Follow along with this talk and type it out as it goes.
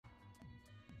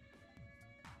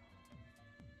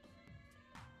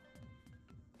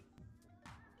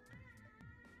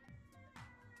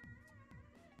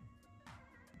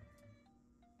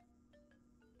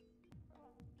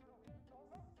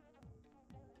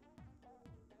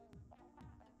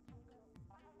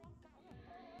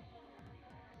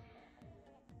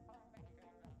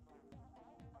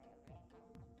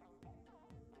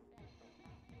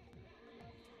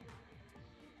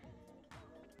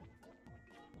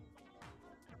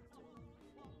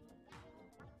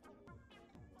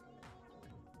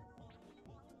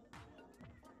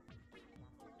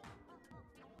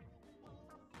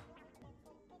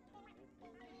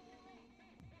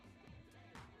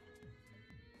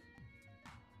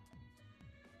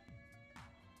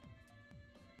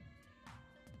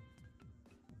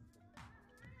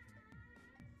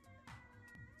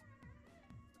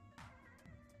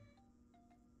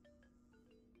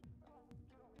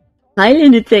Hi,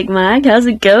 Lunatic Mag. How's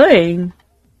it going?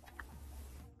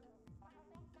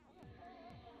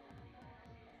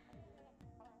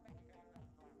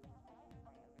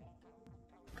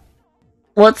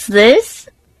 What's this?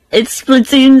 It's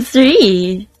Splatoon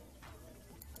 3.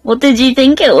 What did you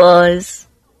think it was?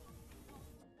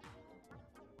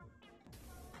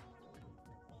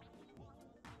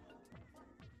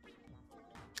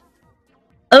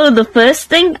 Oh, the first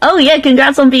thing? Oh yeah,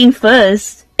 congrats on being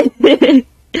first.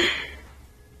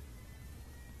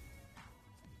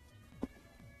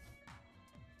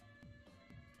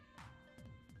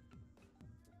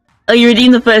 Oh, you're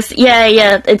redeemed the first? Yeah,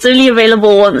 yeah. It's only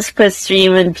available once per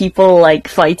stream and people, like,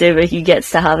 fight over who gets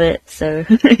to have it, so...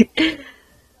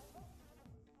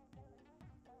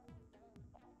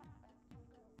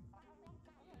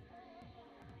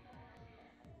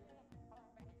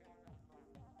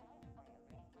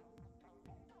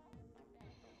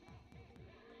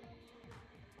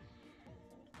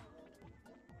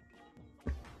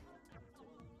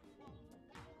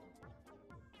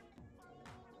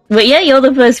 But yeah, you're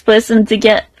the first person to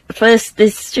get first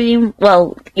this stream.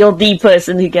 Well, you're the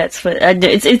person who gets first. I know,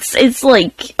 it's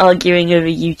like arguing over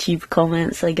YouTube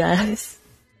comments, I guess.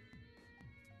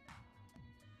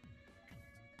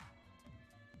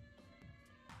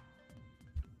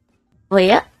 Well,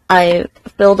 yeah, I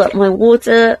filled up my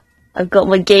water. I've got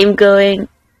my game going.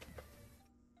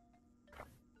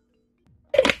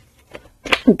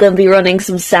 I'm gonna be running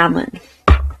some Salmon.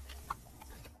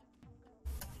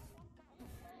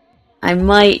 I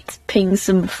might ping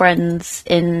some friends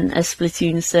in a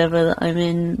Splatoon server that I'm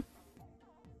in.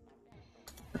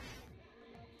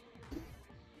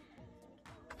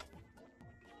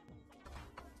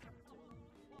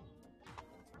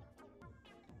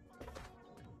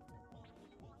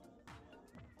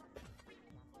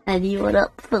 Anyone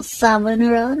up for Salmon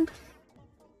Run?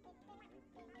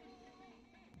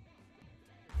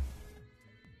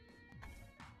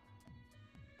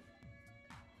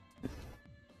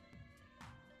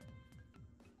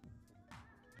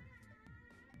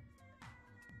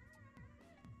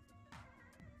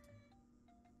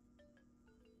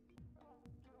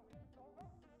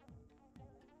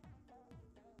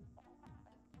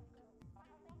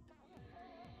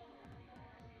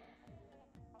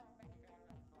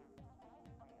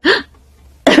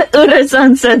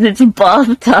 Ura-san said it's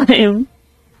bath time.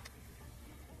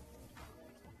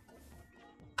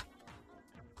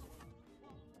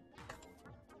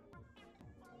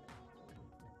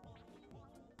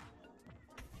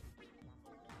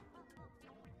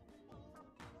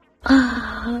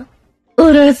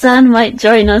 Ura-san might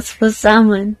join us for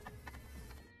Salmon.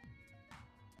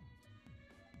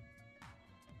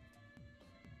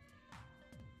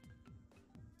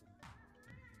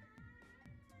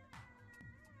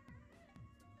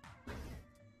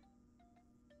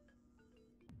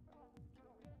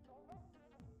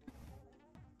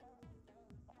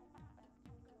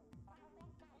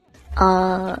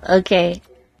 Okay.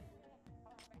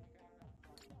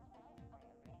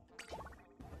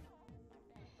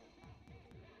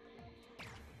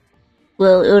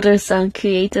 Will Ura-san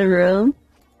create a room?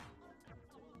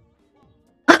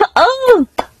 Oh!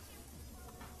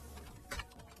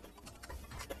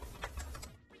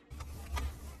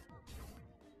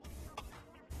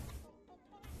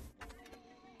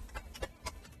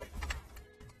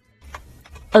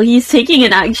 Oh, he's taking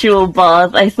an actual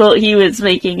bath. I thought he was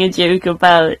making a joke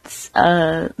about,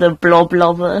 the blob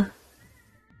lover.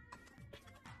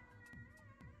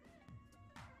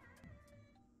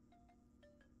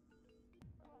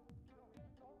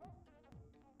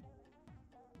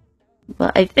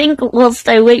 But I think whilst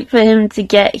I wait for him to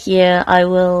get here, I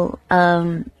will,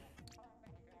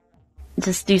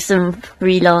 just do some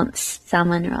freelance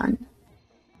Salmon Run.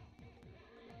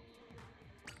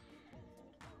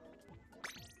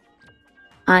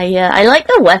 I like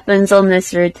the weapons on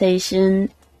this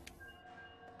rotation.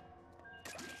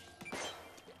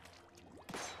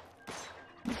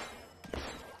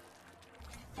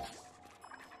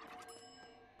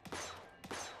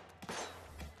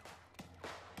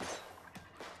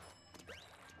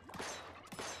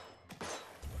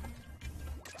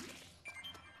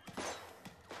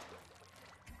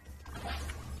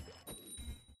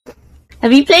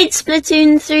 Have you played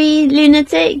Splatoon 3,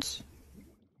 Lunatic?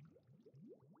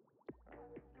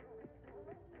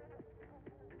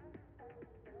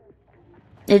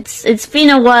 It's been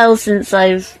a while since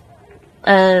I've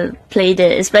played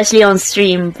it, especially on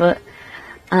stream, but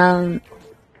I'm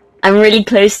really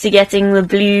close to getting the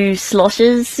blue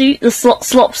sloshes suit, the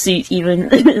slop suit even,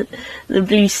 the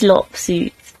blue slop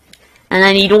suit, and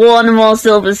I need one more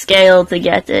silver scale to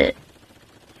get it.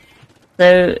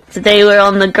 So today we're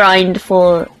on the grind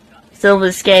for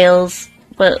silver scales,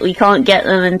 but we can't get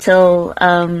them until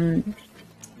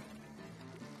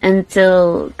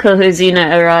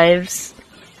Kohozuna arrives.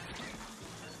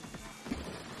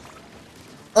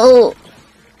 Oh!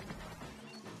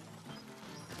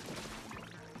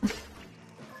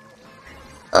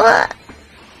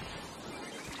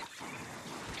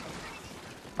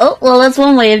 Oh, well, that's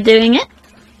one way of doing it.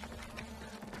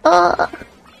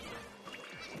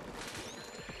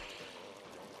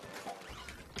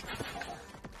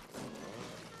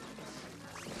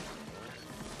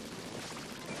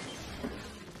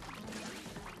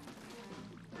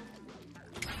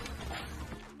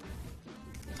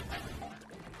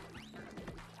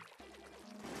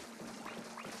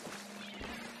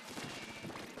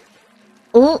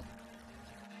 Oh!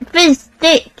 Fish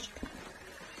stick!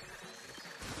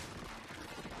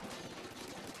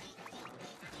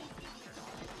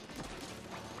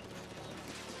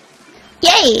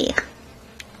 Yay!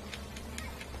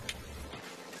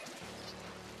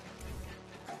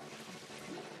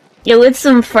 You're with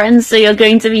some friends, so you're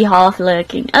going to be half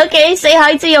lurking. Okay, say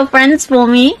hi to your friends for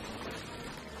me.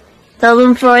 Tell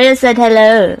them Freya said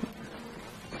hello.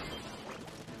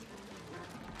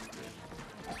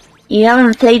 You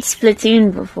haven't played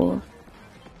Splatoon before.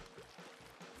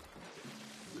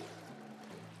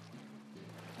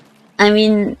 I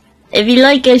mean, if you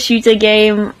like a shooter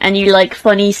game and you like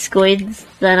funny squids,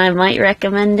 then I might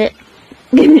recommend it.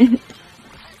 And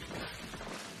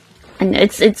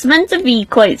it's meant to be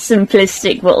quite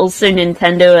simplistic, but also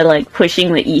Nintendo are like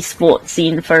pushing the esports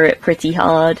scene for it pretty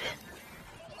hard.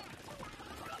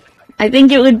 I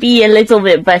think it would be a little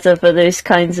bit better for those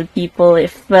kinds of people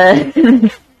if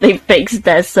they fixed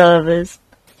their servers.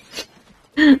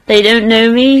 They don't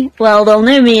know me? Well, they'll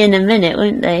know me in a minute,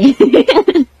 won't they?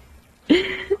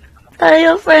 Tell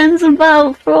your friends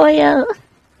about Freya.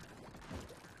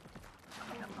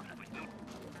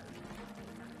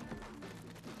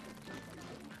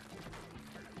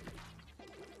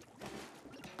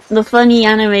 The funny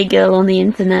anime girl on the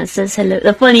internet says hello.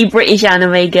 The funny British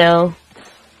anime girl.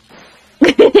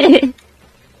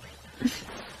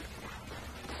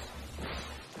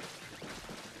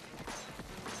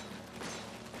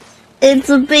 It's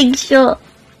a big shot.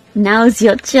 Now's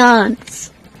your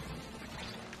chance.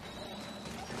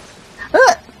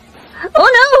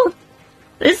 Oh no!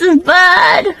 This is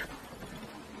bad!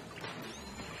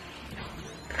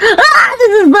 Ah!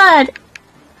 This is bad!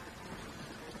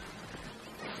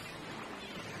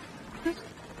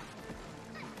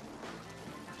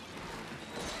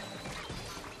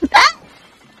 Ah!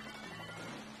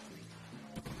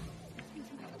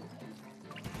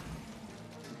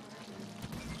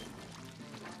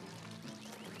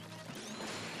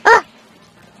 Ah!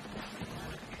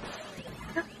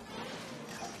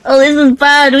 Oh, this is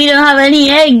bad. We don't have any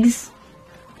eggs.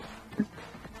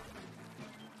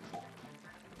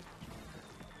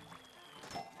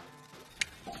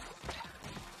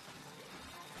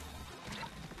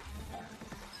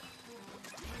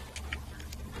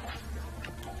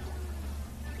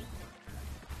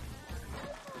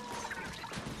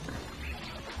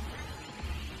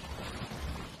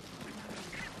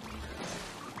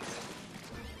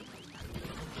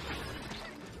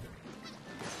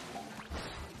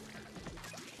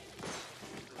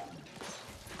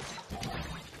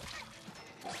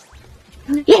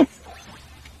 Yes!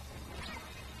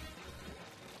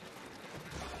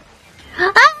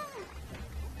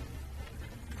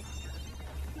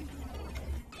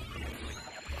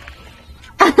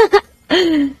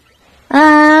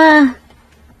 Ah!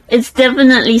 It's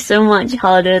definitely so much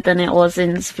harder than it was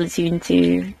in Splatoon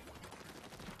 2.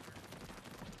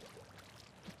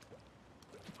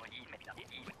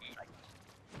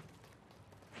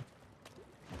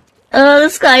 Oh, the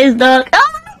sky is dark. Oh!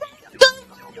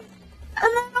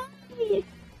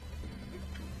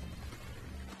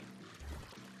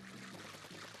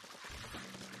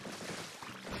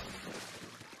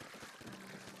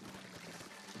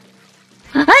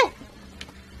 Hi!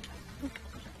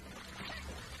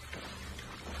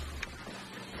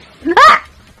 Ah!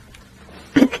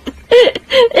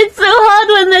 It's so hard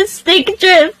when the stick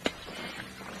drift.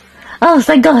 Oh,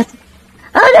 thank God.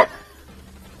 Oh no!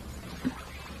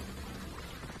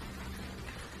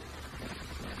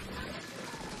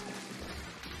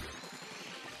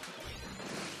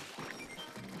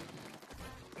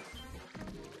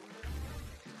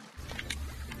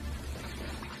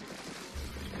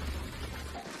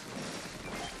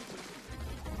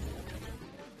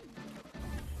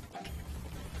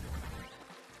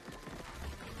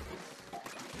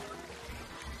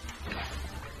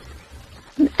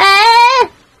 Ah!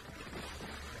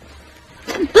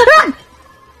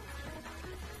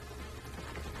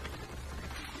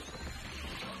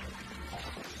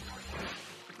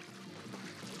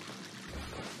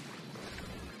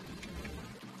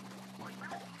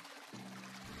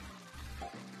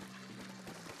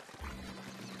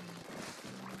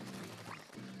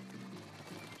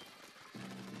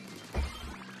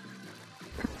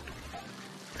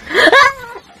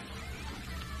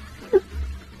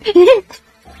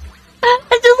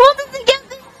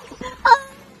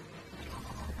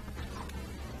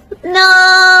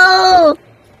 No!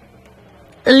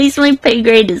 At least my pay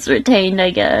grade is retained,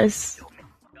 I guess.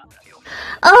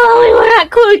 Oh, we were at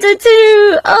quota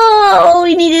 2! Oh, all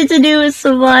we needed to do was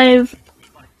survive.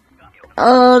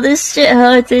 Oh, this shit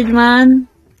hurted, man.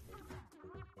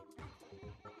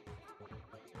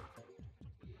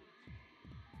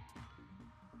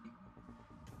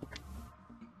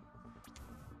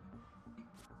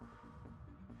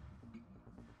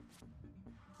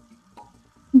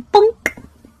 Bonk!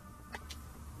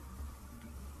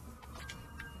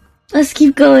 Let's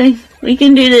keep going. We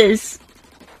can do this.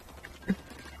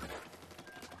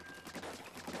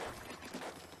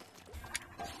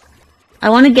 I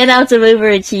want to get out of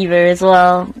Overachiever as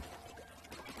well.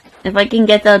 If I can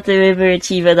get out of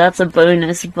Overachiever, that's a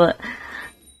bonus, but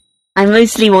I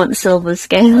mostly want silver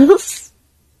scales.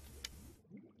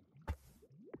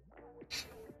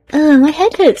 Oh, my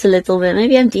head hurts a little bit.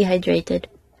 Maybe I'm dehydrated.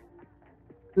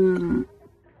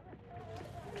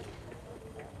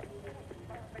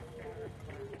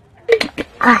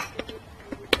 Ah.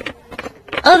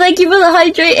 Oh, thank you for the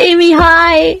hydrate, Amy.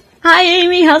 Hi! Hi,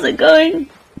 Amy. How's it going?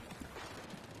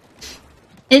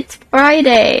 It's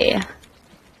Friday.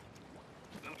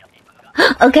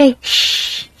 Okay,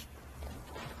 shh.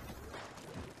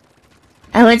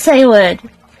 I won't say a word.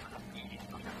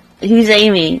 Who's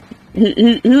Amy?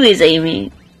 Who is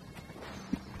Amy?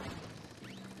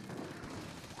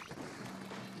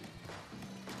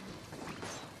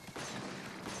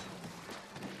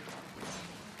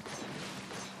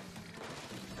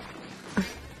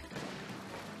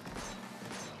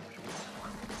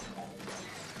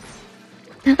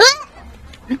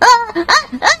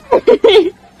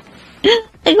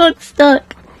 I got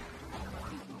stuck.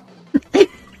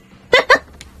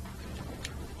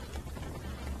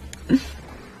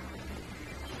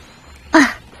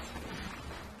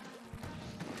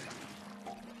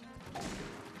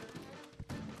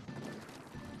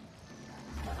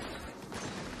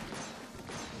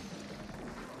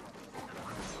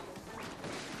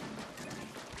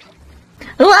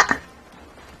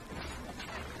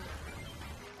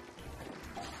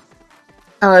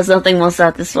 Oh, there's nothing more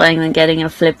satisfying than getting a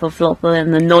flipper flopper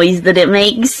and the noise that it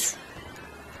makes.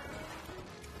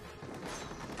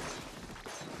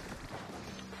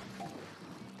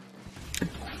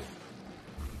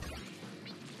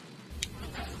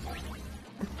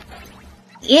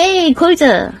 Yay,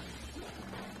 quota!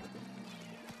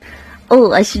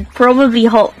 Oh, I should probably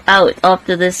hop out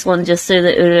after this one just so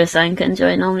that Uro-san can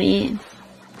join on me.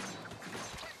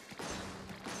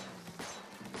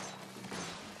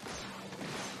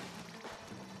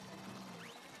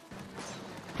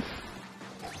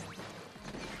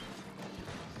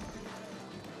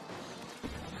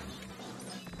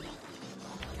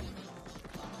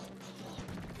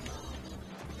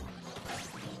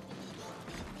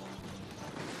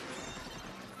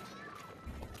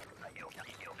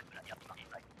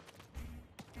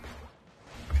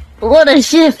 What a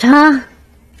shift, huh?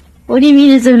 What do you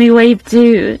mean it's only wave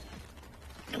 2?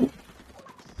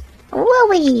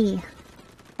 Wooey!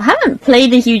 I haven't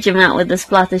played a huge amount with the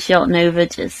Splattershot Nova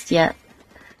just yet.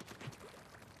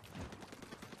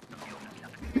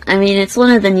 I mean, it's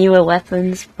one of the newer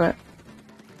weapons, but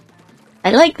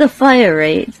I like the fire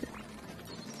rate.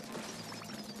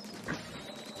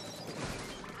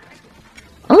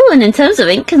 Oh, and in terms of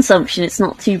ink consumption, it's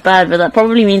not too bad, but that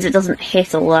probably means it doesn't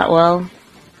hit all that well.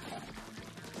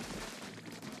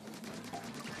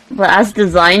 But as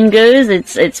design goes,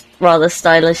 it's rather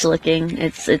stylish looking.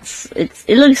 It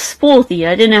looks sporty.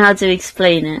 I don't know how to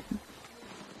explain it.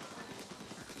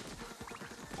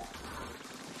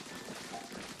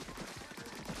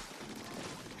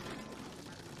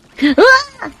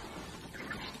 Ah!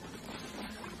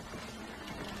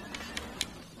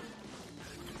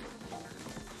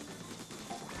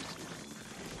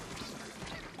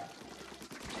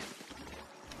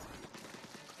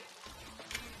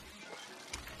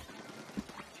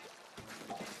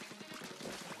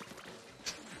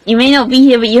 You may not be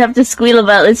here, but you have to squeal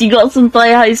about this. You got some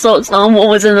thigh-high socks, arm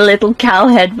warmers, and a little cow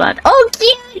headband. Oh,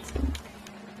 cute!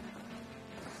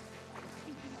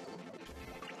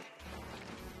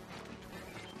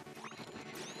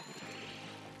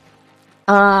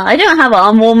 I don't have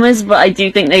arm warmers, but I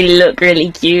do think they look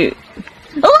really cute.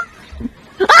 Oh!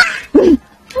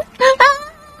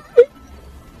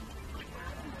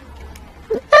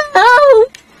 Oh!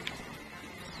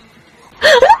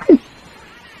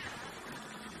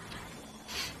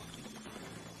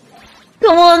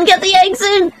 Come on, get the eggs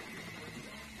in!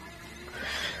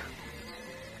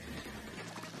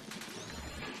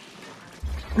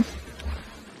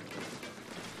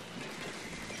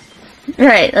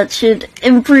 Right, that should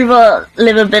improve our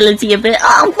livability a bit.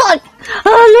 Oh fuck!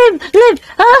 Oh, live!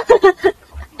 Ah!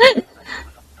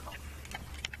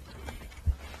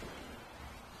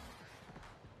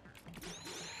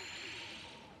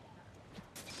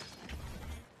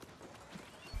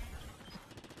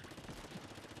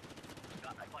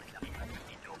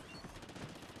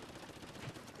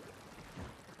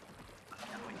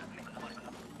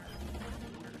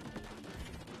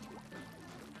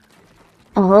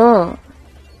 Oh.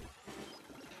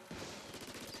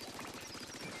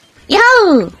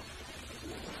 Yo!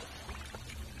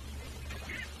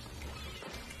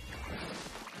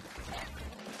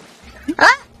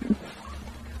 Ah!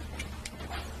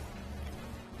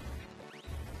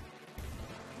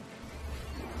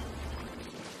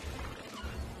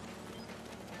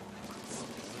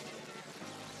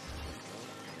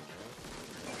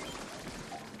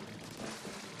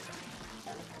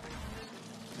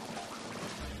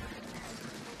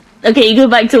 Okay, you go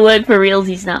back to work for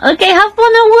realsies now. Okay, have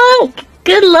fun at work!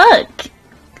 Good luck!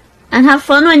 And have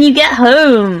fun when you get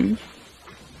home!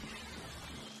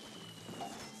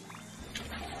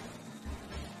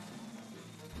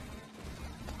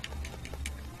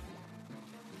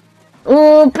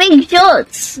 Oh, big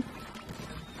shots!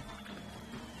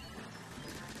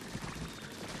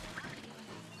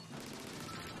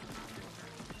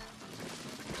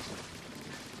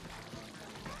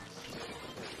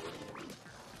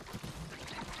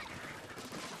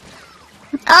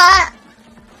 Ah!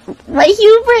 My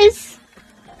hubris!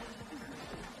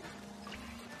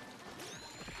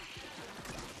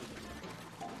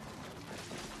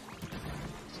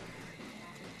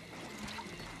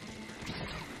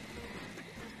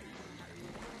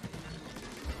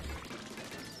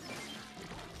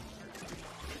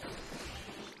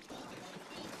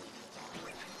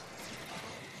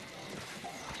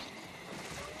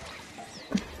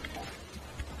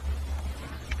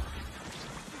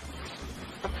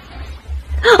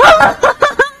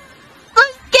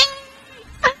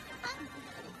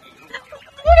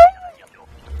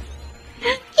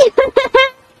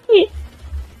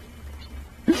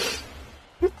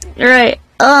 Right.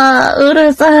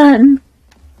 Uro-san!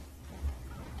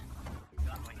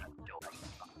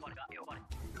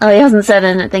 Oh, he hasn't said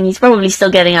anything. He's probably still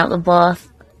getting out the bath.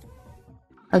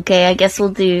 Okay, I guess we'll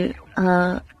do,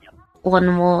 one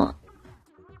more.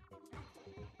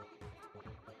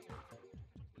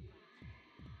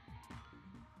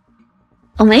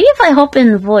 Or maybe if I hop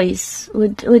in voice,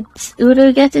 would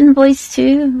Uro get in voice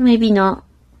too? Maybe not.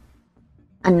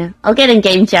 I don't know. I'll get in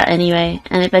game chat anyway,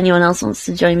 and if anyone else wants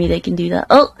to join me, they can do that.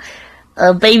 Oh!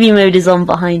 Baby mode is on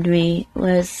behind me.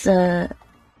 Where's, oh.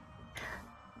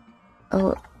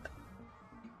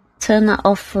 Turn that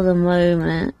off for the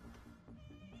moment.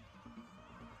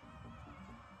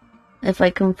 If I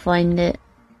can find it.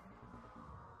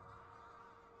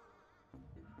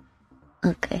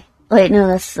 Okay. Wait, no,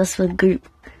 that's for group.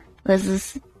 Where's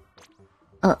this?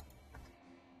 Oh.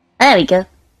 There we go.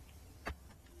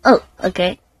 Oh,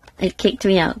 okay. It kicked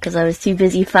me out because I was too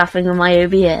busy faffing on my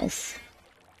OBS.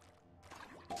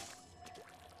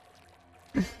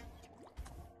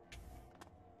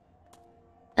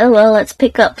 Oh well, let's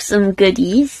pick up some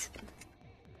goodies.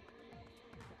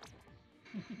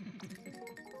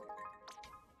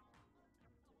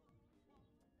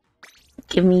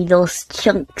 Give me those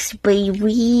chunks,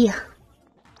 baby.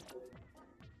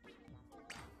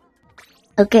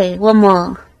 Okay, one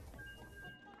more.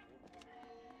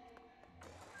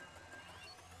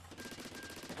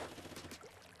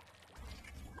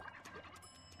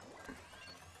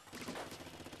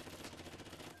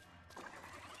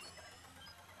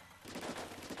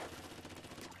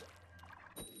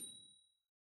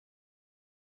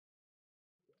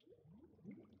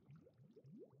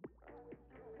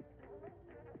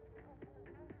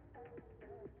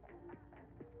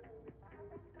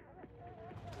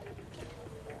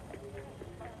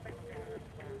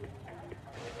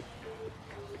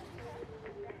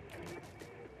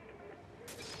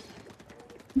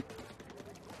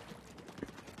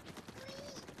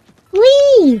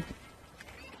 Whee!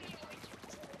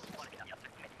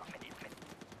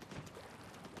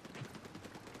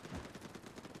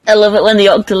 I love it when the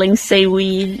octolings say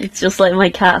wee. It's just like my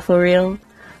cat for real.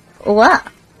 What?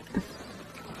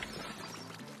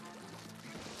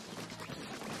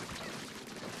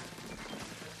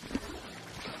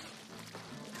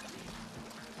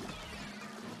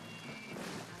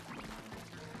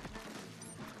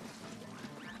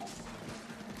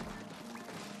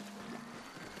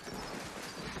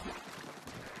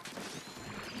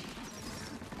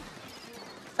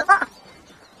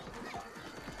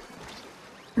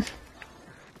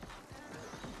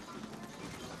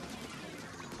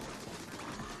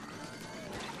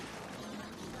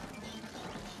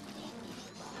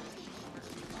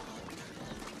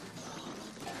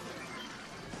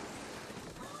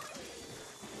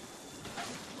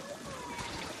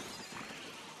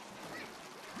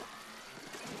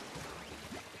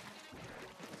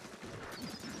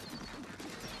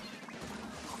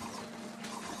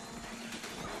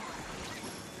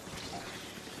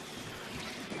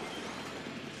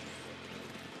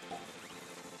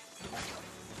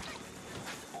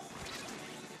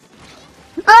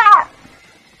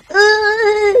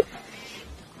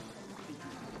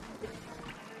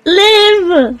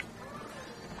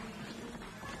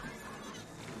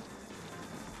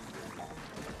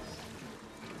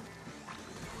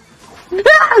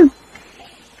 Ah!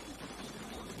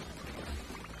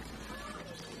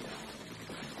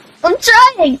 I'm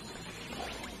trying!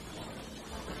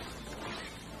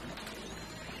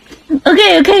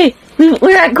 Okay, okay.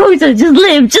 We're at quarter. Just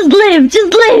live, just live,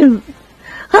 just live!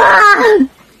 Ah!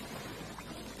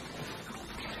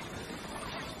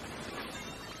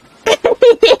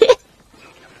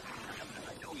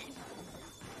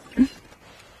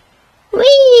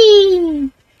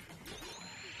 Whee!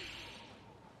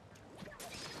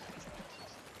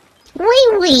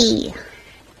 Wee wee!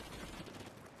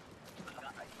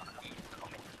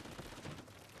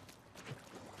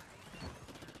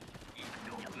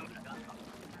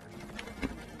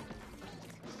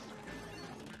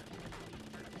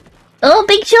 Oh,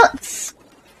 big shots!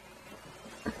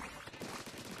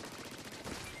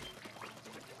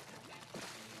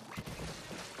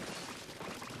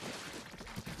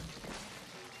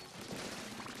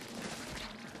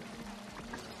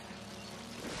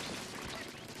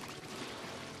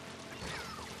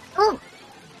 Oh!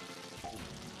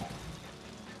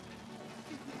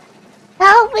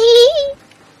 Help me!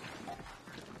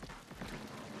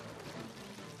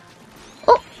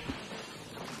 Oh!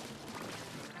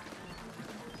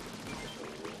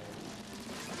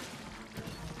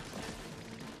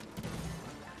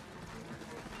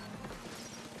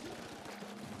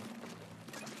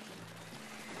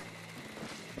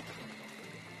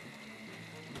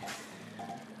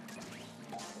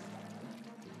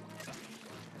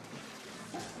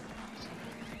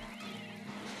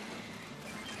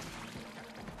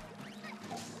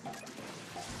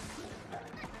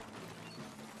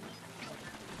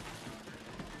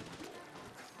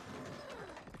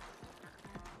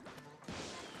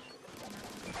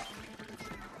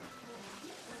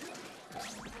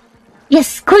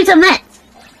 Yes, quarter met!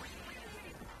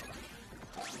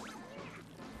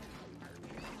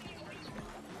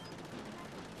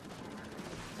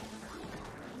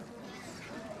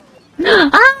 Ah!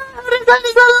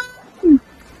 Horizon!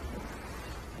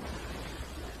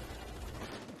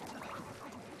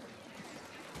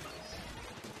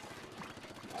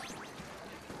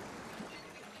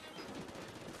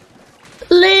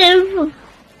 Live!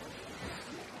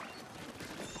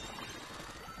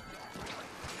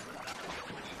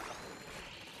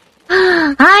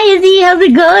 Hi Izzy, how's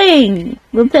it going?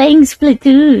 We're playing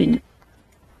Splatoon.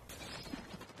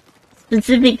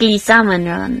 Specifically Salmon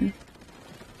Run.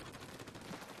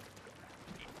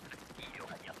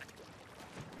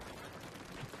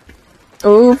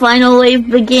 Oh, final wave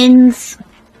begins.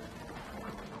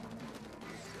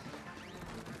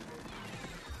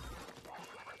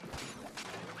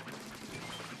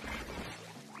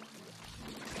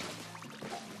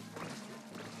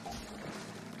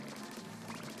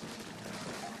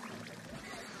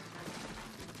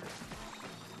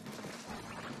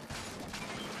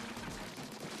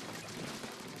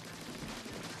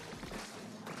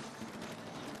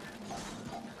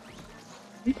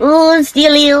 Oh,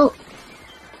 steal you.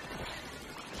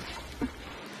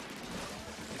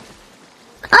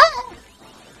 Ah!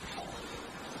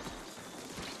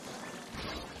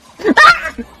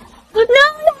 Ah! No,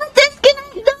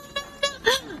 disconnect! No, no,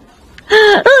 no!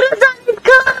 Ura-san,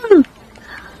 come!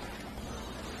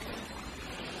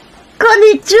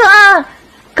 Konnichiwa!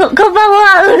 Konbanwa,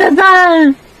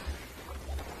 Ura-san!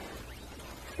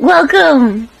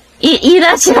 Welcome!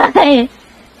 Irashai!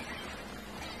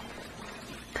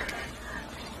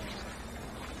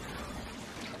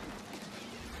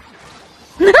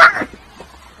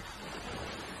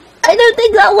 I don't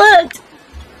think that worked!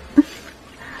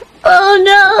 Oh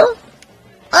no!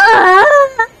 Ah!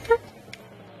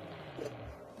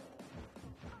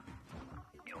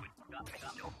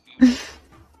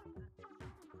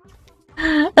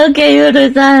 Okay,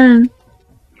 Uro-san.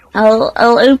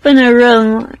 I'll open a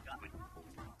room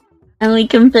and we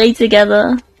can play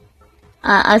together.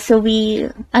 F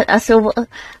in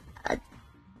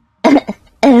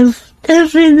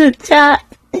the chat.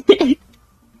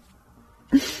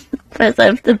 First I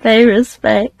have to pay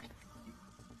respect.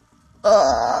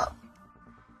 Oh.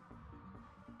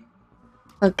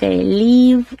 Okay,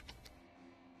 leave.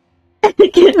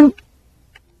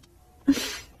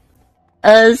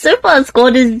 So far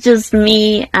squad is just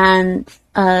me and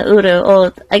Uro,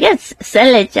 or I guess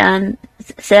Sere-chan,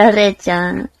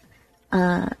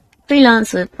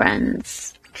 freelance with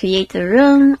friends, create a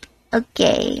room,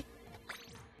 okay.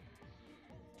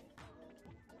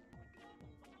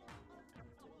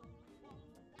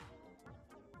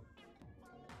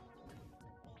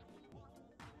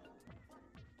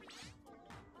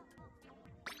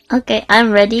 Okay,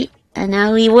 I'm ready, and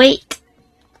now we wait.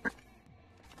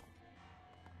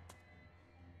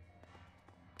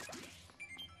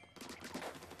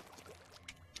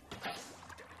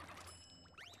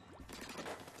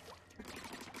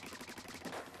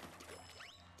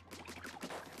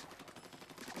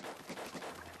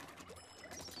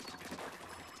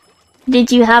 Did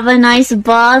you have a nice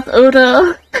bath,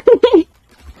 Oro?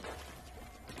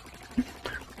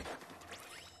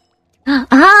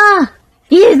 Ah!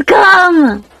 He's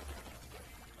come!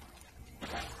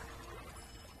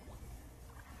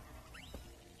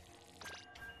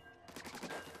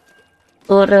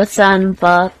 Oro-san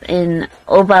bath in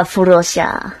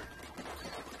Obafurosha.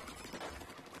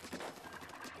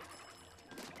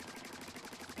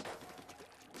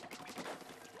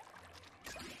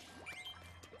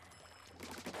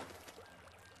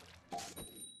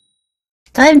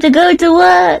 Time to go to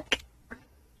work!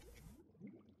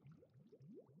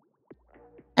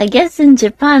 I guess in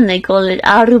Japan they call it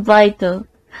arubaito.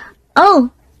 Oh,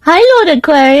 hi Lord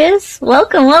Aquarius!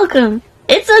 Welcome, welcome!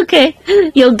 It's okay,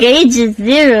 your gauge is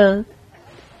 0.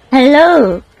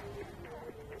 Hello!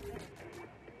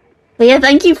 But yeah,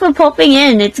 thank you for popping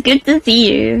in, it's good to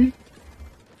see you.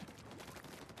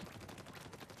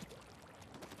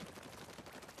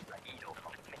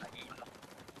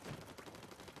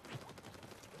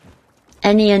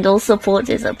 Any and all support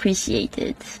is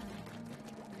appreciated.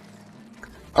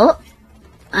 Oh,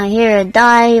 I hear a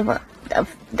dive.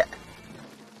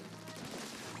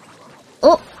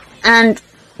 Oh, and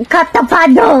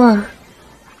katapado.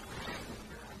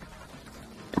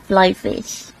 Fly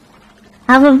fish.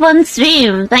 Have a fun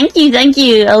stream. Thank you, thank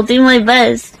you. I'll do my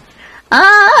best.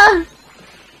 Ah!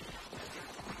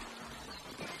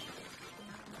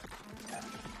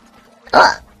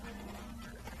 Ah!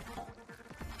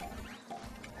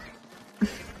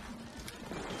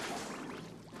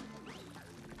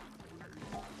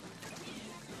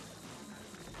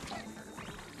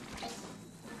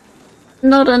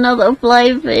 Not another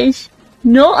fly fish.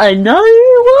 Not another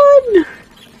one!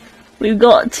 We've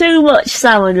got too much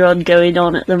salmon rod going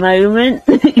on at the moment.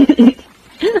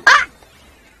 Ah!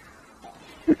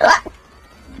 Ah!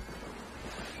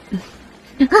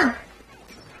 Ah!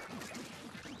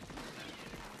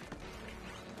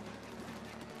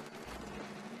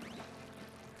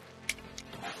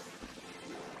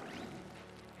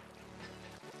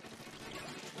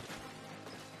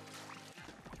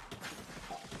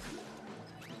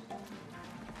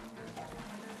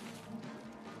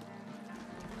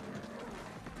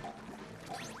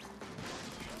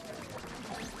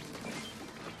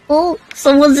 Oh,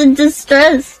 someone's in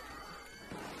distress.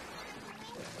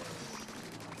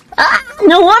 Ah,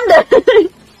 no wonder.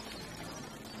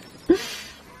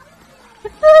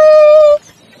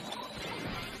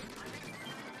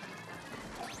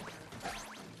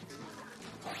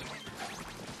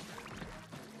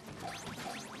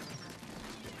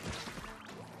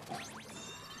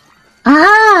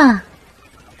 Ah.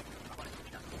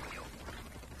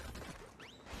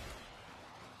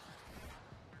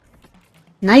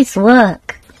 Nice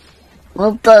work.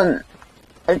 Well done.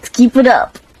 Let's keep it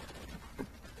up.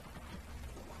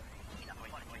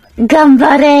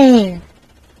 Gambare!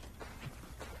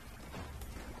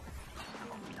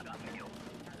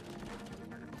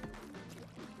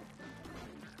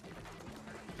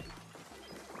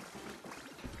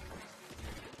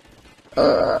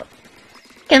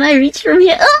 Can I reach from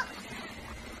here?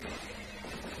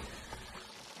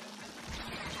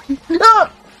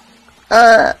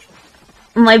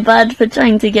 My bad for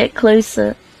trying to get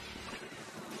closer.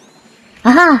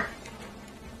 Aha!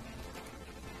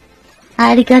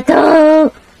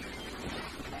 Arigato!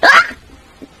 Ah!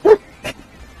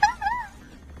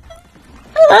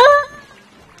 Ah!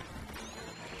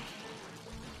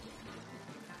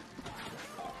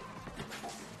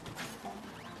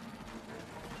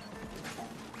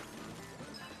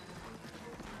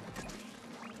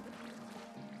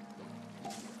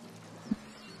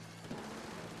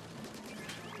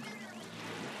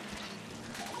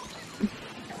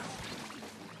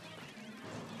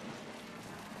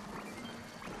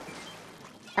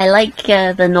 I like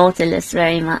the Nautilus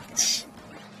very much.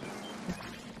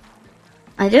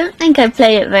 I don't think I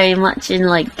play it very much in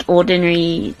like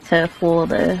ordinary Turf War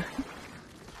though.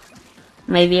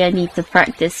 Maybe I need to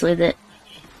practice with it.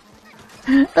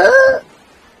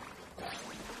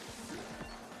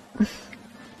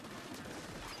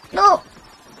 No!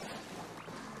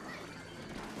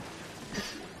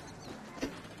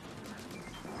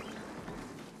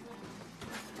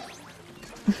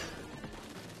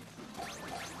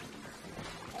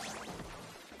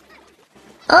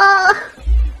 Ah!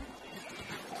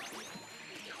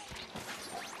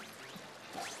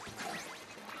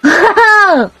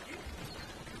 Wow!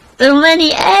 So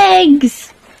many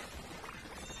eggs!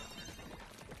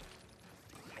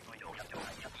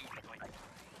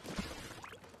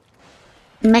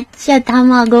 Mecha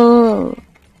tamago!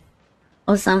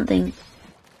 Or something.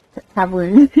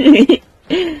 Tabun.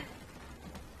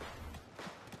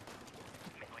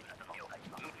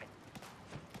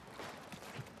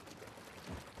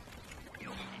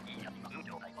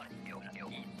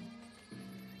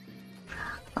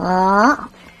 아.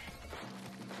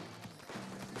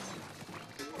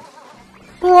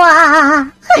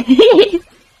 우와.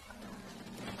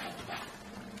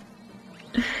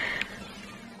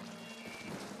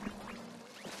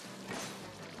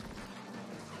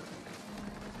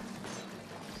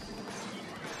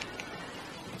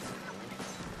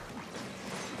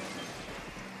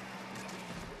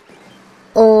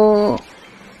 오.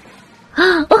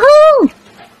 오호!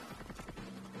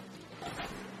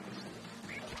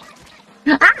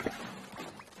 아!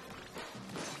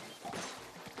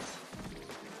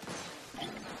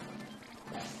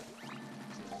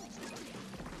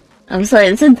 I'm sorry,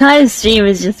 this entire stream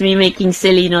is just me making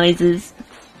silly noises.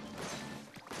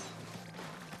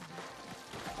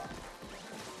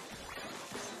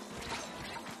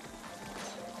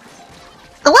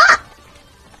 What?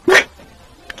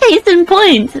 Case in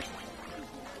point.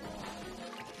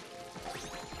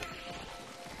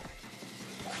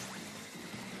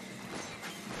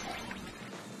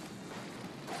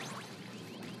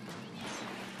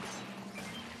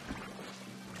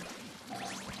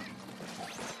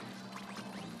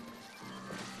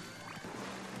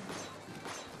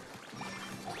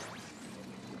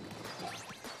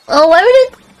 Oh, why would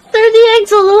it throw the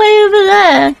eggs all the way over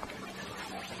there?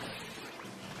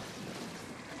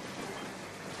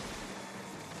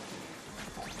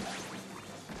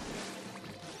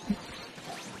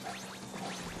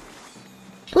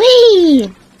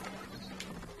 Whee!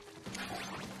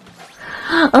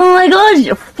 Oh my gosh,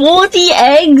 40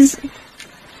 eggs!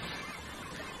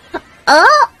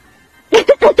 Oh!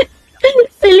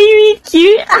 Silly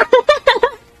cute!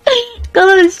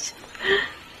 Gosh!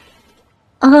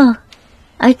 Oh,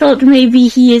 I thought maybe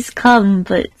he is come,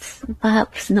 but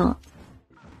perhaps not.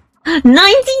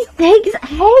 96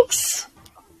 eggs!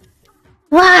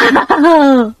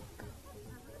 Wow!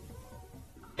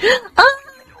 Oh,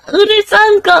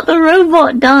 Uru-san got the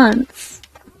robot dance!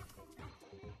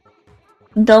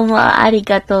 Domo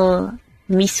arigato,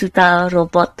 Misuta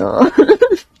Roboto.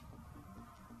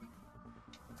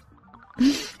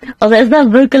 Oh, there's that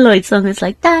Vocaloid song, it's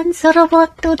like, Dance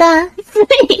Roboto Dance!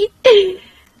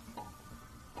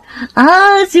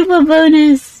 Ah, super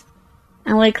bonus!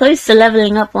 And we're close to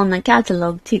leveling up on the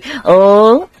catalog too.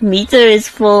 Oh, meter is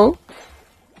full.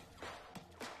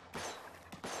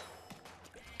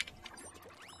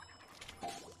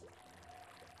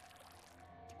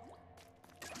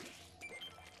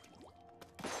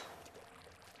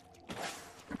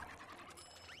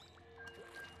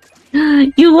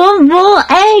 You want more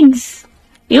eggs?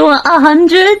 You want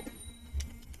 100?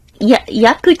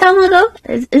 Yaku tamago?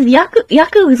 Is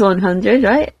Yaku is 100,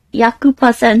 right?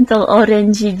 Yaku%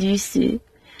 orange juice.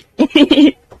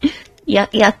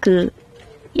 Yaku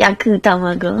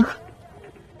tamago.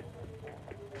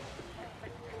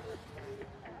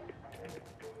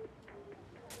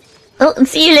 Oh,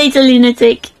 see you later,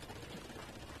 lunatic.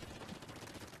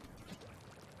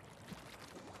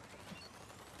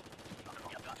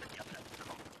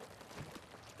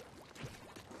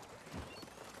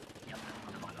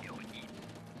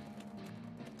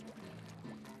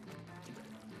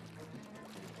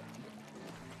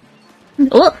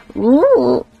 Oh,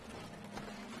 ooh.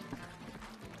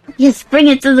 Yes, bring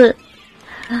it to the...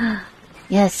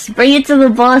 Yes, bring it to the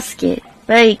basket.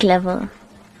 Very clever.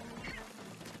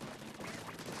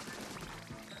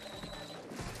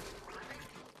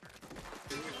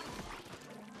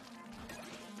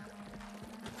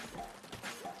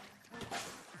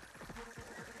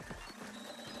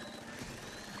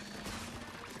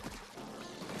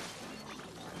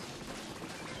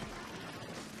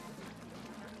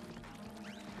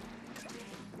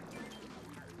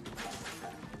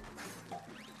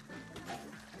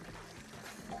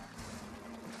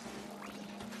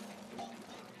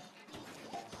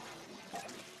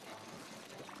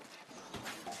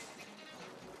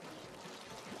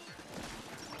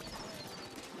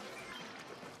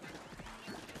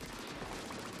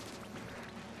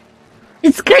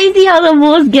 It's crazy how the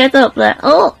walls get up there.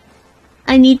 Oh!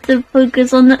 I need to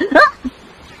focus on the... Ah!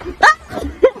 Ah!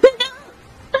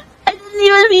 I didn't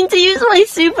even mean to use my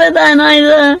super then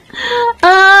either.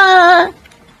 Ah!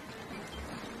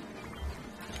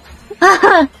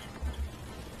 Ah!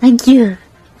 Thank you.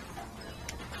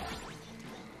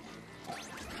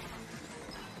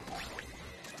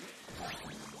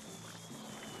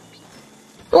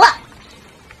 What?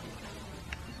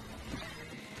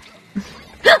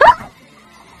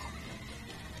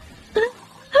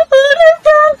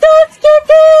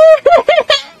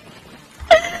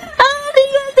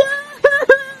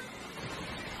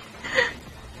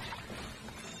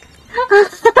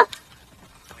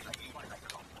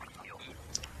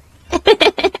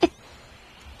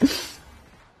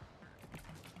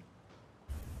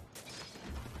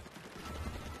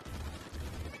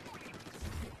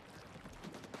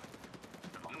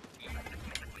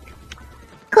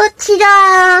 ちだ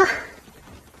ー。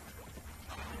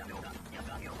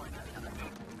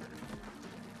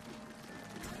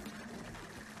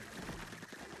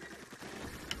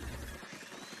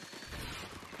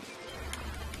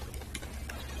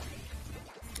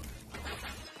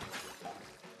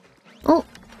Oh,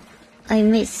 I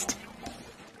missed.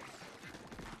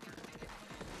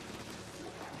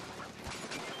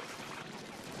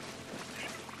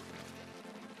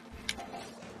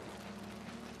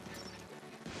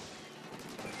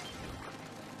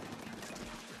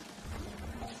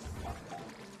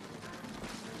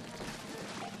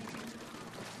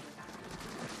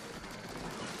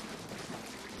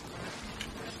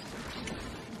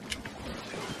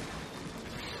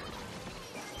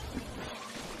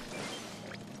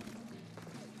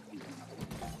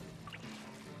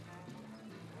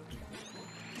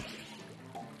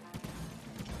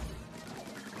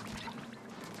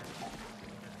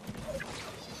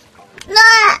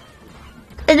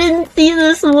 I didn't see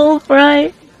the small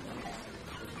fry.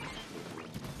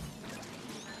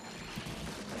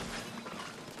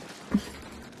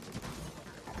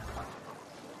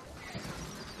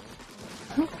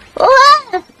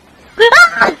 Ah!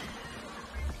 Ah!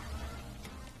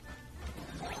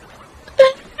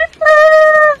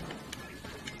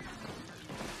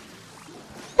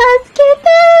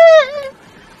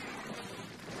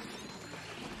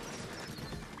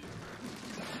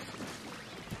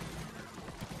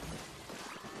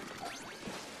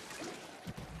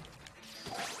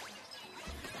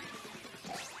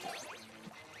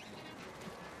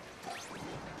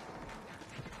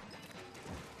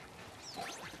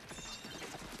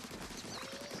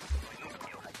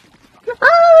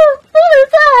 Oh, what was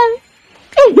that?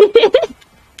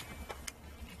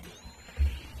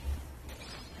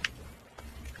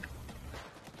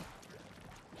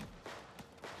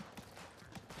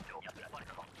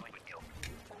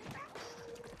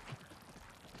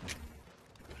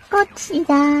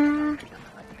 Godzilla.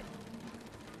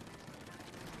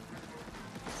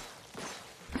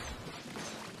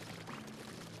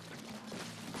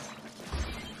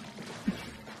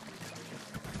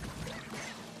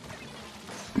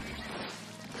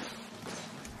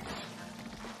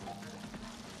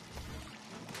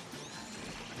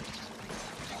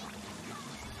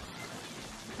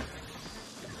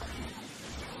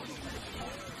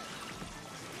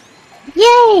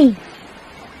 Yay!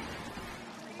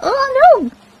 Oh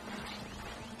no!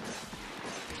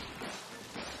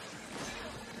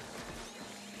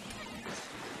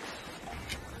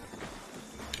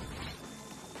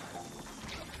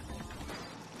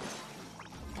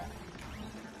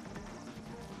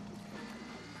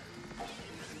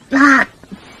 Ah!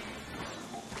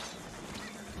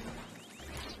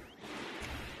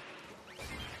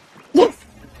 Yes!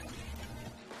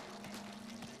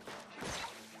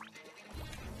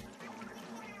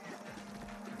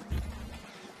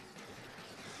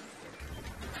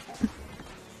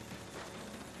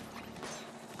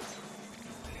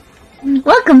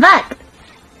 Welcome back!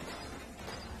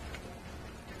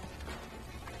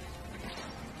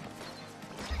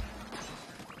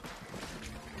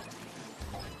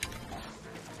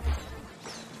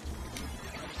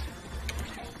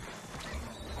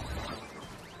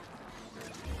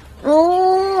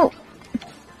 Oh!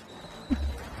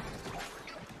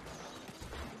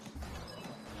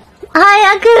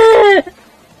 Hayaku!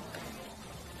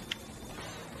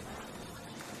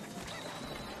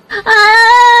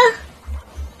 Ah!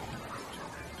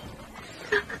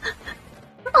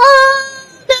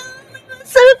 Oh no! We were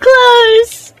so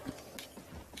close!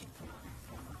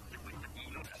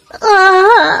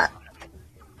 Ah!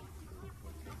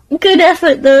 Good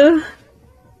effort though.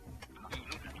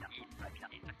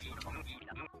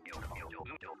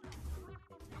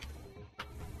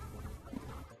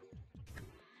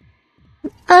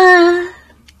 Ah!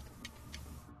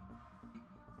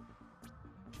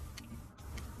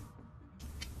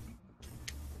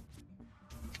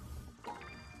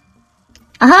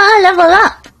 Ah, level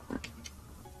up!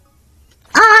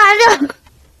 Ah, no!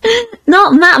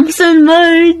 Not maps and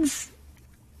modes!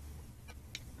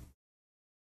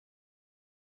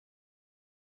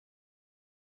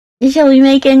 Shall we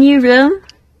make a new room?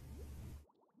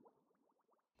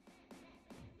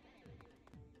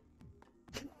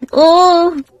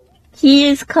 Oh! He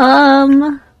is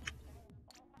calm.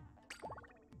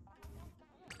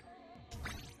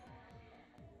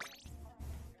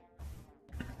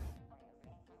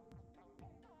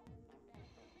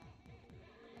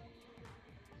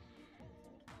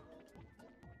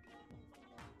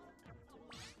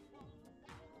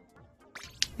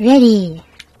 Ready.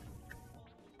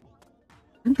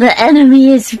 The enemy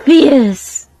is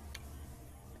fierce.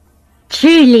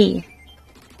 Truly.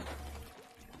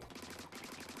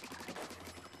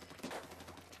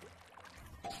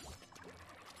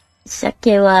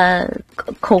 Sake wa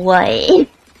kawaii.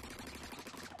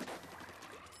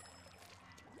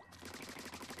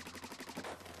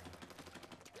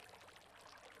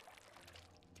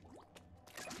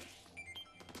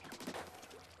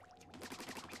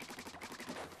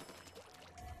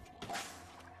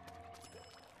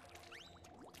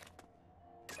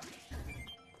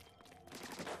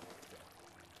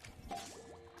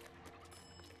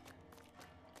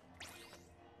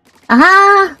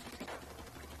 Aha!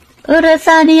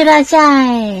 Ura-san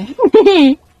irashai!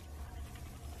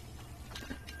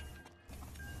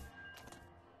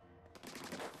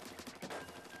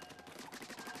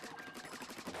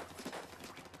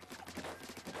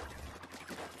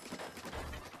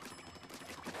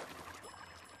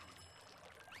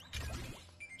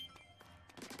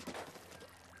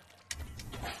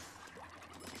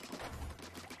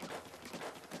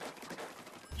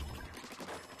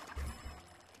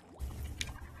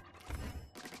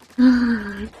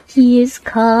 He is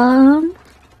calm.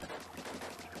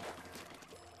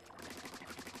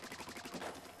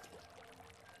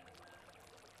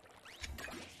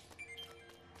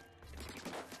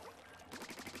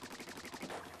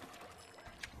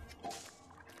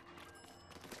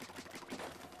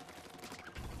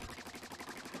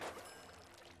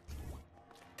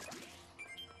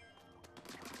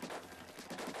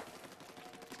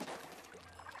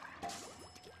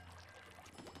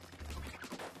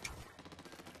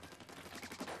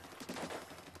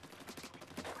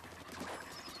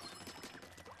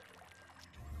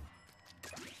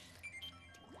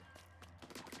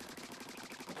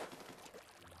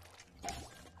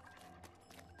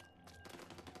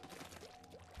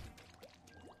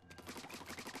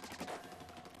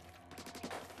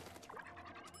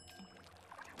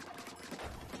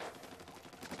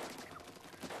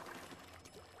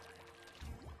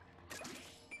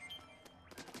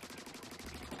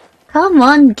 Come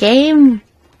on, game.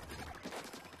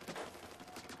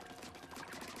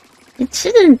 It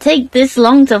shouldn't take this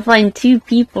long to find 2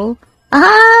 people.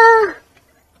 Ah!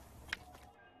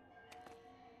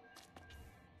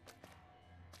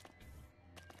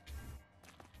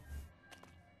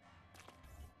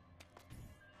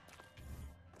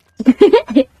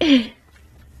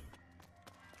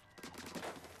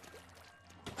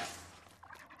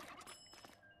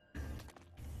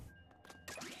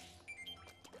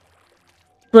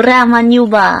 Kurama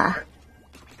Nyuba.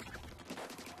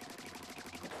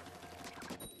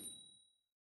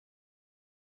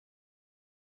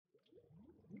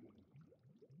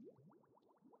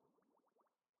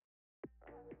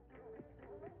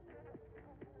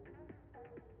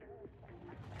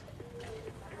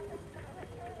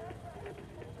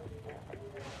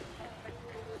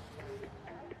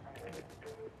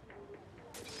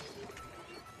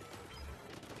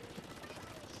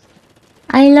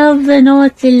 I love the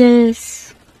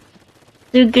Nautilus.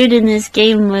 So good in this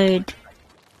game mode.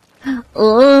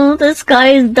 Oh, the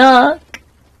sky is dark.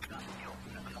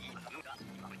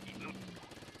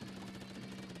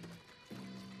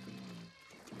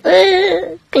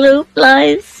 Glow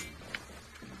flies.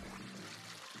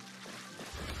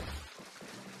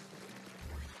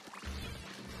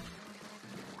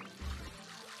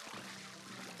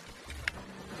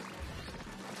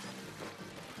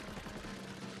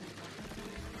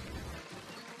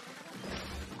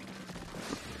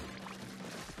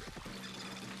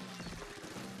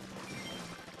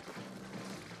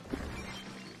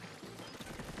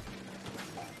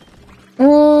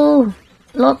 Oh,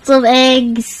 lots of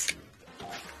eggs.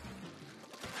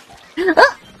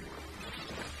 Ah!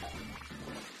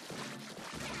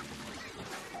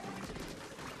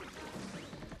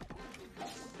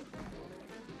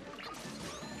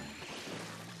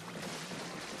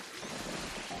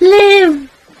 Live!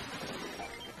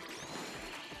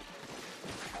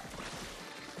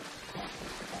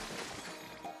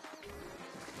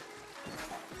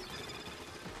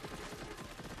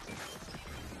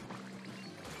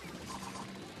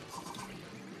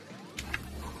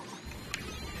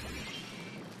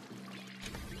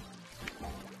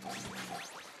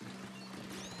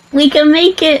 We can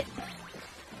make it!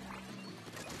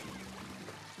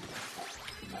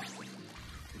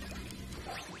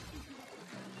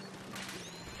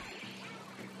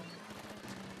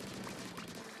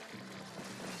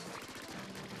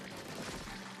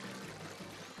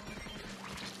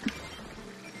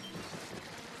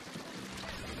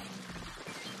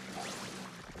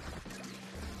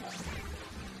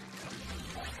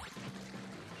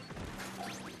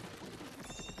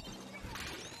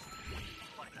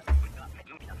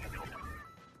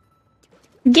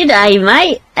 G'day,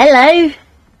 mate. Hello.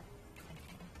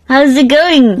 How's it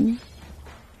going?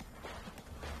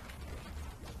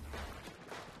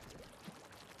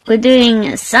 We're doing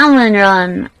a salmon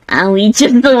run, and we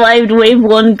just survived wave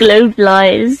 1 globe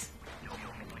lies.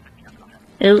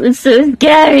 It was so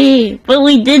scary, but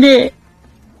we did it.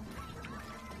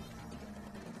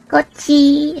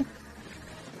 Gotchi.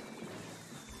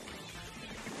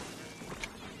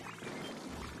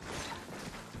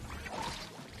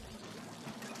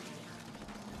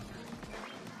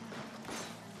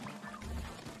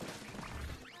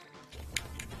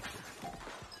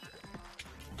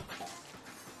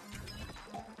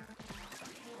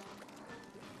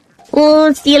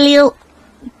 Oh, steal.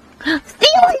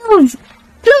 Steals!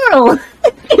 Plural!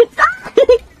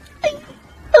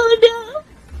 Oh no!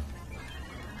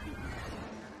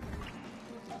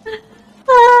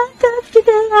 Ah,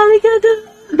 arigato!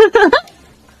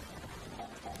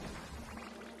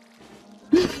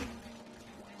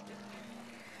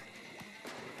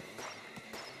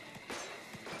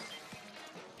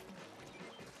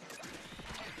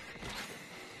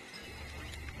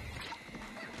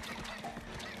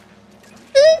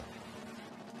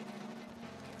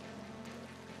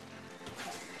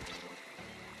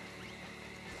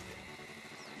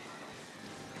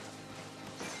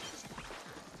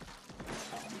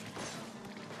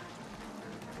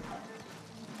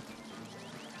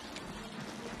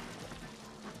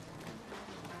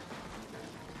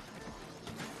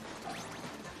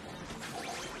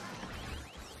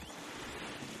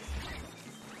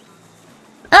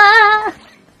 Ah!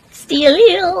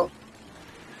 Steal!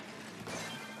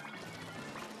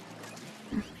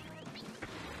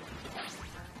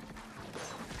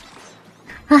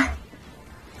 Ah.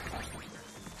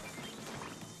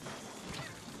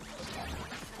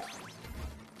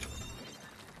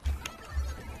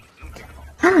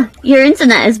 Ah, your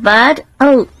internet is bad.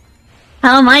 Oh,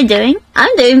 how am I doing?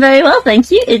 I'm doing very well,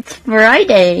 thank you. It's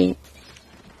Friday.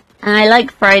 And I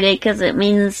like Friday because it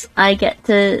means I get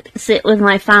to sit with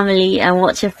my family and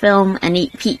watch a film and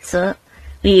eat pizza.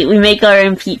 We make our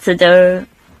own pizza dough.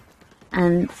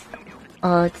 And,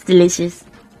 oh, it's delicious.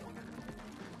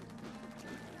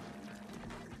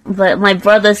 But my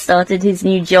brother started his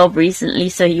new job recently,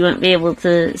 so he won't be able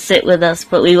to sit with us,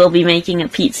 but we will be making a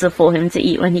pizza for him to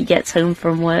eat when he gets home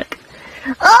from work.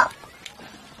 Oh!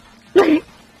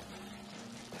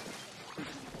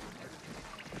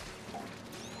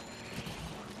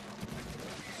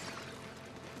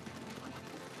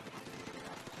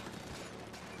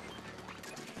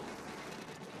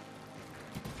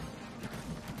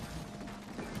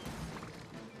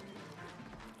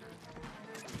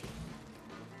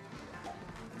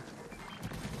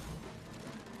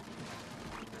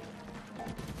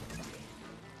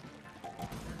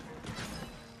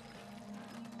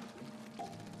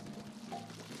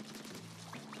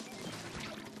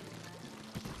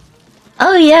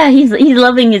 Oh yeah, he's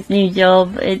loving his new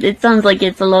job. It sounds like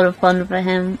it's a lot of fun for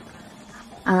him.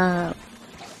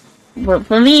 But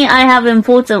for me, I have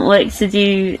important work to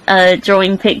do,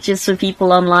 drawing pictures for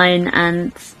people online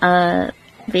and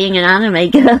being an anime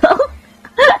girl.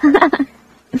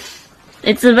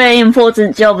 It's a very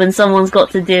important job and someone's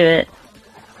got to do it.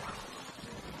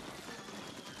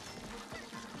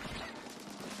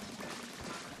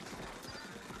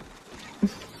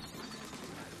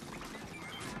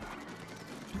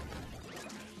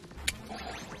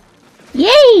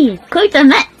 Yay! Quota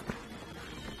met!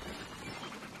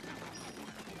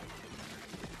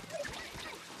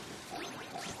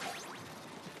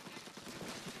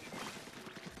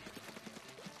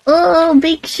 Oh,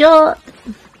 big shot!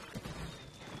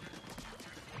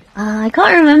 I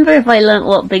can't remember if I learnt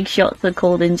what big shots are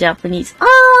called in Japanese.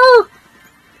 Oh!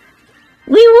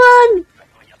 We won!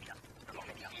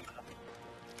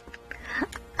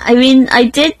 I mean, I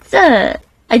did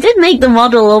make the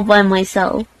model all by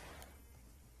myself.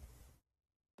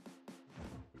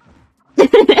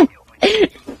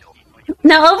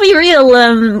 Now, I'll be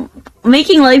real,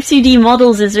 making live 2D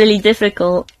models is really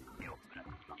difficult.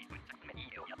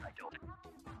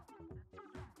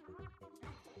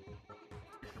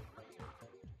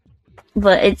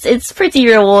 But it's pretty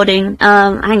rewarding.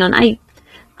 Hang on, I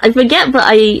forget, but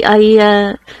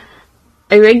I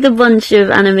rigged a bunch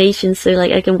of animations so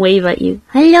like I can wave at you.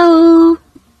 Hello!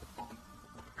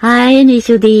 Hi,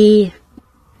 Initial D.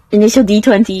 Initial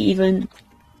D20 even.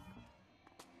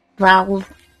 Wow.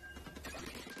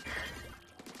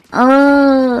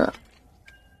 Oh.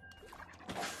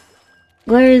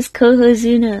 Where is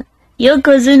Kohozuna?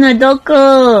 Yokozuna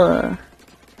doko?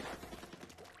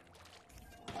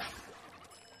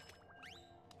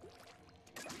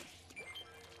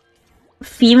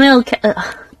 female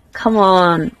come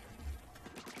on.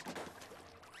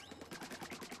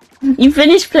 You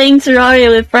finished playing Terraria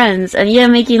with friends, and yeah,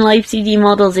 making live 2D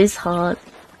models is hard.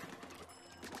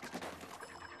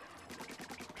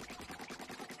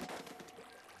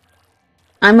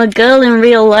 I'm a girl in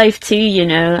real life too, you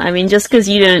know. I mean, just because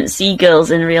you don't see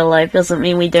girls in real life doesn't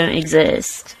mean we don't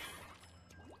exist.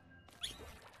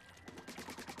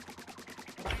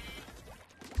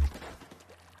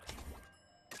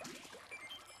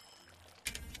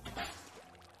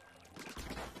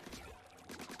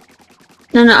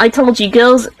 No, I told you,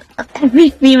 girls, every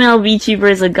female VTuber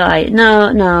is a guy.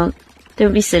 No,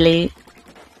 don't be silly.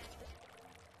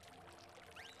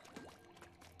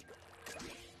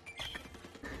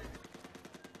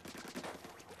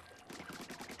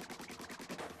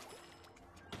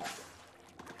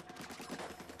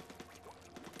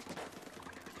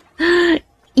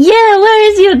 Yeah,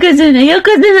 where is Yokozuna?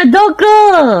 Yokozuna,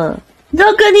 doko?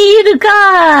 Doko ni iru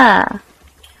ka?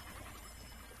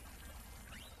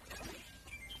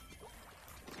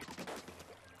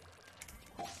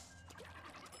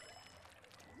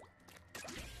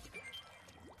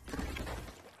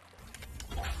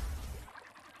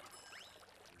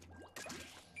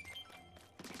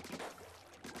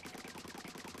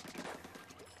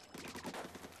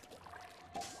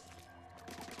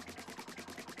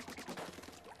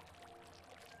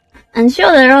 I'm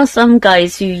sure there are some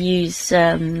guys who use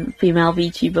female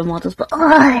VTuber models, but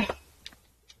oh!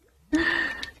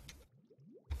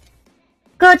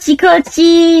 Kochi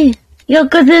kochi!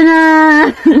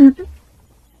 Yokozuna!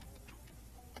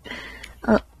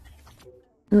 Oh,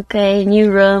 okay,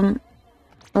 new room.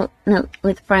 Oh, no,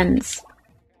 with friends.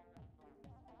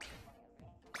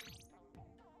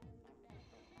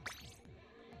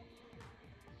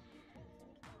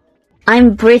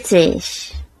 I'm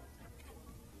British.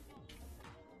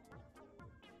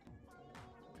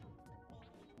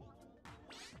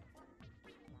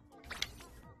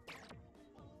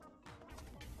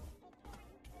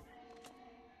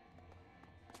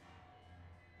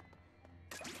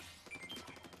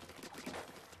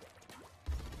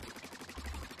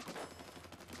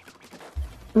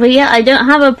 But yeah, I don't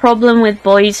have a problem with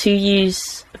boys who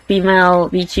use female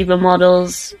VTuber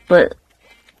models, but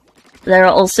there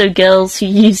are also girls who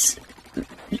use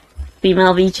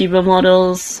female VTuber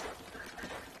models.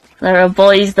 There are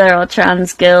boys, there are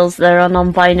trans girls, there are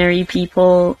non-binary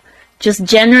people. Just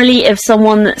generally, if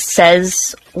someone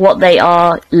says what they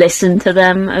are, listen to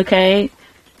them, okay?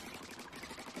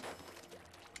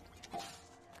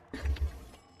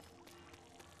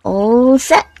 All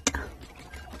set.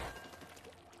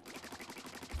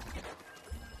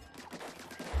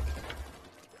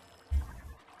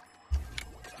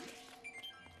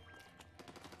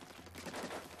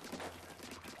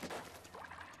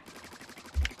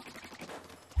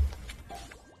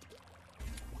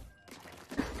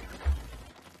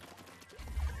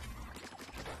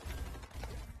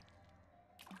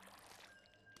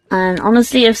 And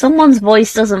honestly, if someone's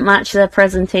voice doesn't match their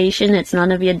presentation, it's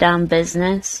none of your damn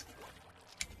business.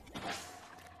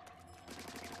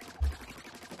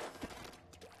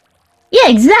 Yeah,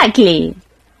 exactly!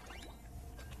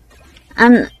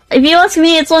 And if you ask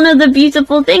me, it's one of the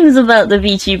beautiful things about the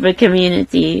VTuber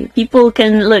community. People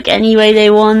can look any way they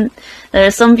want. There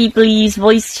are some people who use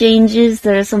voice changes,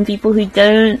 there are some people who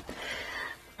don't.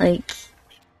 Like,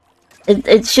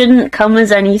 it shouldn't come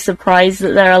as any surprise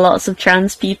that there are lots of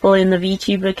trans people in the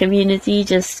VTuber community,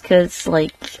 just because,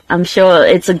 like, I'm sure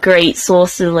it's a great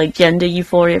source of, like, gender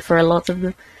euphoria for a lot of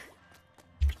them.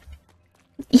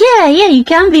 Yeah, you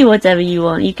can be whatever you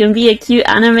want. You can be a cute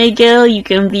anime girl, you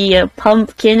can be a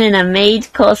pumpkin in a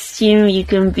maid costume, you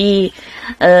can be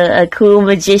a cool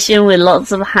magician with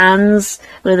lots of hands,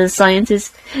 with a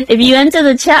scientist. If you enter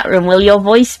the chat room, will your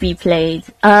voice be played?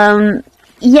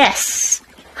 Yes.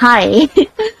 Hi.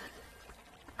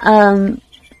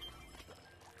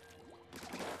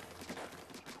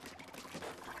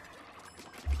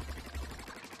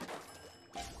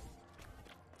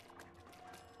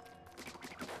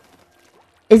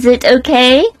 Is it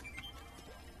okay?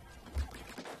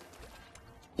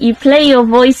 You play your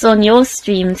voice on your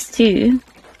streams too.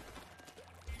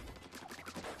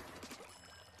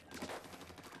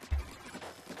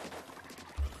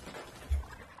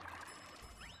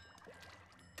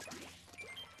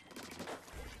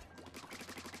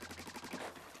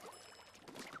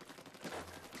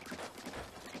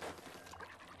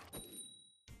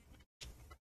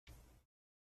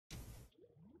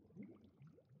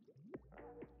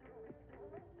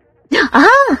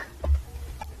 Ah!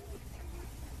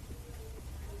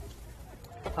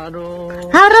 Hello.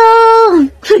 Hello!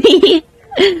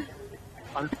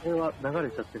 安定は流れ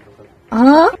ちゃってるのかな。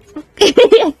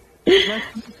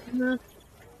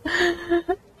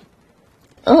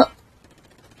Huh? Oh,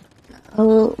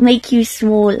 I'll make you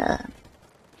smaller.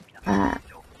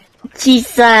 小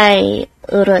さい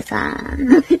ウロさ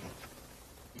ん。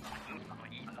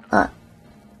あ。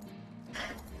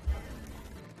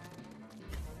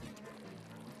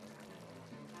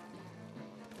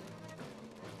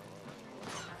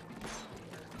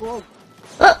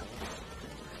あ。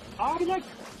ありない。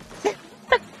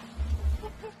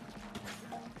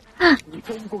日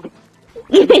本語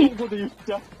で言っ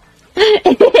ちゃう。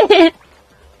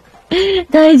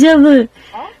大丈夫。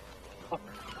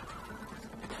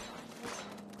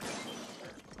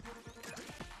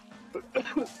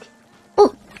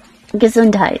お、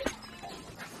Gesundheit。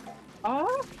あ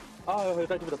あ、大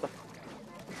丈夫だった。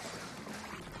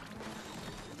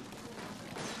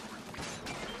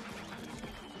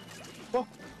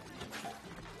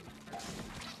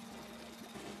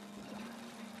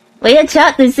Well, yeah,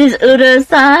 chat, this is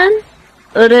Uro-san.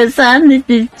 Uro-san, this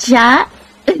is chat.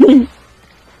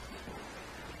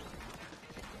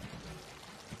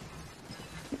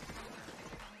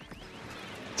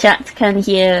 Chat can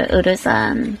hear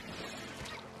Uro-san.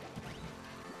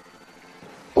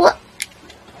 What?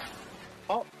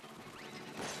 Oh.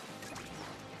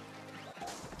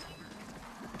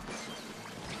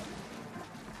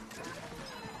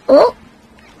 Oh.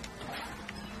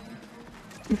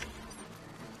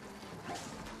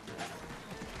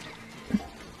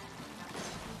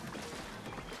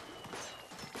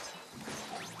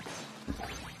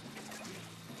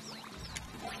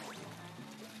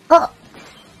 Oh.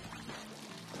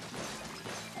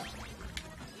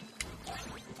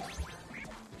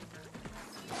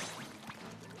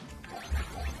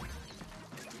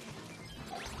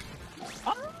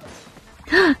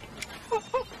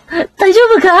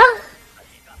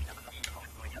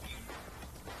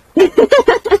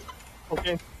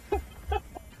 Okay.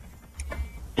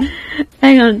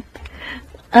 Hang on.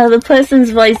 The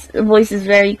person's voice is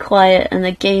very quiet, and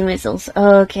the game is also.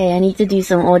 Oh, okay, I need to do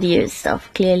some audio stuff.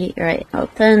 Clearly, right? I'll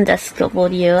turn desktop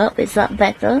audio up. Is that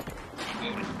better?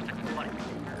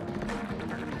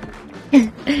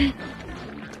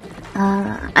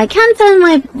 I can turn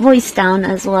my voice down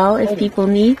as well if people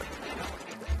need.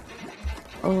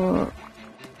 Oh,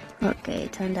 okay,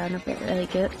 turn down a bit. There we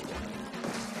go.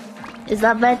 Is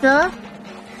that better?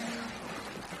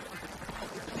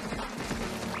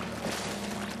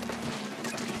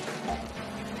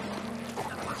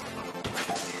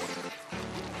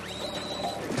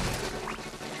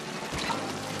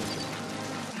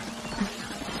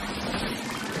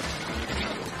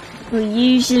 Well,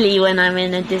 usually when I'm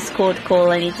in a Discord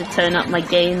call, I need to turn up my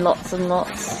gain lots and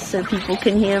lots so people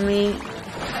can hear me.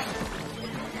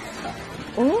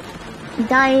 Oh,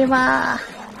 Daiwa.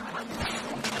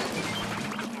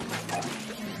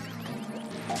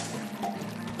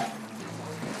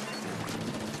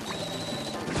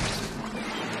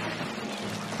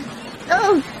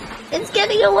 Oh, it's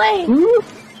getting away.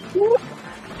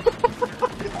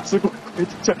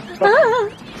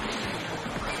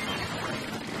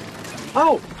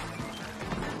 Ow!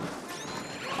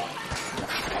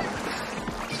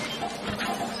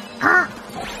 Ah!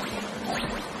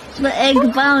 The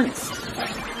egg bounced.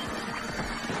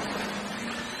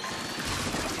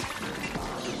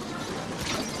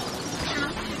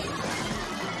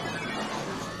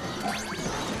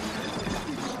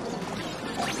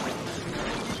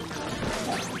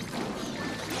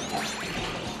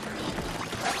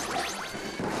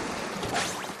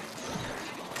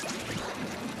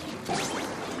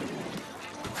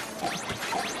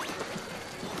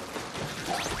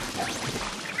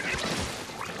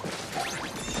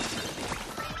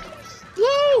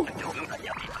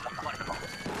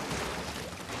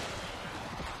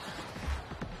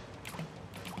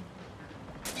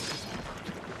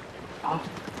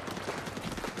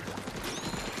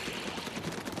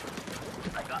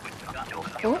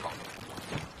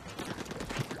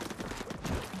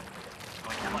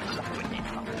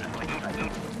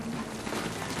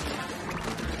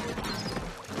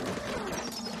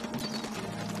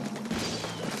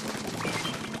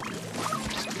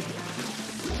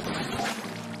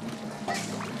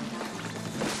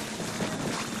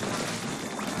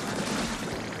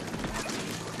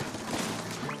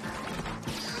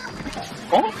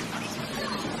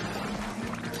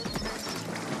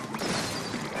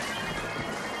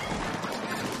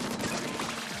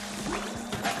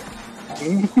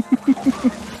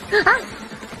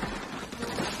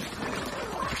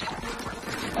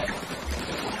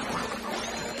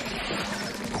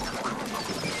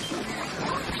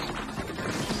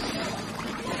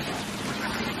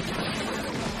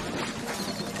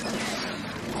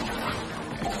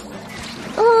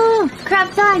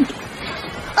 crab tank!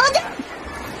 Oh no!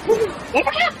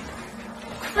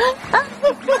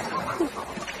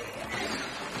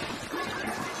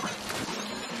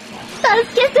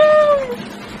 Let's get him!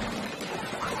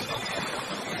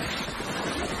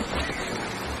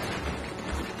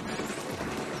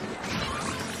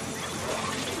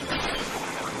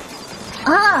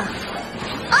 Ah!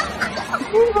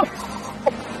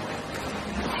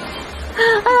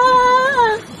 Ah!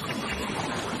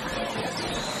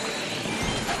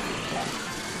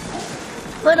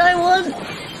 But I want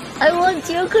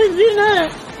Yokozuna!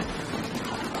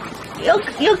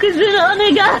 Yokozuna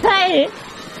onegai!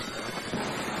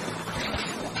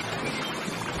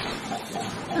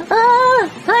 Ah!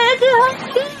 Hayaku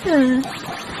hayaku!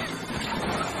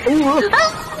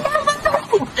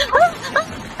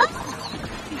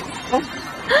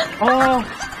 Ah!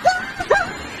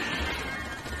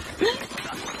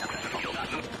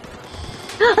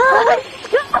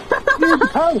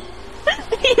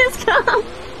 He has come!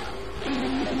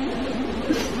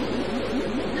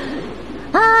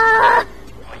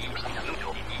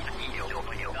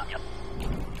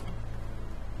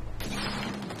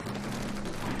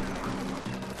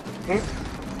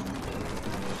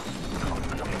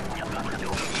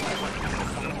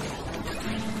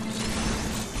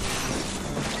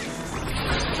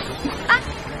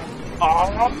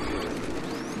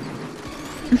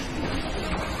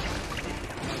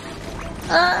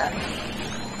 Ah!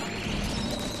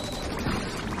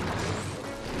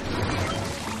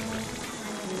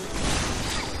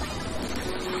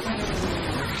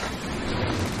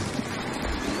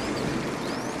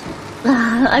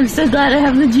 I'm so glad I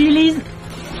have the Julies.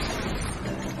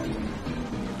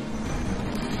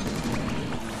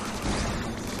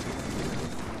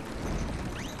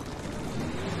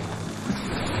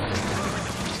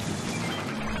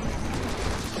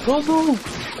 Go!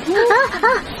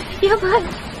 Yabai!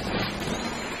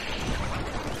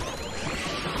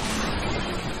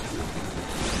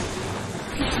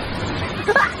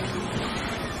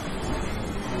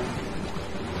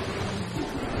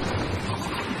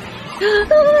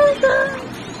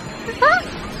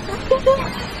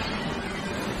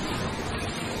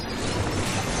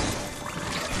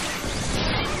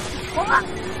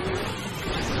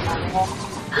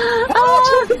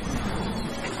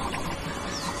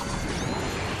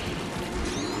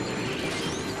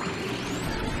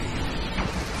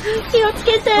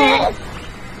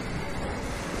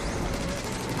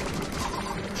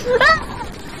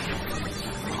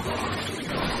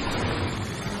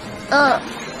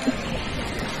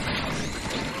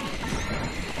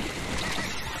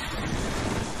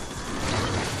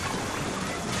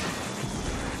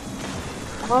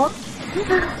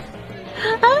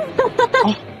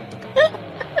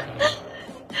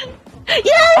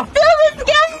 Yes! Let's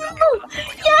go!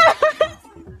 Yes!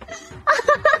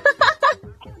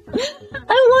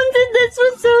 I wanted this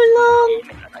for so long.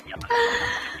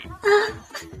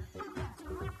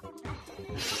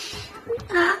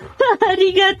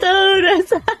 Arigatou,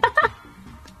 Rasa.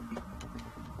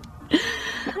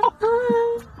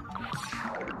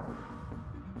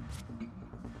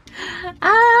 I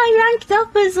ranked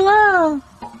up as well.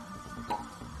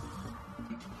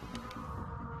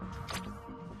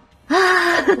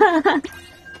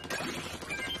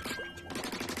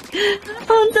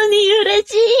 Hontouに嬉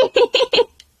しい。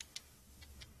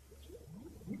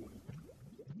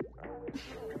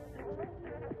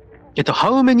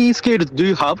How many scales do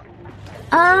you have?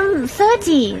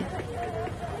 30.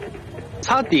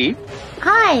 30?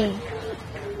 はい。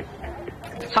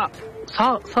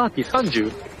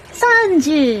30?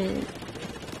 30.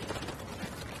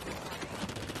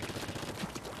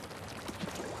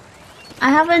 I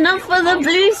have enough for the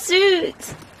blue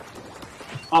suit.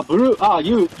 Blue.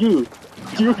 You.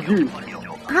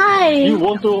 はい。You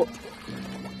want to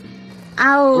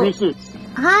青。 blue suit?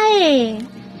 は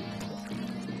い。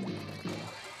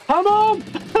Come on!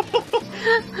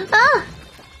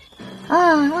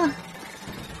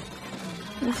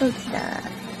 嘘つだ。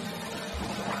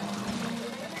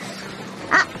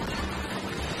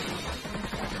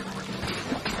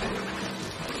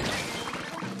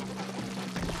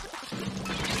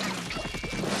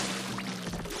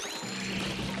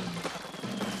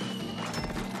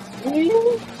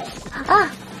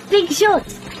Big shot!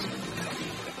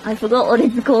 I forgot what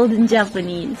it's called in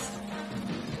Japanese.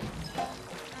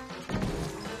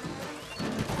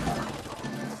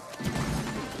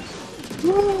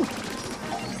 Oh!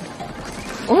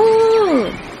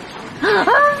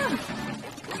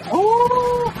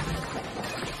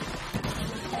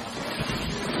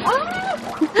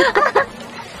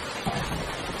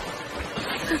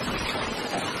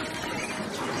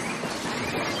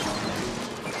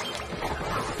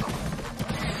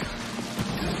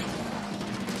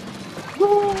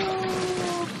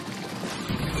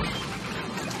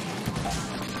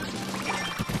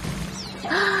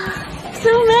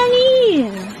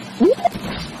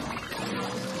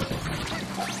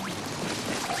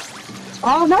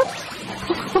 あーなあ、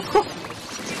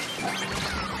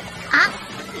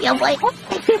やばい。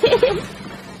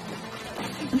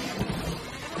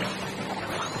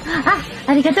あ、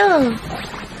ありがとう。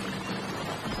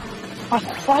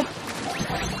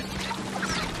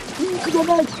くだ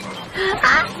ない。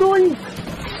あ、どうい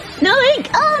no ink!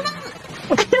 Oh no!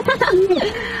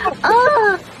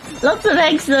 Oh, lots of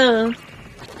eggs though.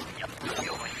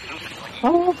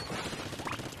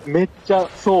 めっちゃ、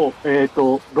そう、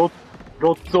ロ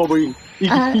ッツオブイン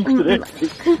クね。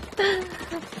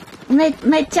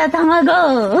めっちゃ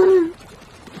卵。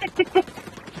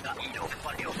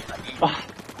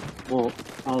もう、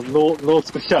ノー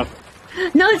スペシャル。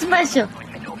No special.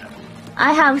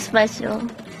 I have special.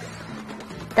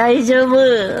 大丈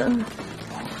夫。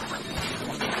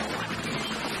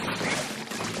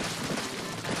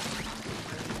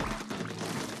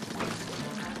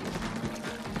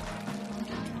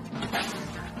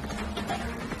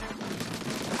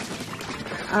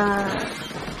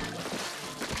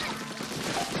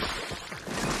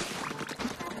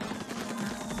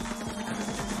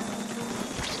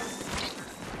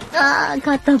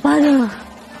ガタバラ。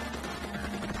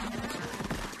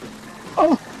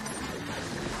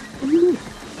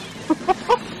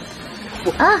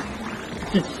あ、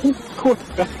これ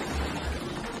が。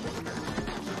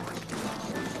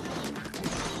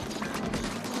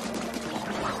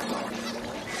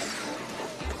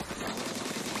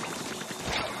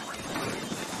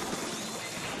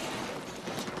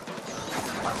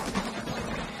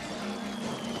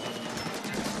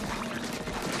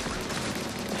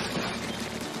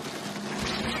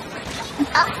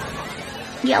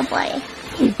やばい。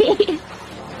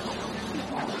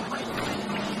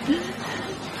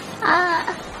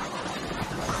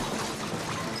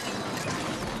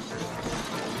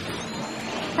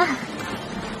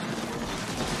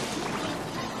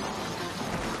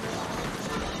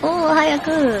おー、早く。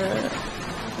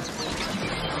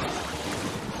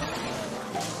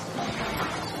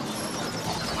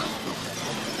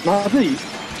まずい。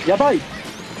やばい。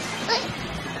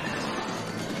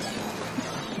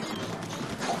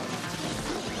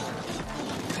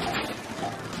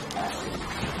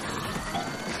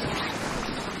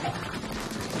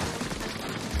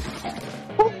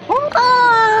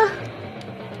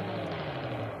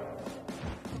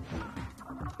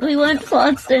We weren't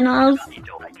fast enough.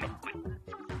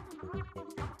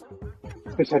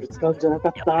 スペシャル使うんじゃなか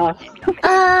った。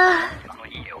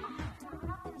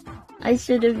I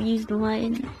should have used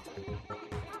mine.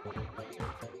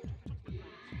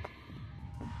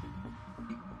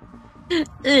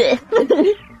 F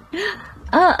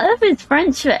is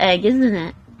French for egg, isn't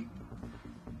it?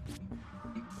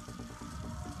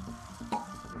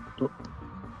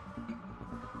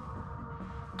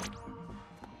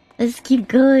 Let's keep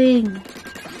going.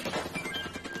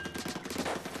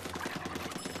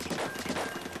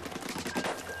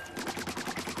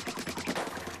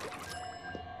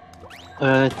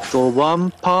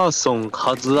 One person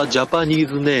has a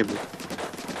Japanese name.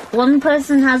 One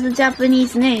person has a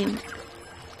Japanese name.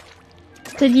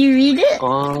 Could you read it?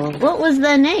 What was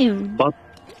their name?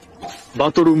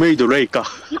 Battle-Maid Reika.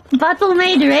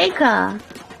 Battle-Maid Reika.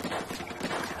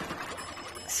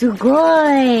 すご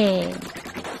い。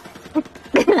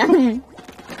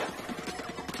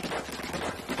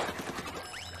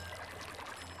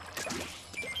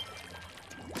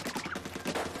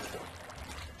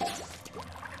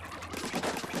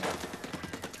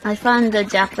I found a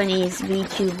Japanese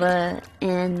VTuber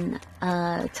in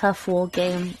a Tough War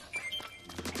game.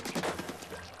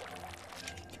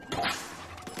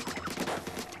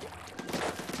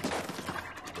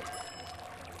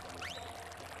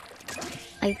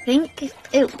 I think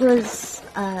it was,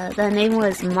 the name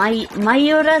was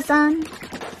Mayura-san?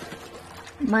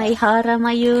 Maihara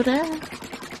Mayura?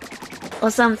 Or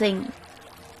something.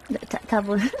 多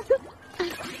分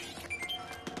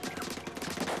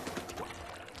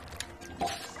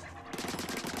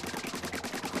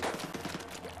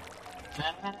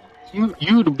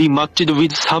You'll be matched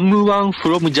with someone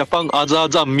from Japan other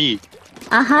than me.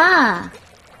 Aha!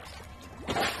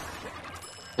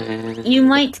 You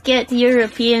might get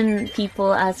European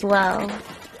people as well.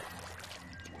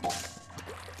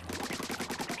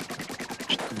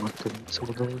 ちょっと待って、そ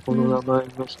この名前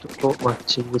の人とマッ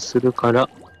チングするから。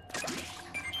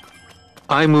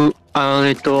一緒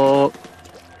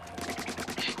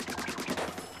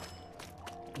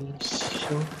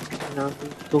になる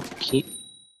とき、い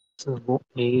つも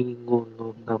英語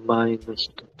の名前の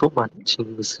人とマッチ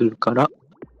ングするから。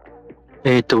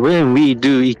when we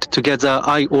do it together,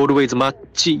 I always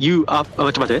match you up.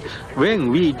 待って。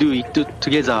when we do it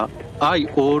together, I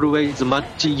always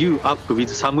match you up with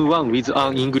someone with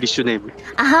an English name.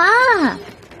 あ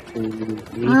日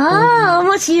あ、ああ、本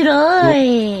面白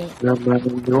い。の名前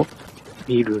を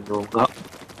見るのが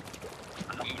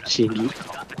不思議。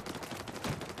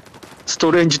スト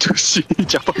レンジとシー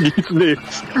ジャパニーズネーム。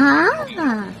あ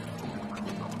あ。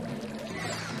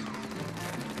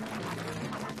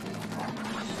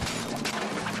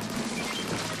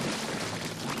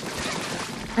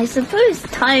I suppose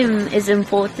time is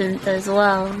important as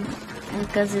well,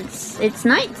 because it's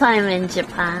nighttime in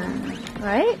Japan,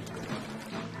 right?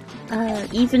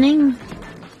 Evening.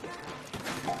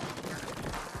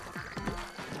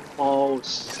 Oh,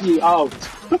 see out.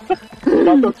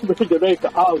 That made the lake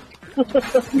out.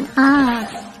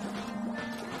 Ah.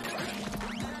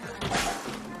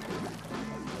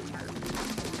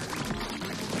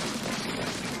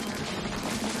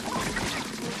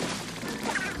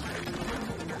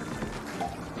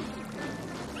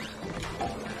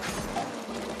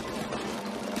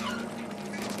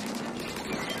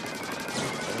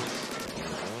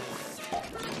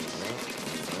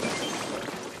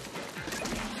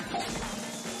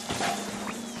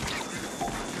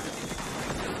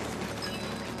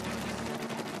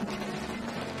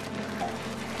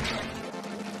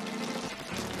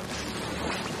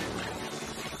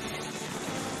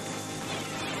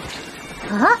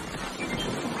 Huh?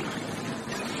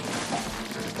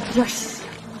 Yes.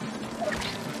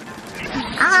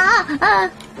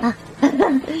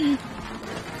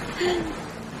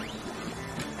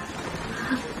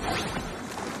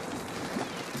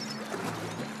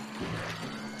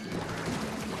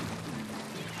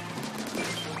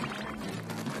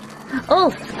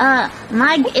 Oh,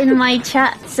 Mag in my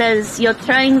chat says you're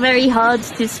trying very hard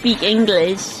to speak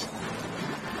English.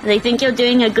 They think you're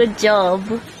doing a good job.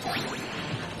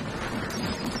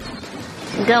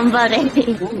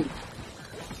 Gambare.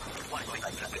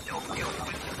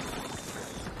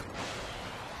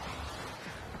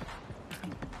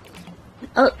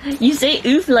 Oh, you say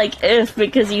oof like oof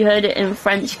because you heard it in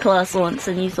French class once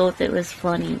and you thought it was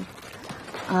funny.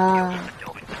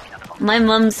 My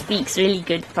mum speaks really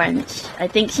good French. I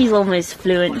think she's almost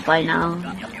fluent by now.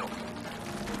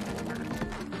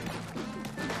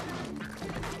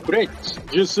 French,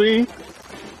 je suis.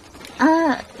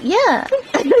 Yeah.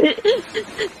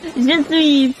 Je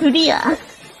suis Priya.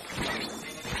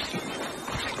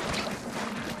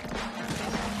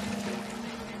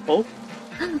 Oh,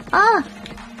 Ah.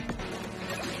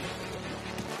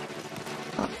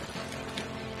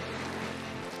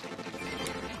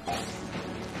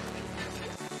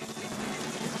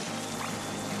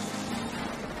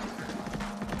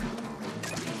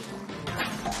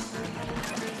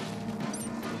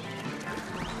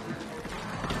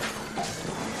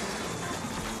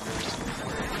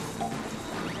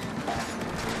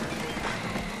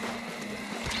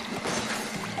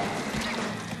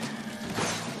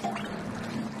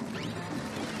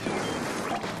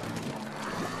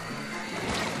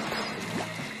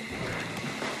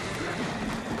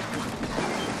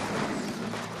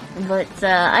 But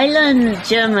I learned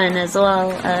German as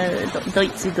well.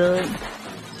 Deutsche.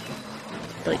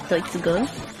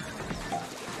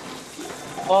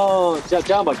 oh, じゃあ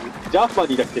ジャーマ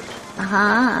ニーだっけ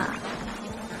Aha.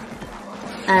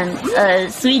 And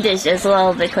Swedish as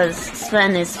well because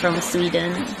Sven is from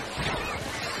Sweden.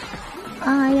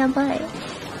 Ah, yabai.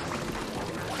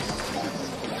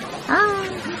 Ah.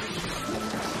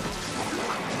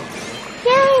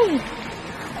 Yay!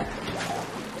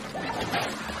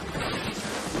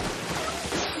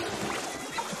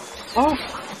 Oh,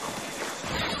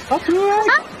 that's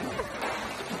right.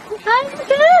 I'm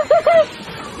good!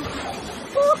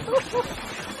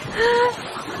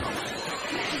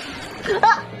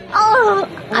 Oh,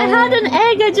 I had an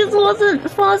egg, I just wasn't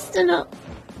fast enough.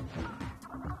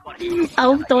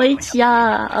 Auf Deutsch,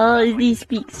 yeah. Oh, he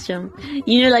speaks German.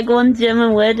 You know, like one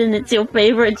German word and it's your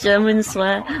favorite German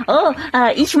swear. Oh,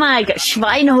 ich mag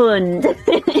Schweinhund.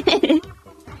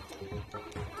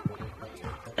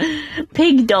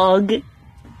 Pig dog.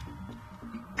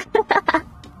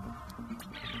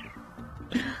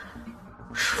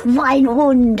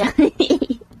 Schweinhund.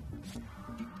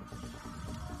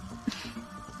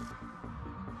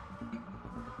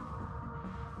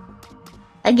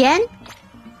 Again?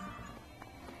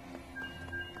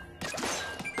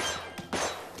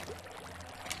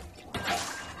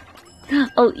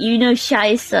 Oh, you know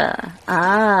Scheisse.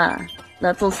 Ah,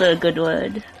 that's also a good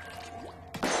word.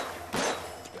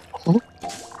 Huh?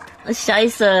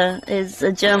 Scheisse is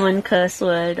a German curse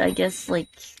word, I guess, like,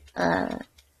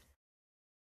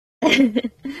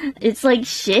 it's like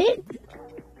shit?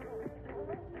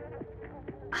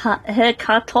 Herr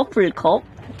Kartoffelkopf?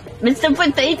 Mr.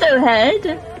 Potato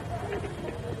Head?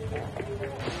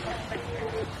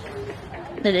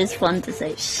 It is fun to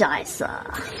say Scheiße.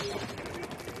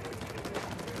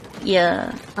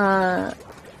 Yeah,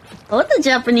 what would the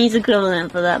Japanese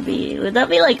equivalent for that be? Would that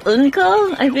be like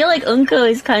unko? I feel like unko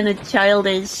is kind of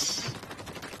childish.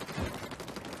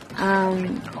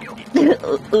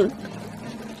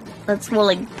 That's more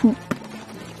like poop.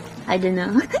 I don't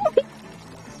know.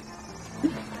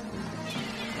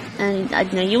 And I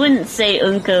don't know, you wouldn't say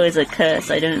unko is a curse,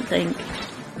 I don't think.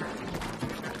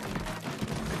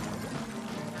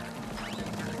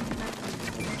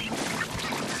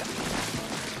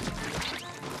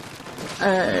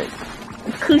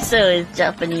 Kuso is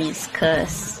Japanese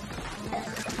curse.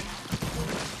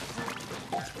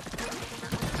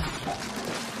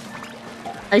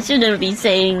 I shouldn't be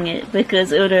saying it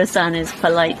because Uro-san is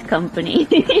polite company.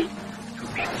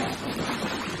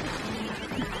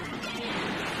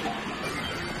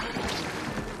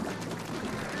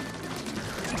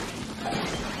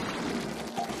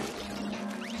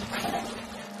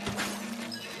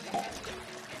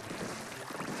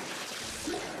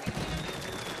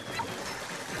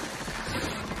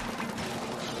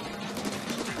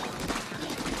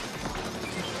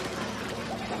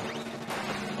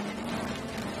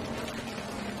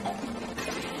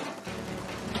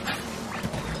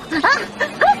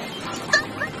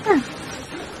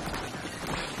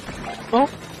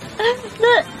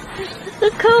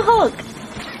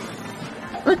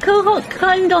 The cohort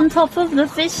climbed on top of the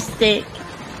fish stick.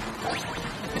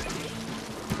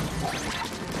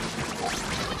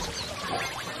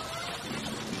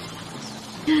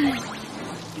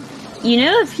 You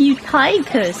know a few Thai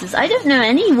curses. I don't know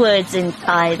any words in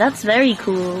Thai. That's very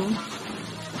cool.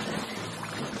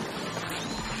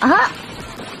 Ah!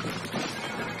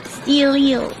 Steel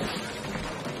eel.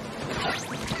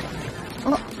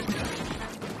 Oh.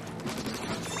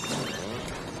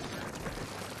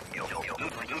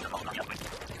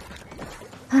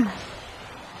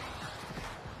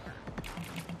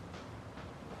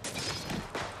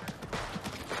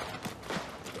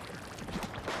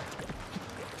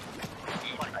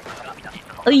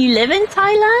 Oh, you live in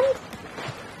Thailand?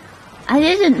 I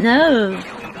didn't know.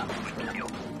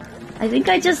 I think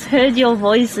I just heard your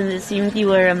voice and assumed you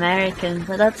were American,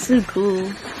 but that's so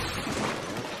cool.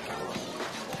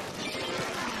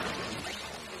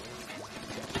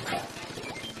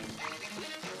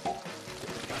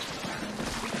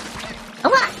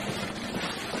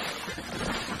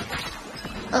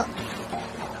 Oh,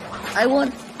 I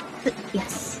want...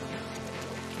 Yes.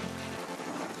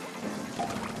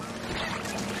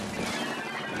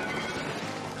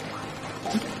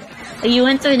 You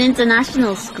went to an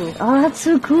international school. Oh, that's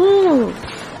so cool.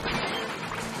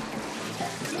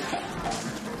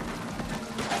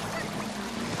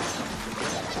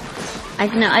 I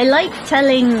don't know, I like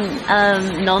telling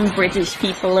non-British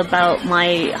people about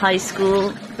my high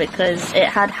school because it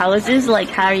had houses like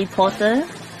Harry Potter.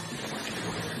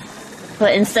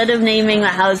 But instead of naming the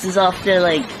houses after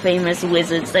like famous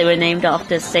wizards, they were named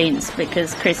after saints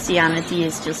because Christianity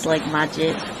is just like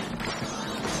magic.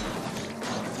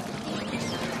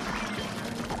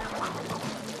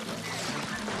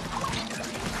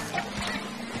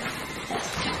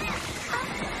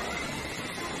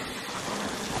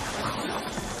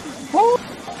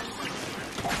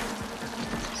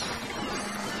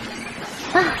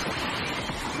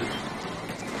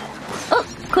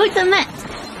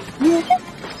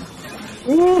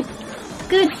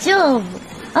 Good job!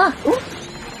 Ah!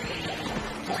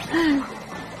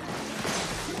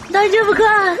 大丈夫か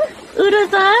ウル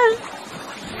さん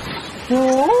あ、や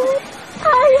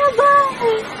ば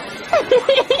い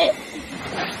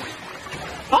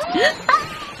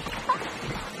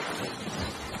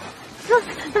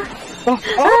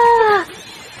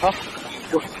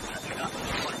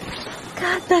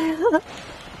勝ったよ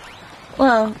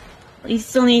Well, we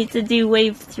still need to do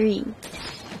wave 3.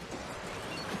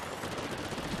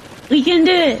 We can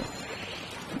do it!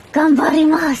 頑張り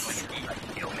ます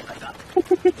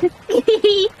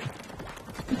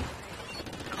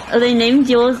Oh, they named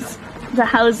the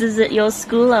houses at your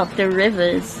school after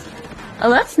rivers. Oh,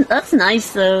 that's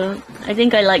nice though. I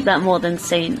think I like that more than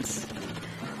saints.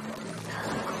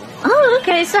 Oh,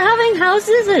 okay, so having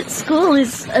houses at school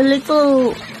is a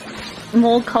little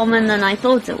more common than I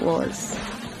thought it was.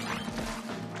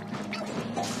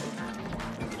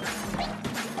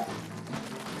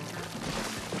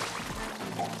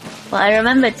 Well, I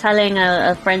remember telling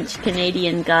a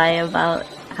French-Canadian guy about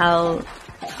how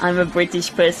I'm a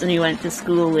British person who went to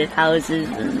school with houses,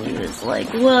 and he was like,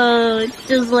 whoa, it's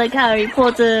just like Harry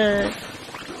Potter.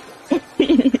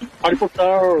 リーポッタ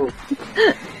ー。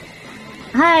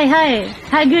はいはい。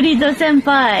ハグリド先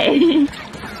輩。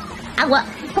あわ。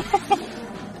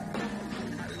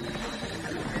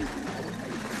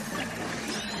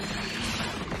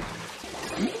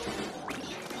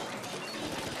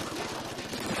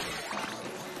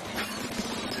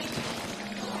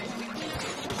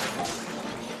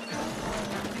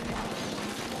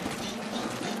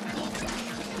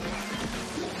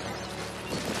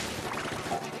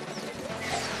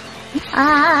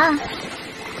ああ。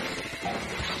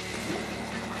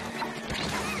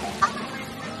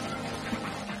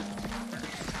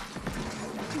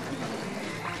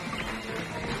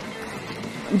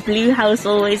Blue house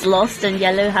always lost and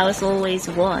yellow house always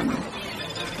won.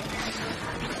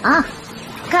 あ、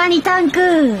カニタン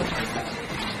ク。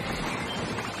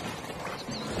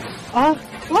あ、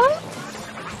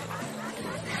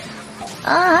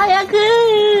あ、早く。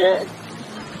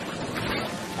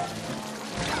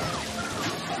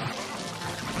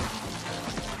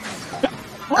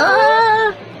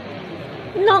あ、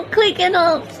not quick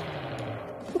enough.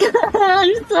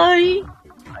 I'm sorry.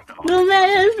 ごめんな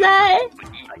さい。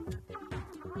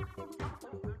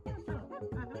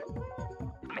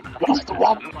ラスト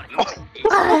ワン。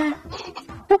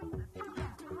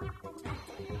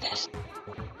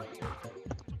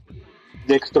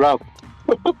Next round.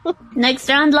 Next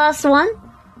round, last one?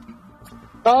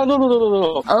 あー、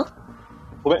no. Oh?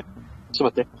 ごめん。ちょ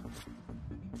っと待って。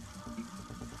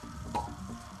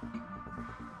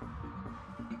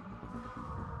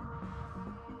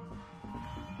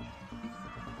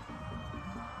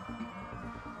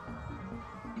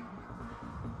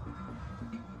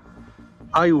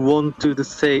I wanted to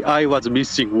say I was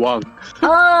missing one.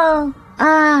 Oh,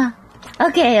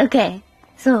 okay.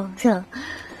 So.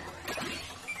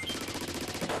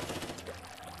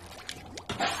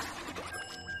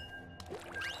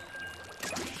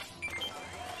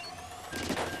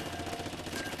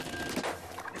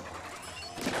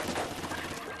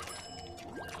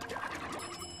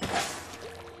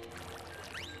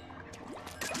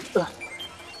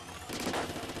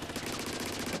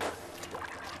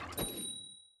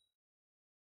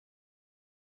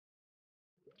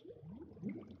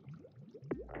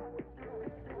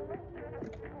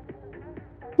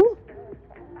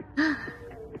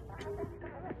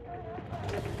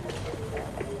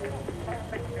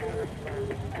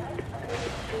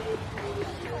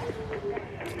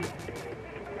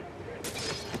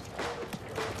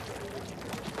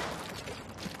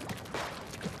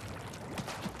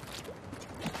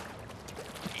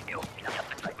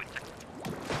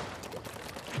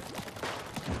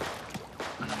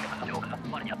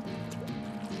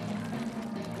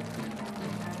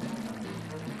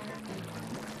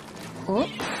 Oh?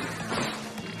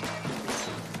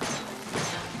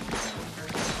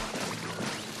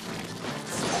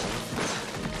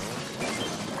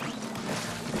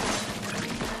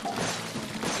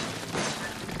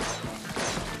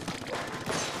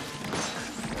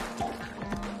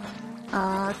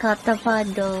 Ah,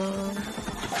 Katapado.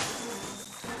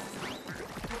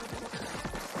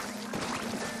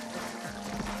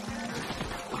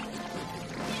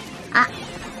 Ah.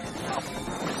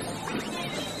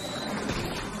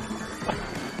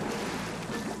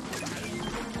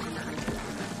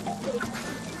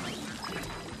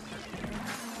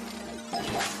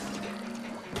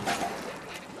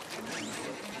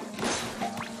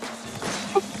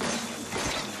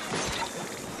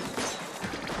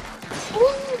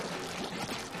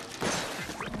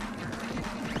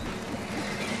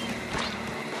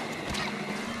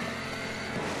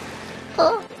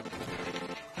 Oh.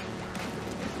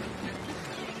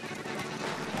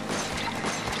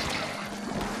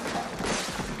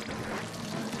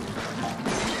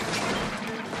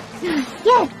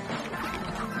 Yes!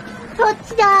 こっ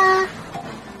ちだ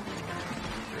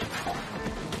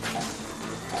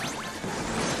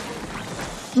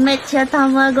ー。めっちゃ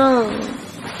卵。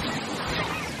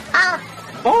あ、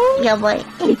やばい。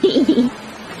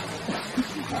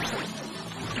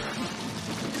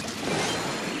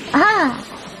ああ。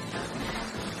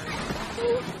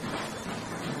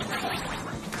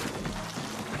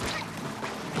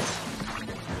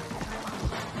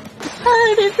ハ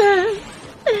ルさん。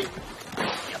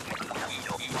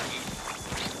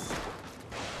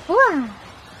うわあ。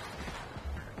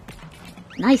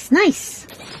ナイスナイス。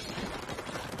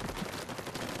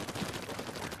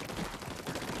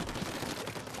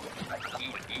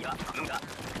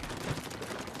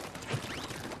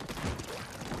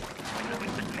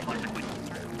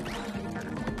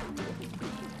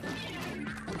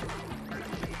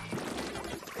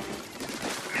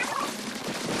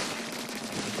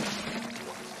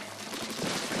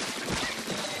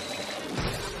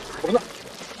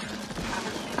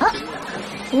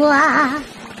うわあ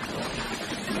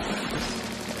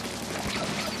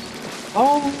ー。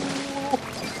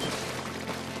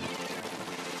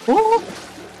おー。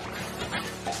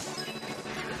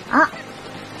あ、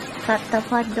カッタ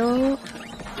パッド。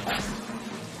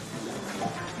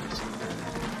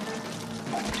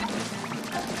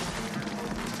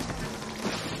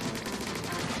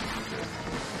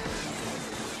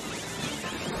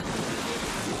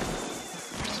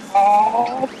あ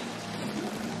ー。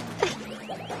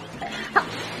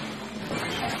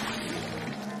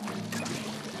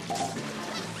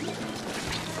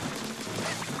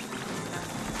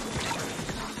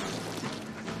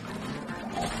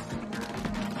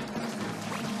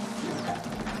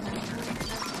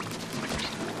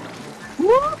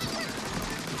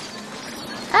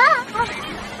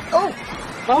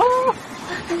お、あ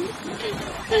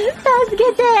助け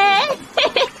て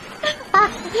あ、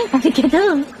あるけど。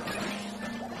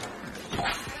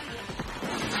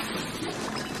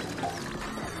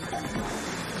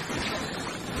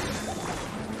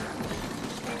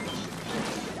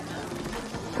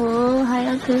おー、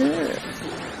早く。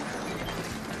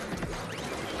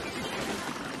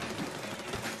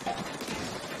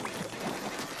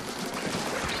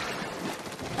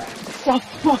わっ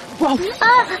わっわっ。あ、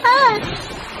早く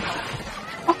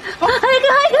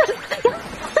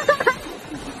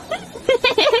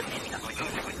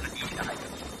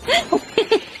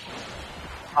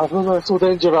危ない、そう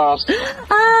デンジャラス。危ない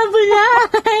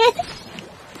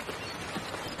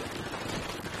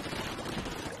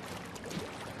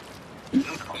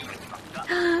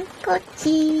こっ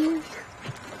ち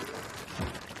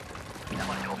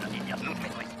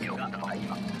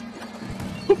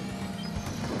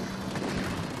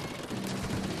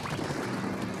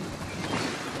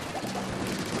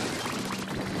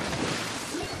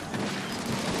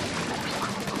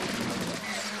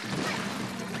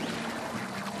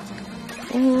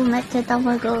おー、めっちゃ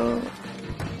卵。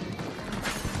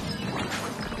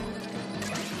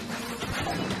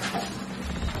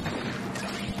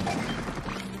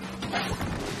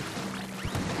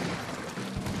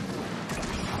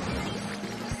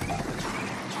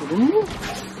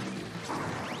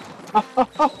あ、あ、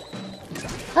あ、あー、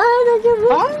大丈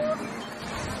夫。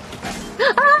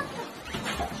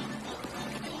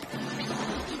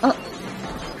あ、あ、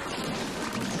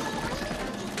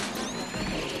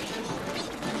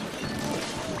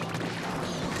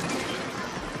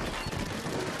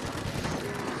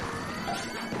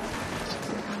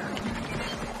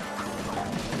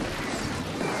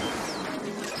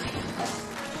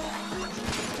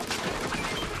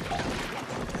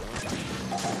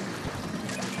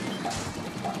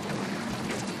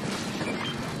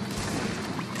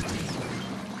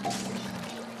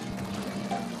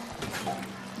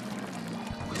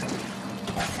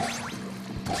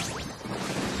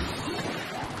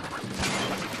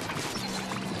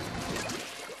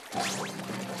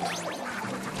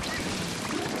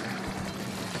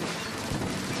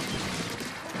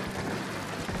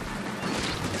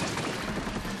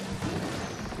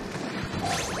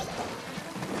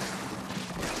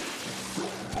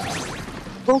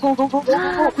ゴーゴーゴーゴーゴーゴー。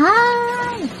は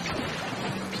ーい。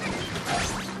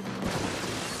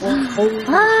あ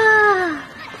ー。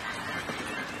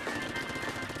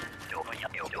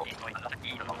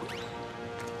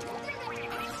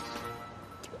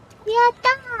やった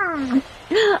ー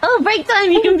Oh, break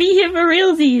time! You can be here for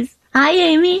realsies! Hi,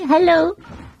 Amy. Hello.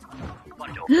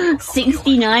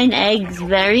 69 eggs.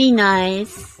 Very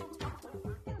nice.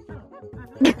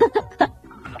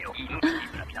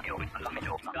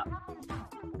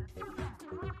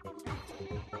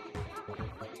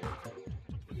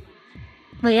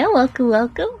 But yeah, welcome,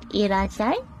 welcome.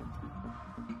 Irashai.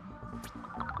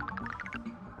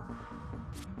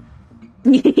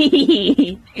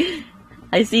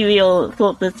 I see we all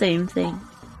thought the same thing.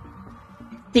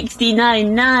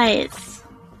 69, nice!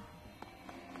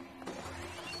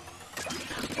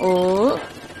 Oh,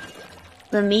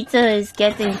 the meter is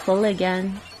getting full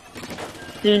again.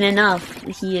 Soon enough,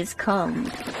 he is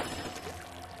calm.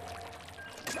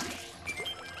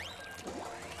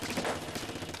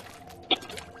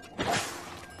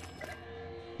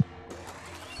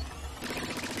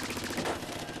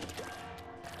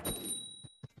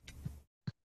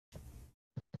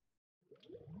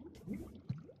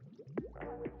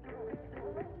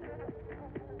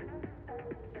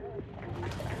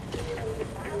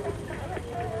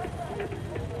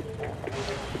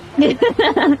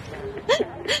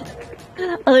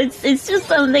 Oh, it's just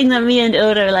something that me and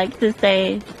Oda like to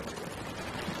say.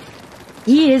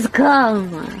 He is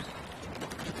calm.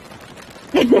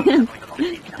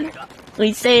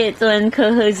 We say it when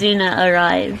Kohozuna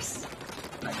arrives.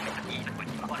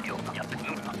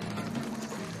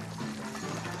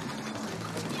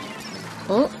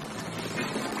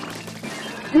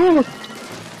 Ah.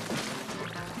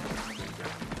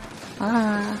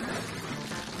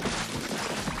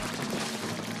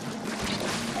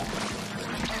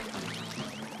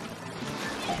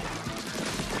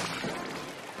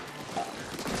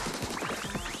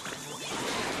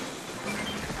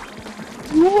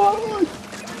 What?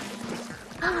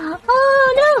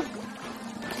 Oh no!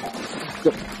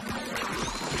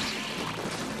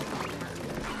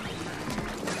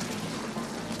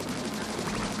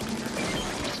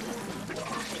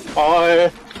 Ah,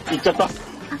 行っちゃった。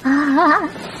Ah.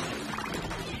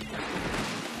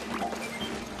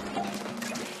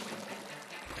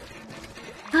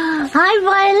 Hi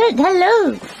Violet,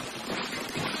 hello!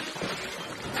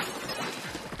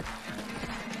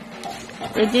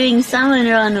 We're doing Salmon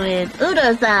Run with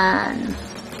Uro-san!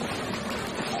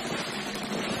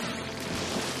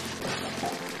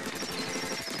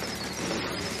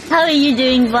 How are you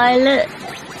doing, Violet?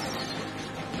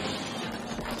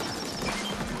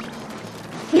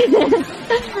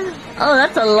 Oh,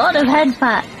 that's a lot of head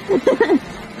pat.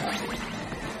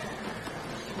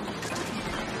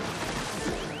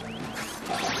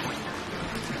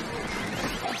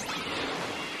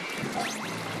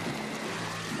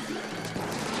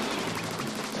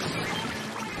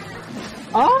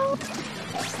 Ah!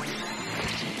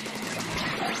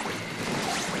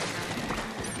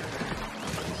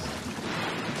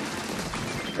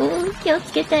 Oh, 気を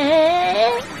つけ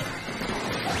て。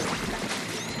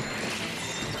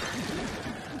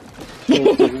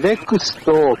Next,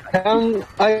 can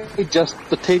I just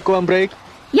take one break?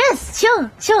 Yes,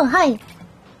 sure, hi.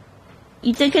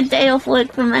 You took a day off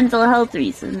work for mental health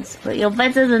reasons, but you're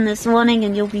better than this morning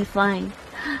and you'll be fine.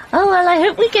 Oh, well, I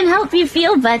hope we can help you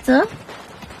feel better.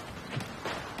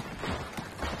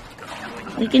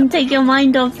 We can take your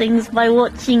mind off things by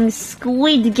watching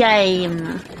Squid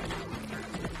Game.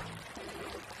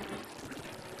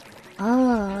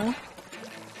 Oh.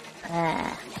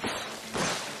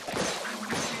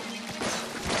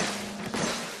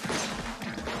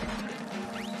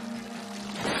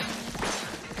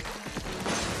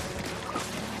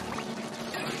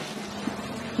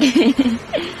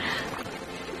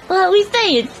 Well, we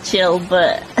say it's chill,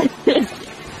 but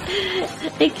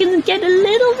it can get a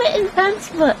little bit intense,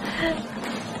 but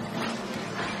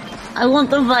I want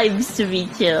the vibes to be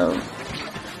chill.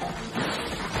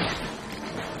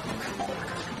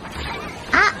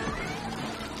 Ah!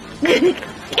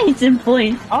 Case in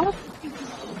point. Ah!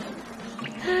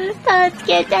 助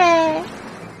けて!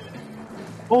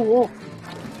 Oh, oh.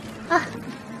 Ah.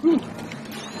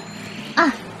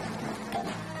 Ah.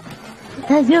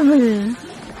 大丈夫?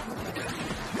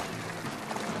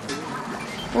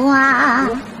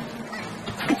 Wow.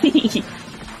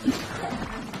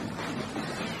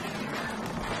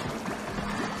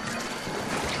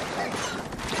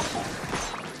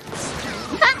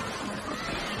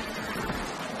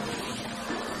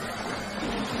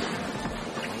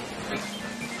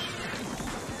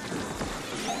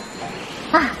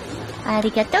 Ah,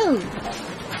 arigatou.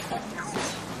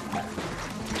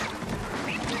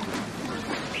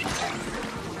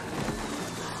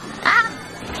 Ah,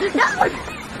 no.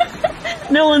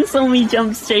 No one saw me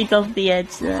jump straight off the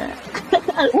edge there.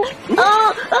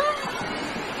 Oh!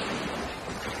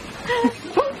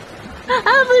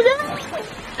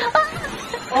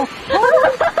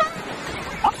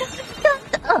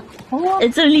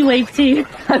 It's only wave 2.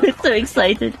 I was so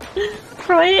excited.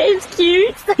 Freya is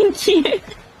cute, thank you.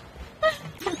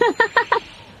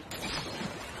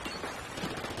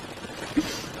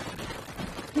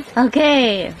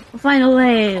 Okay, final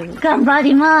wave.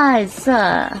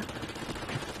 Ganbarimasu.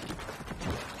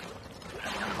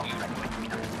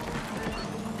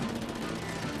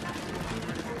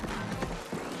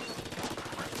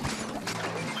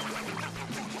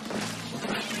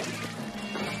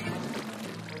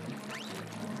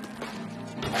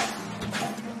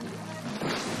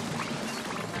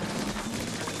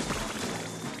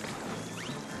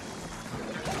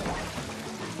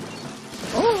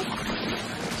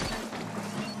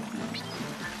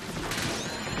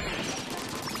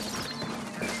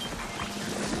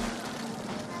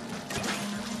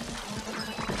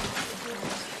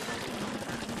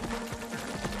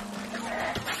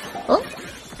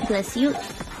 Bless you.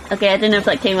 Okay, I don't know if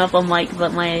that came up on mic,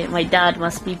 but my dad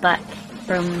must be back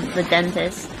from the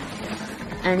dentist.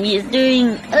 And he is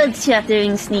doing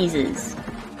earth-shattering sneezes.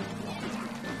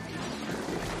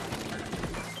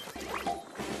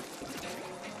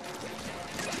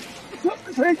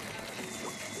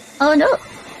 Oh no!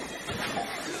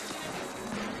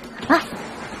 Ah!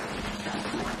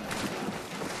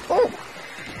 Oh!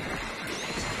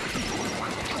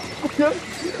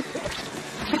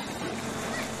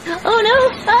 Oh no!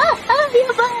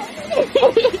 Nearby!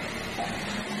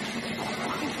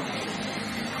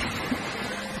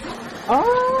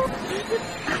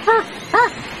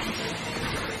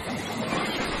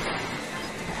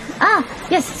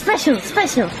 Yes, special!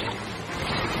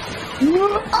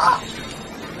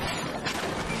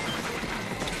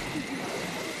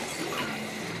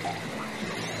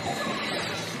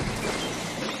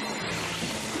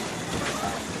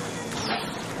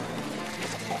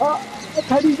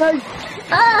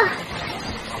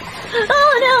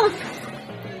 Oh no!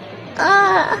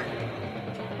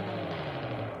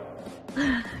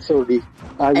 Sorry.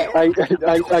 I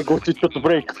got to just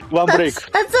break. One break.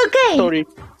 That's okay! Sorry.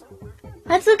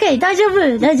 That's okay! 大丈夫!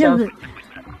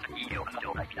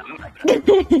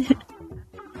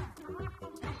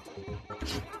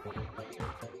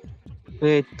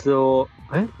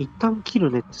一旦切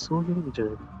るねってそういう意味じゃ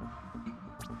ない。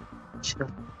知らん。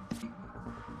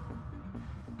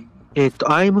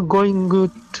I'm going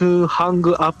to hang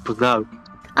up now.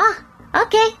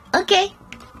 Okay.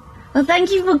 Well,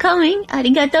 thank you for coming.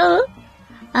 Arigato.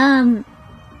 I'm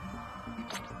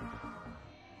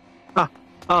back.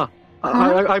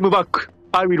 I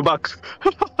will back.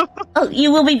 Oh,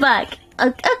 you will be back.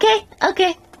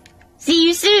 Okay. See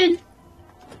you soon.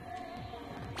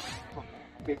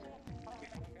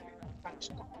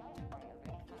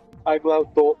 I'm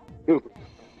out.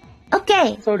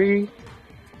 Okay. Sorry.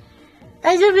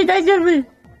 大丈夫.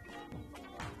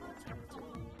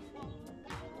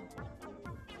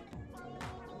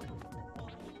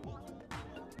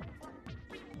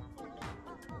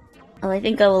 Oh, I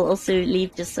think I will also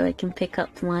leave just so I can pick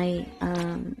up my,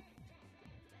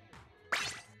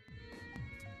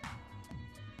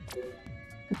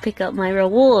 pick up my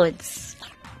rewards.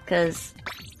 Because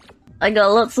I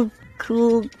got lots of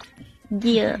cool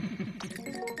gear.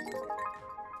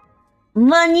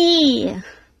 Money!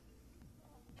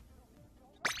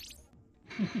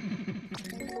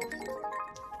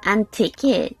 And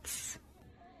tickets.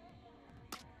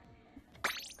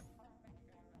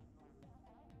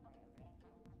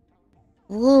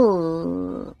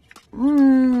 Ooh.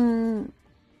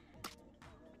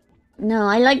 No,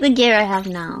 I like the gear I have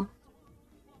now.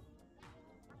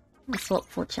 I'll swap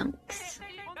for chunks.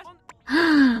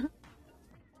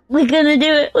 We're gonna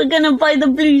do it! We're gonna buy the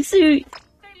blue suit!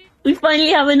 We finally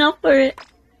have enough for it!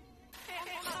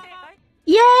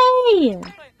 Yay!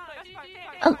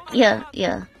 Oh,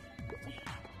 yeah.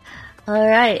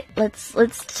 Alright,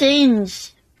 let's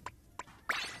change.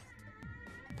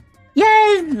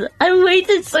 Yes! I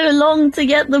waited so long to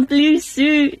get the blue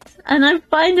suit, and I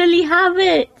finally have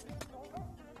it!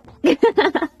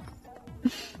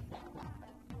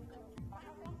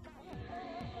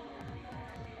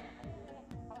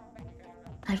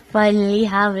 I finally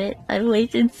have it. I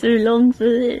waited so long for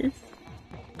this.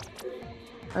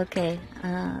 Okay,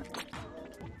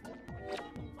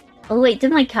 oh wait,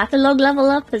 did my catalog level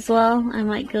up as well? I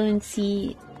might go and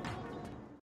see.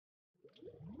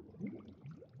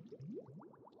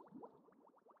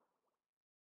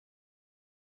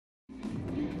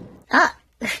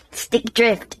 Stick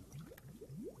drift.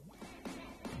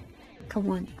 Come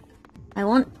on. I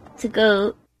want to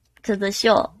go to the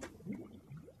shop.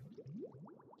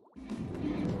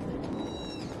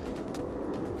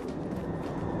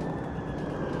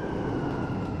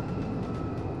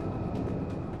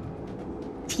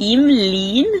 Team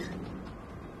Lean?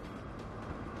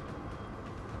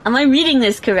 Am I reading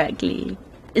this correctly?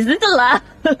 Is this allowed?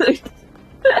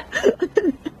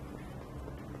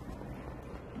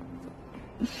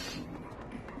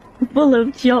 Full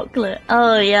of chocolate.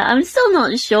 Oh yeah, I'm still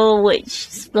not sure which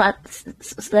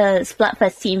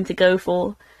Splatfest team to go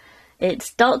for.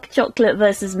 It's dark chocolate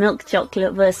versus milk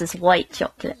chocolate versus white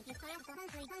chocolate.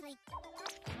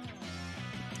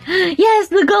 Yes,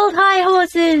 the gold high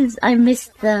horses! I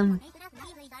missed them.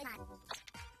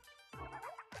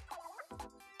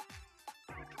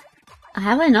 I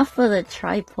have enough for the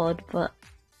tripod, but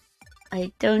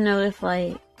I don't know if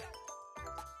I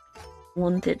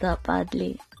want it that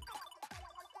badly.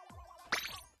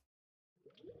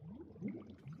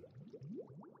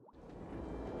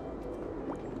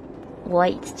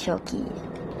 White chalky.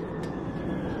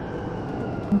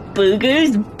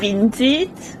 Burgers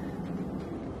binted?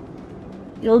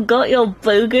 You got your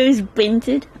burgers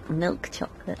binted? Milk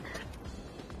chocolate.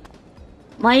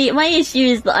 My issue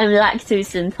is that I'm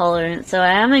lactose intolerant, so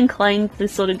I am inclined to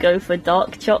sort of go for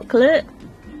dark chocolate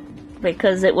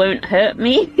because it won't hurt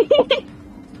me.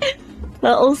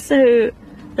 But also,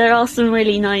 there are some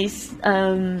really nice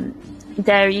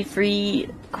dairy-free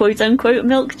quote-unquote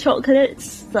milk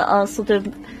chocolates that are sort of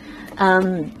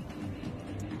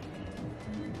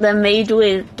they're made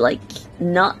with like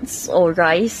nuts or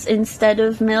rice instead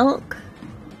of milk.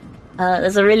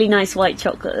 There's a really nice white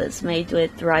chocolate that's made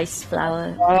with rice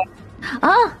flour.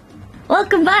 Ah,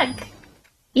 welcome back.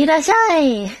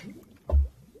 Irashai.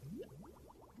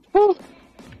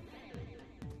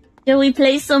 Shall we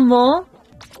play some more?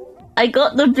 I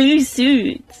got the blue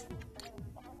suit.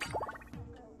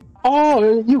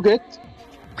 Oh, you get?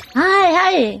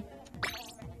 Hi.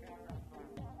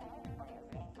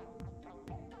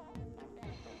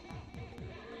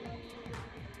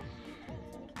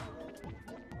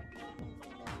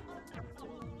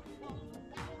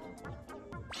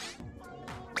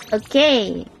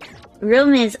 Okay,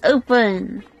 room is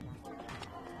open.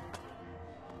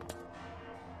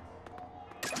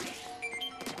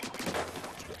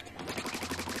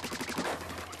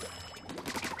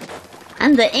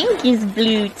 And the ink is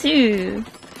blue too.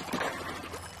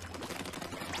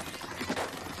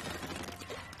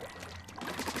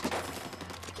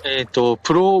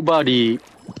 Probably,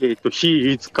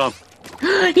 he is come.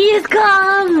 He has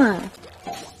come!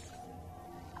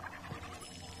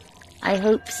 I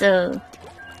hope so.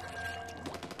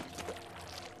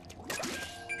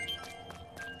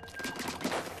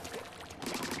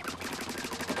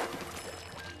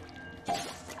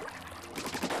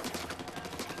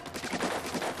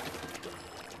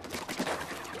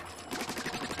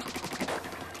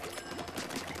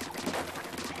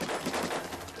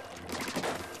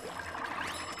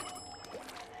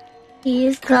 He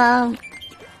is come.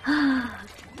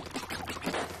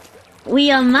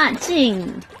 We are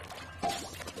matching.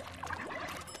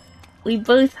 We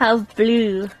both have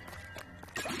blue.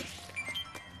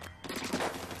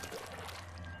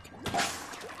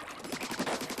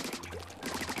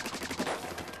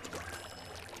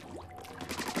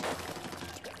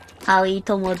 Aoi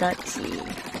tomodachi.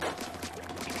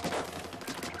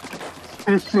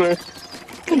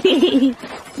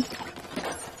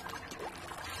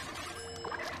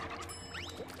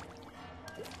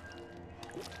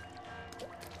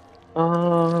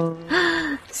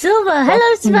 Silver,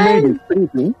 hello Sven!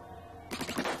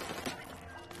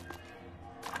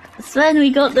 Sven, we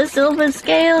got the silver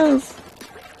scales!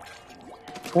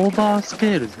 Over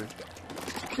scales?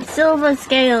 Silver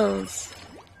scales!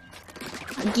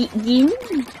 Gin?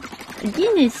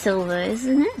 Gin is silver,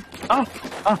 isn't it?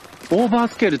 オーバー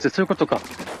スケールってそういうことか。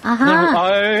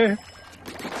Aha!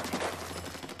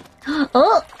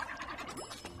 Oh!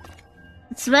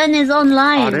 Sven is あ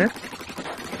online! れ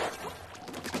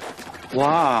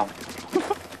わ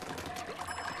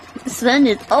Sven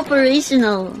is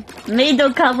operational!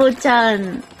 Meido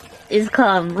Kabo-chan is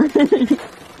come!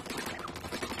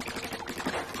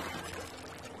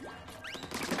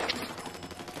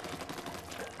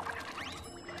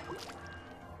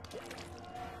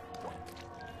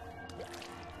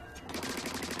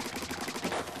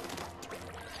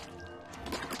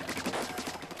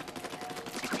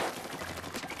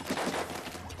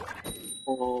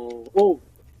 Oh.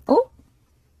 Oh!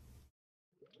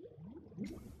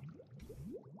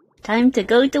 Time to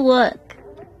go to work.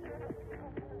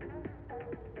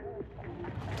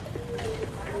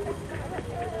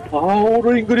 All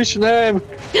English name.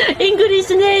 English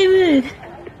name!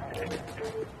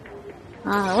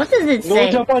 What does it No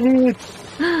say? Japanese.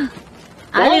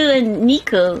 Aru and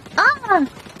Nico.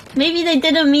 Maybe they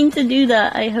didn't mean to do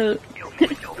that, I hope.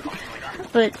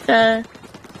 But,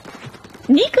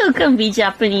 Nico can be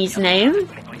Japanese name.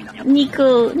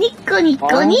 Nico ni?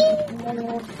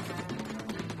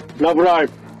 Love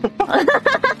life.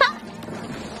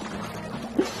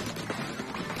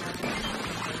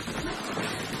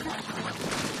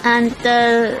 And,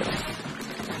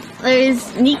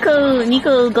 there's Nico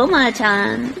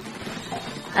Goma-chan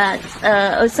at,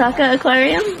 Osaka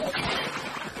Aquarium.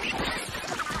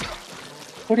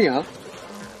 Korea?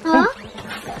 Huh?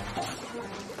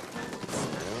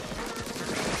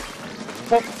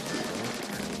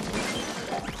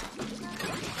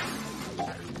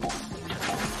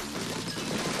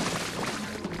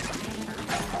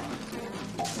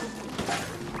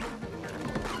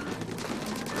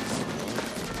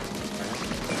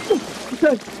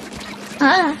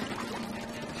 Ah.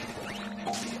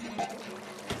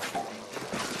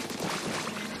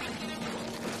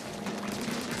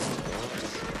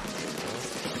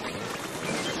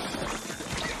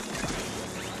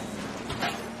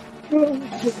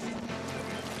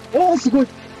 Oh, すごい。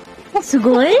す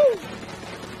ごい?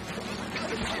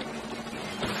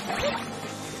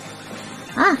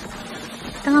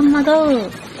 Tamado.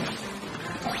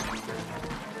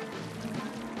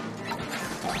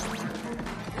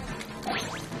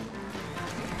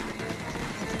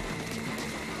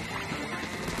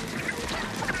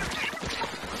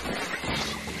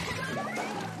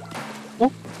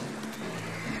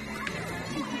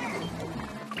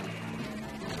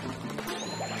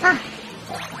 Ah!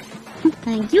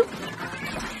 Thank you.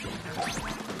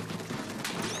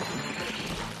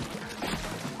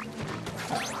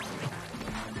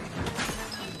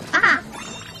 Ah!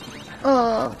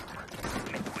 Oh.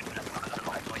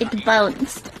 It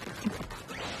bounced.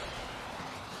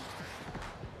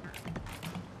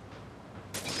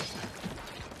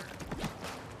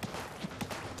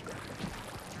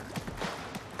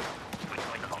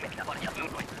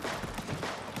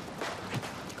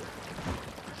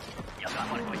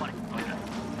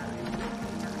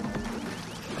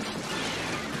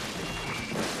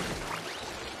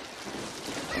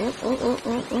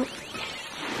 Oh.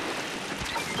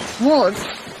 Mold.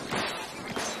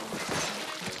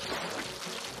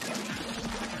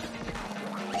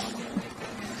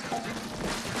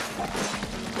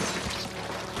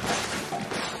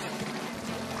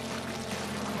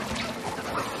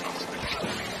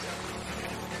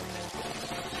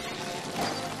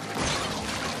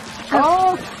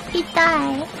 Oh, he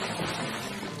died.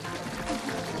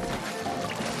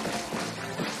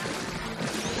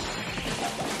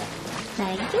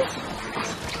 Thank you.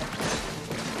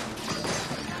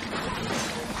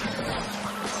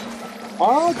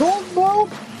 Oh, don't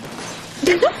move!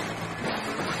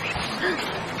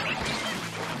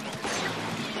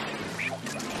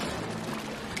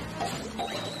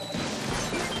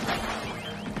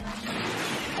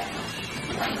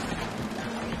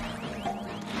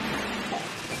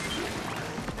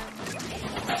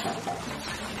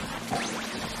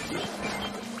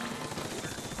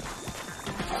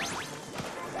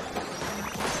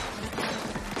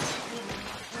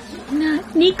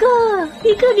 Nico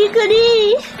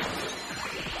ni.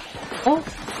 Oh.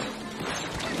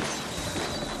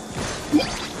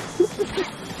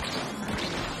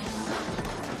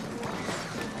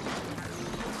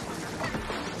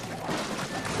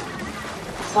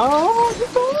 Oh,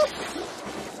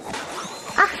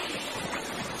 Ah!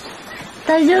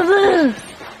 大丈夫。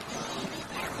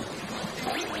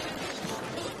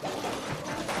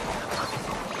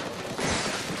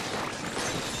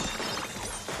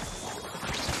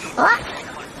あ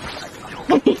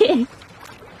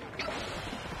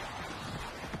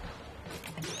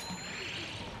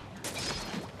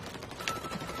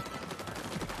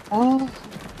Oh.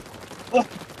 Oh.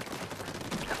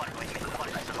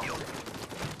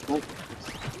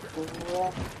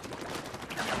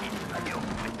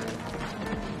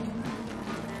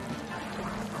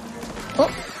お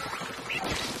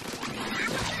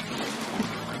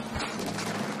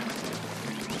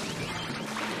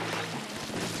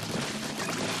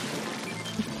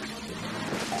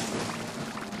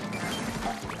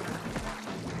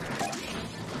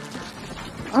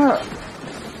Oh,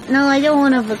 no, I don't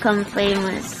want to become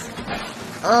famous.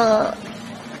 Are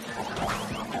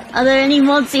there any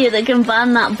mods here that can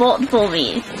ban that bot for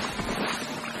me?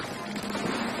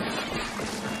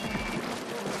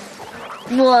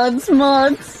 Mods.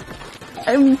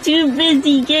 I'm too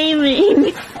busy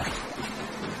gaming.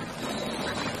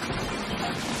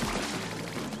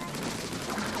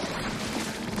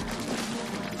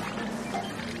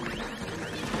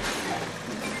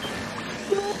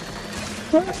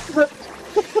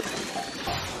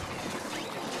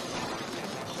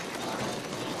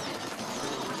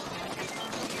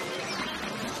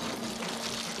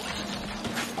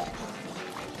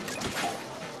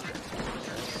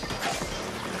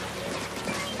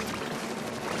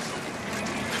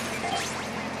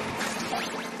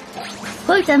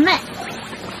 Ôi trời mẹ.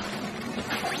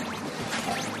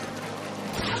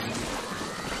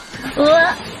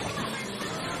 Ủa?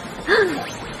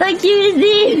 Thank you,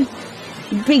 Izzy.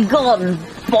 Be gone,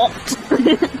 bot.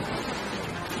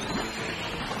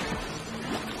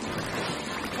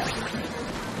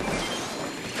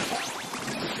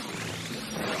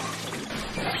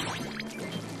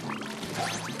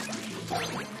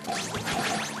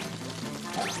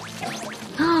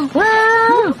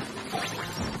 Wow!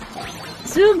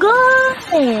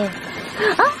 Sugoi!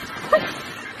 Ah.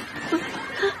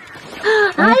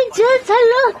 Hi, Jets,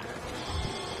 hello!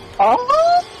 Oh!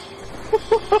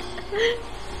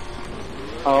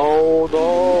 Oh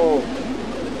no!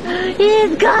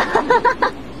 He's gone!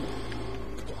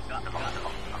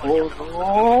 Oh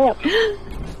no!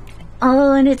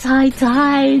 Oh, and it's high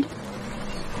tide.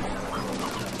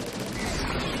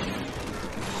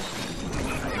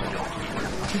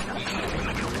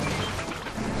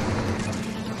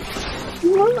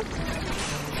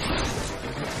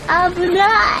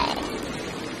 Abunai!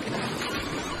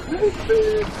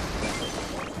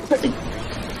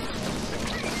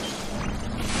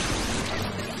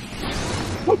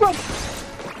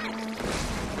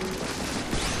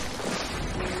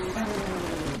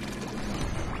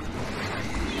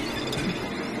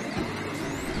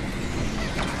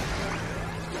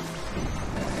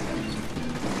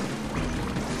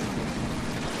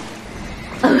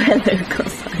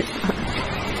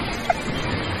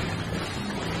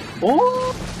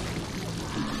 Oh!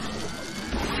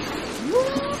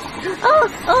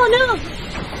 Oh no!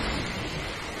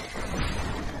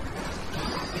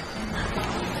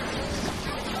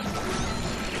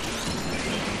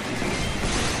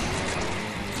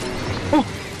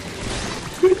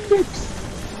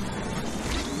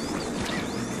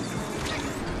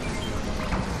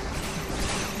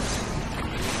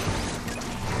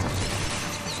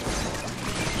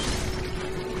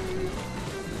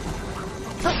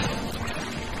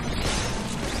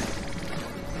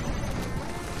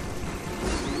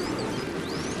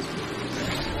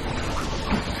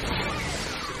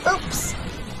 Oops!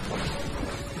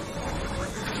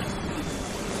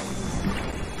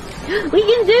 We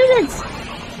can do this!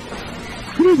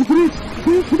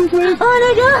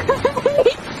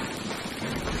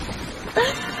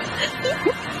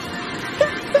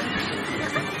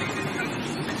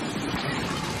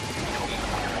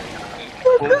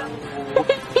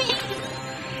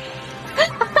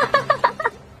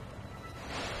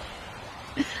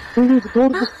 Oh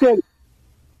my god!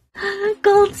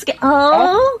 Gold scale.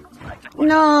 Oh!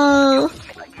 No!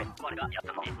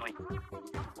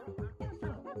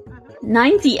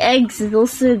 90 eggs is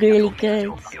also really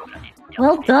good.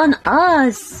 Well done,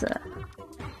 us!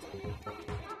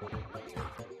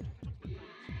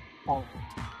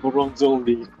 Bronze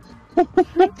only.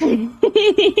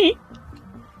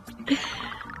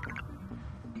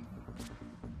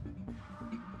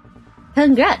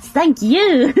 Congrats, thank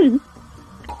you!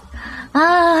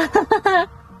 Ah!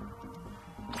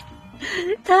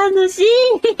 楽し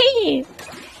い!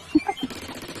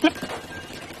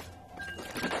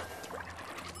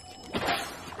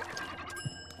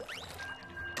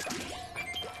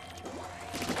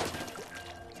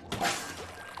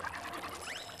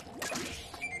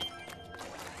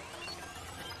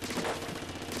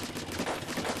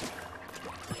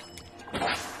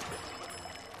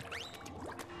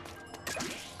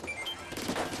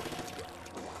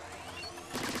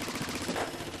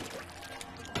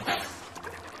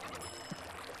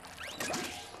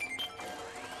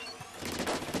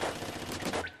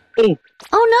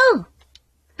 Oh no!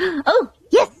 Oh,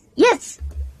 yes, yes!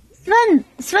 Sven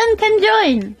can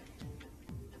join!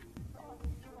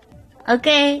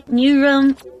 Okay, new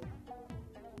room.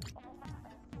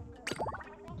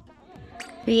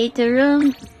 Create a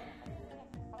room.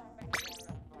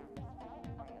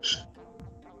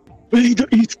 Wait,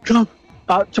 it's come!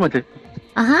 あ、ちょっと待って。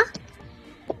Uh-huh.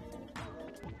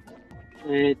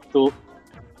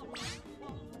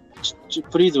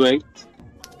 Please wait.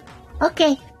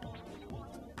 Okay.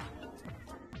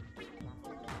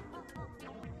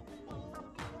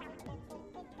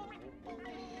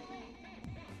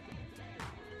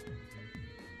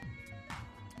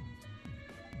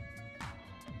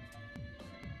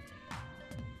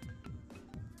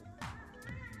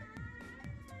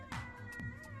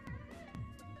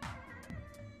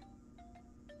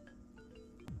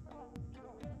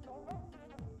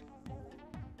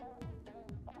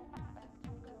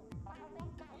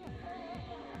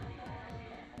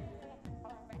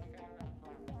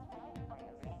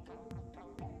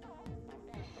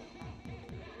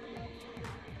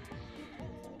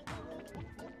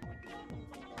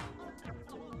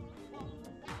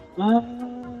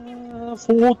 Ah,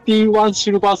 41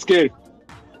 silver scale.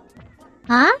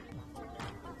 Huh?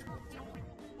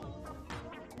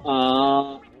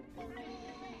 Ah,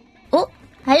 Oh,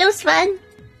 hello Sven.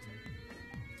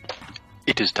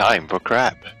 It is time for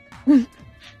crab.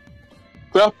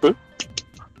 crap.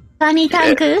 Funny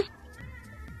Tanku.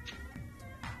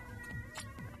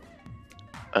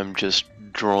 I'm just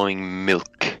drawing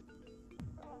milk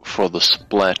for the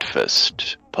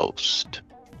Splatfest post.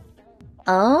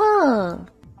 Oh.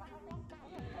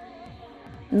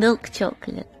 Milk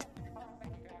chocolate.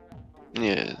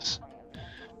 Yes.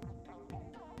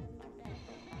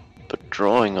 But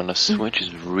drawing on a Switch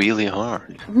is really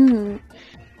hard.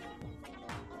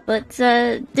 But,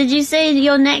 did you say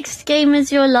your next game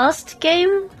is your last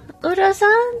game,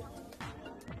 Ura-san?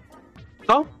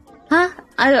 Huh? Huh?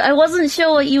 I wasn't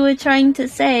sure what you were trying to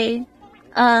say.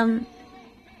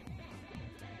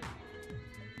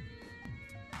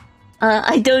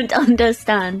 I don't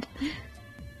understand.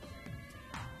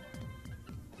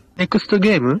 Next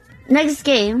game? Next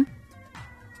game?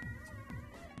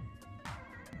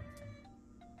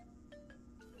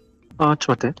 Ah,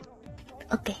 ちょっと待って。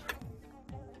Okay.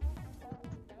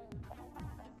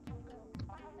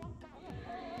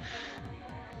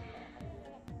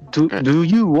 Do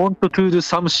you want to do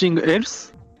something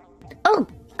else? Oh,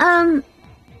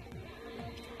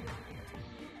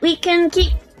 we can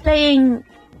keep playing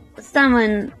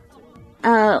Salmon,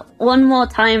 one more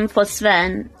time for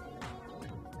Sven.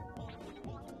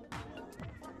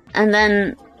 And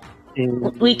then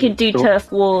we could do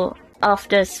turf war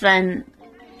after Sven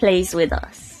plays with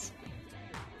us.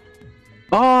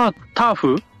 Ah, turf?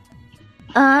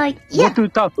 Yeah. Go to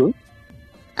turf? Is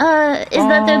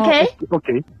that okay?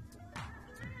 Okay.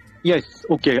 Yes,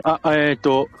 okay.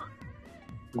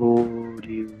 合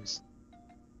流。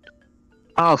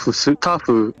ターフ、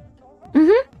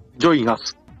join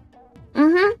us.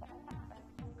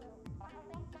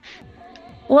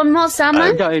 One more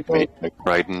salmon?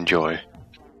 Pride and joy.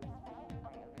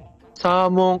 サー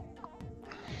モン。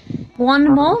 One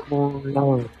more? サーモンラン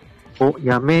を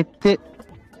やめて。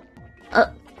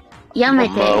On my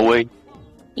Yamete. way.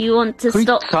 You want to クイッ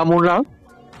stop? クサーモンラン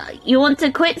You want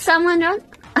to quit salmon run?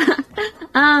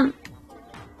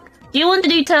 Do you want to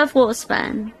do turf war,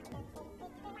 Sven?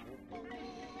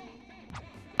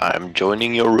 I'm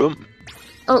joining your room.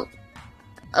 Oh,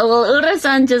 well,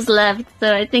 Ura-san just left,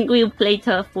 so I think we'll play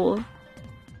turf war.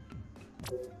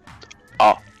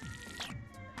 Ah,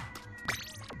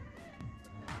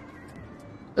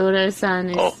 Ura-san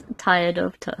is Oh. tired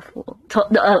of turf war.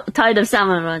 Tired of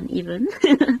salmon run, even.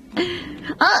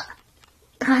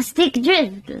 Stick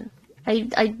drift.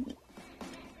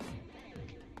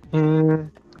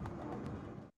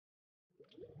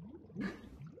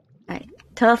 Right,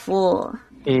 turf war.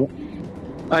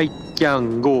 I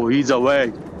can go either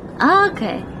way.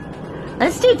 Okay.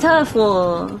 Let's do turf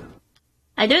war.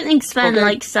 I don't think Sven Okay.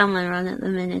 likes salmon run at the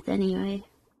minute anyway.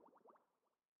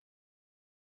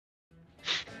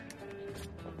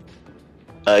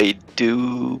 I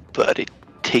do, but it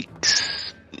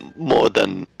takes more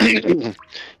than a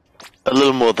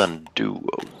little more than duo.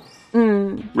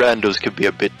 Randos can be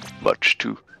a bit much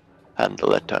to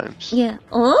handle at times. Yeah.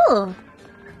 Oh!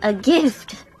 A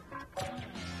gift!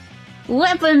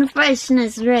 Weapon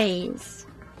freshness raise!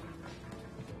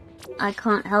 I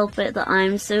can't help it that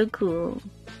I'm so cool.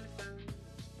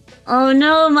 Oh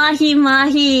no, Mahi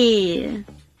Mahi!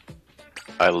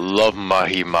 I love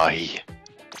Mahi Mahi.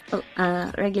 Oh,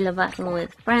 regular battle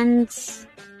with friends.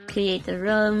 Create a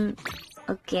room.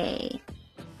 Okay.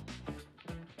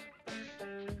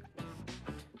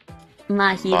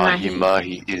 Mahi Mahi Mahi.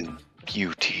 Mahi is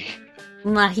beauty.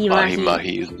 Mahi Mahi Mahi.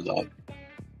 Mahi is love.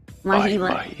 Mahi Mahi Mahi.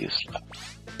 Mahi is love.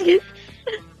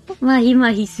 マヒ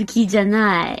マヒ好きじゃ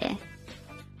ない。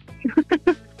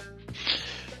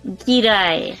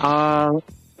嫌い。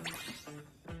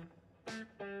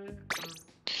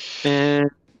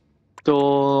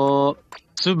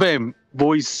スベン、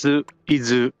ボイス、イ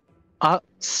ズ、ア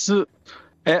ス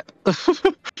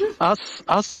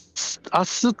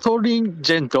トリン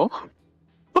ジェント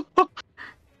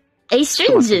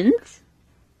Astringent?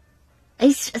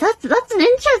 That's an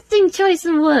interesting choice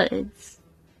of words.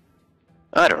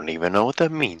 I don't even know what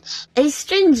that means.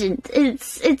 Astringent.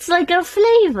 It's like a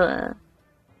flavor.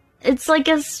 It's like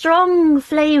a strong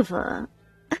flavor.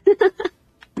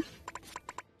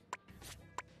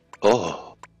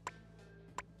 Oh,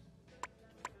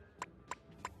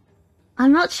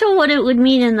 I'm not sure what it would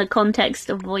mean in the context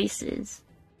of voices.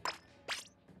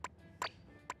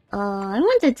 I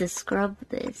wanted to scrub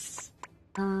this.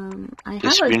 I have a...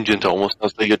 astringent almost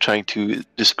sounds like you're trying to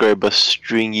describe a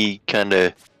stringy kind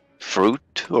of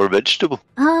fruit or vegetable.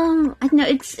 I know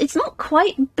it's not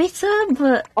quite bitter,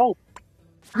 but... Oh.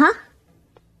 Huh?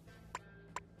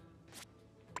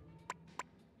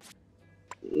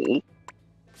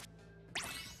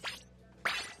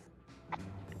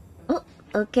 Oh,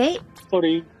 okay.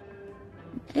 Sorry.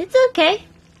 It's okay.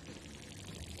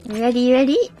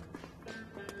 Ready?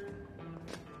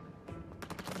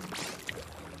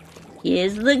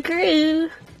 Here's the crew.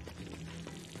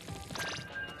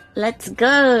 Let's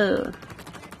go.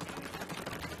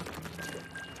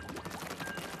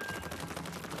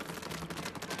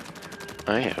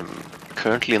 I am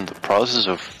currently in the process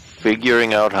of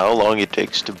figuring out how long it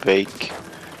takes to bake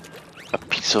a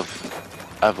piece of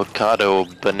avocado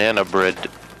banana bread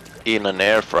in an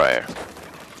air fryer.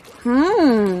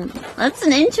 That's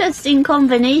an interesting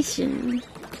combination.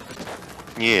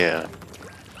 Yeah.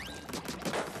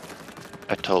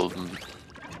 I told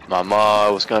Mama I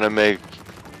was gonna make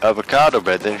avocado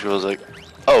bread, then she was like,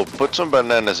 oh, put some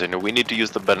bananas in it, we need to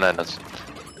use the bananas.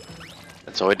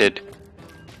 And so I did.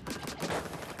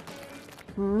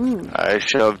 I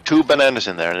shoved 2 bananas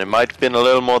in there, and it might have been a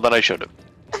little more than I should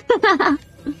have.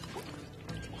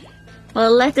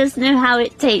 Well, let us know how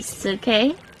it tastes,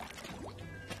 okay?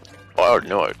 Oh, I already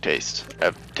know how it tastes.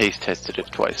 I've taste tested it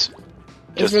twice.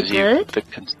 Is it good?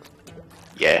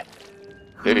 Yeah.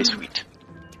 Very sweet.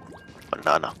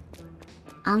 Banana.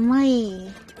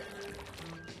 Amai.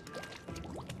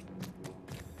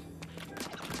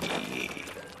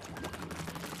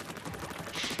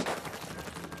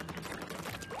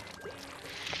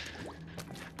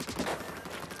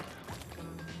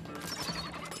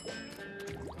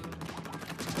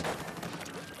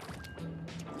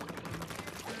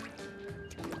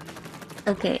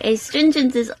 Okay,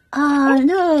 astringent is... Oh,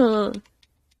 no!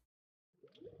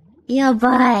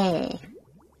 Yabai!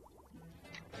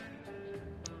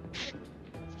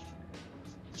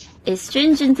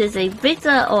 Astringent is a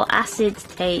bitter or acid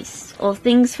taste, or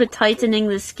things for tightening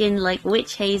the skin like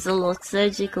witch hazel or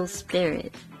surgical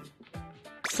spirit.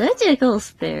 Surgical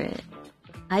spirit?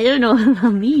 I don't know what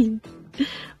that means.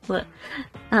 But,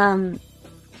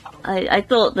 I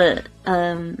thought that,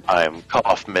 I'm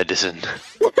cough medicine.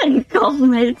 cough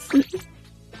medicine.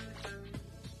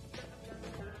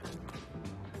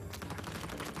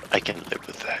 I can live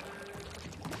with that.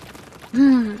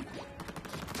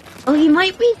 Oh, he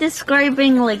might be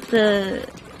describing, like, the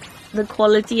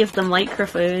quality of the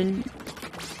microphone.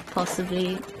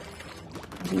 Possibly.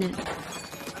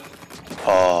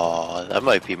 Oh, that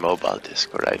might be mobile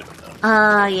Discord, I don't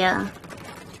know. Yeah.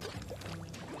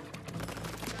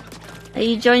 Are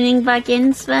you joining back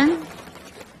in, Sven?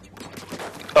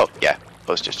 Oh, yeah.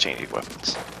 I was just changing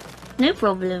weapons. No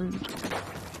problem.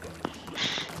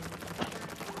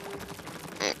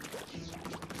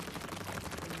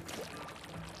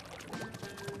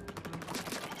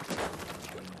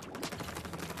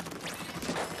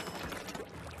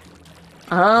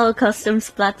 Oh, Custom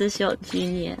Splattershot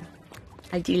Junior.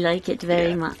 I do like it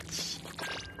very much.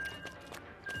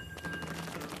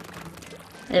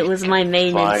 It was my main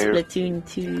in Splatoon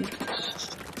 2.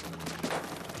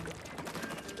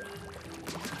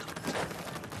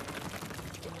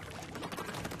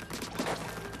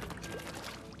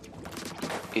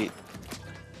 It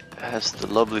has the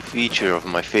lovely feature of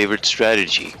my favorite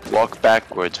strategy. Walk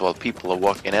backwards while people are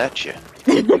walking at you.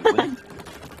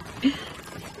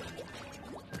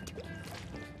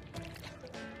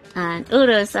 And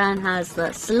Uro-san has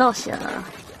the slosher.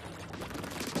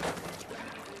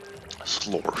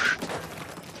 Slorsh.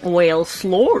 Well,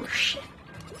 slorsh.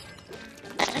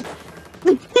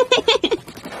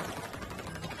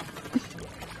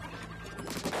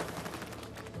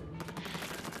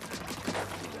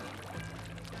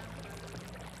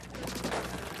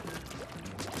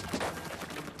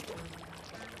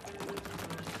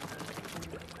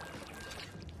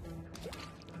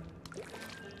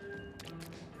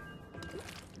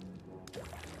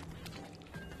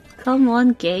 Come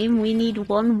on, game, we need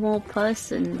one more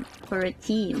person for a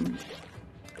team.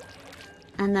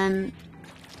 And then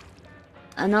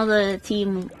another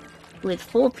team with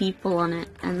 4 people on it,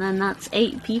 and then that's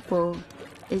 8 people.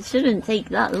 It shouldn't take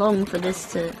that long for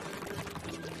this to...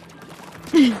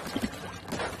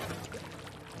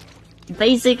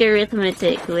 Basic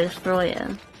arithmetic with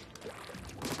Froya.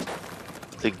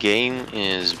 The game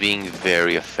is being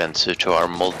very offensive to our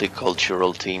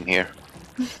multicultural team here.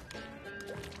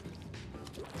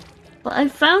 But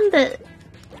I've found that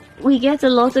we get a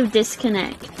lot of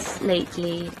disconnects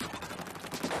lately.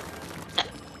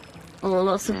 Or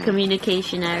lots of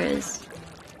communication errors.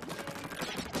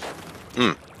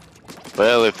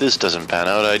 Well, if this doesn't pan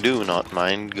out, I do not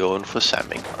mind going for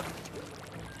Salmon.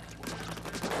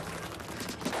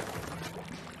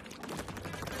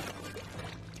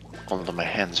 Although my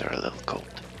hands are a little cold.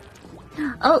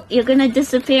 Oh, you're gonna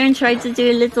disappear and try to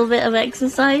do a little bit of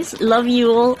exercise? Love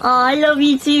you all. Oh, I love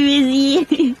you too,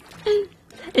 Izzy.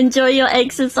 Enjoy your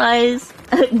exercise.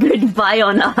 Goodbye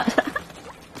on us.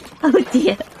 Oh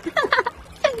dear.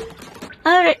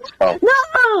 Alright. Oh.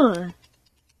 No!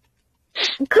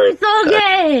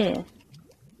 Kusoge!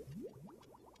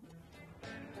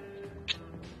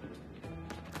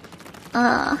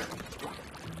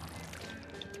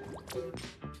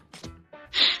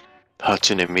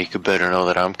 Hatsune Miku better know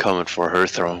that I'm coming for her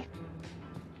throne.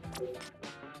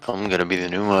 I'm gonna be the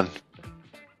new one.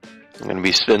 I'm gonna be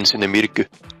Hatsune Miku.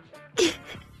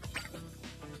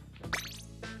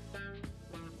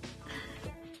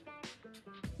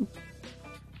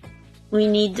 We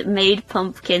need Maid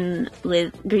Pumpkin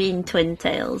with green twin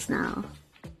tails now.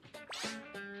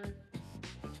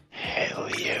 Hell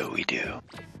yeah, we do.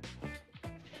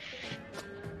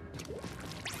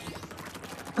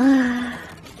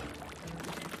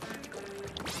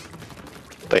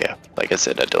 But yeah, like I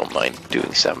said, I don't mind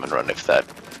doing Salmon Run if that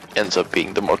ends up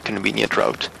being the more convenient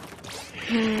route.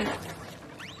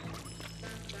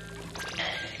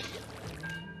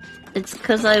 It's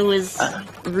because I was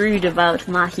rude about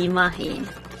Mahi Mahi.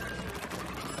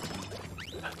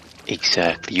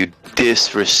 Exactly, you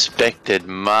disrespected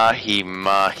Mahi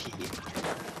Mahi.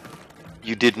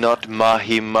 You did not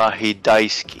Mahi Mahi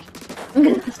Daisuki.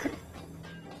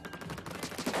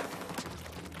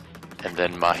 And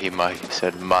then Mahi Mahi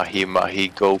said Mahi Mahi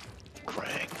go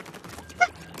Krang.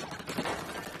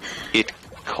 It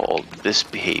called this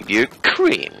behavior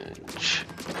cringe.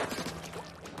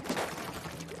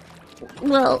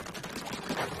 Well,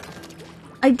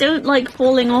 I don't like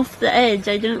falling off the edge.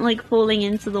 I don't like falling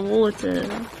into the water.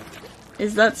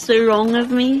 Is that so wrong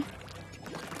of me?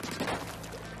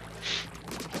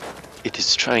 It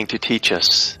is trying to teach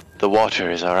us the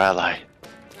water is our ally,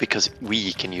 because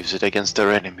we can use it against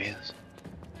our enemies.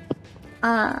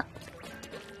 But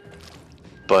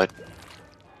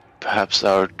perhaps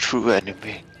our true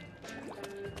enemy.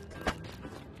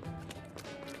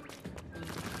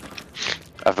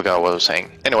 I forgot what I was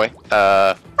saying. Anyway,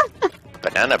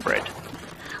 banana bread.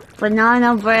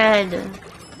 Banana bread.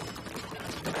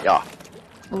 Yeah.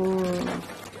 Ooh.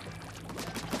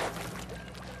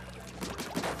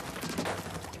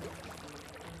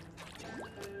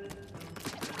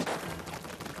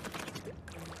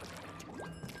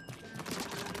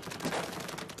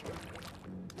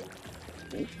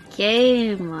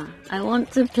 Game. I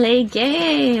want to play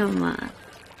game.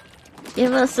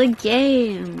 Give us a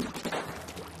game.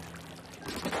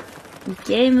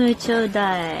 Game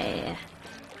chodai.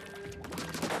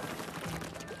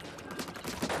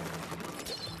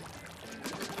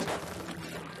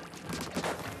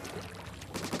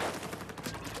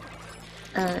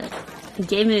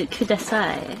 Game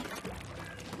kudasai.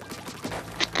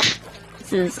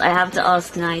 Since I have to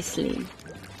ask nicely.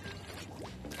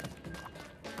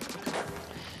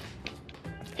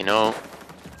 You know,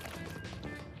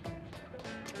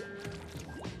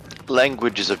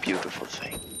 language is a beautiful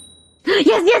thing.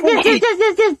 Yes!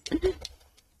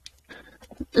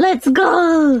 Let's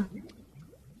go!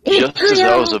 Just as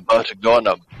I was about to go on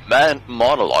a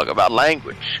monologue about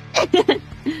language.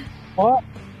 What?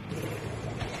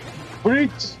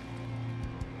 Preach!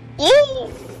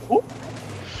 Ooh.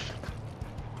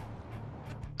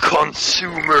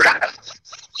 Consumer.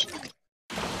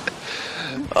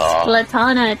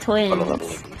 Platana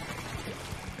twins.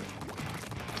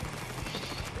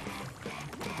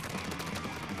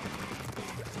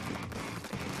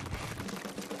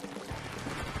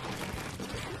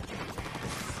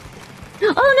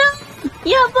 Oh no!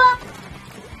 Yabba!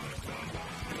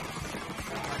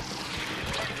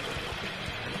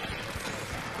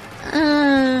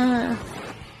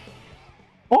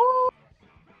 Oh!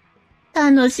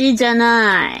 楽しいじゃ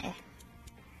ない。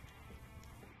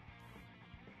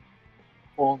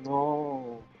Oh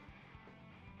no.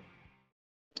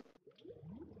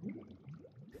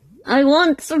 I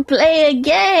want to play a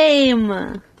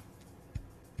game!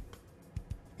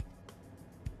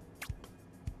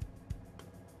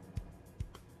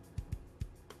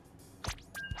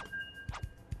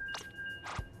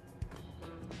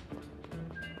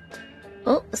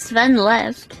 Oh, Sven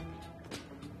left.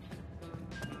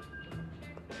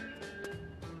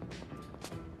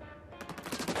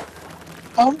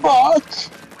 I'm back!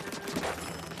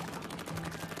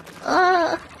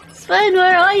 Sven,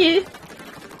 where are you?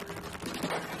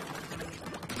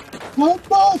 I'm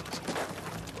back!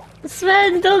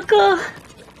 Sven, doko?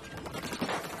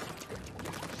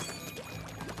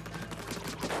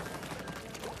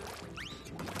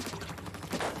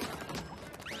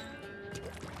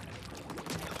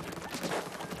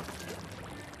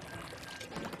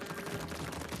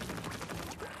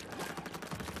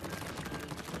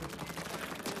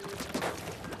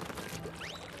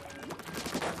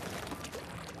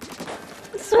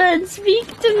 Sven, speak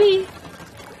to me.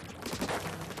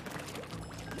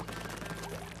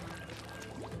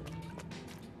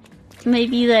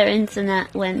 Maybe their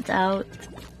internet went out.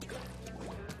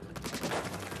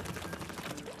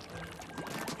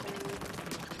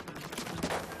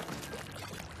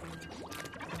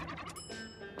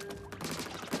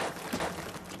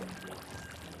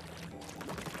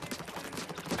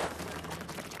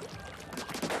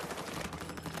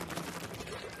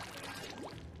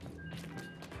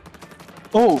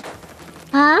 Oh!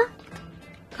 Huh?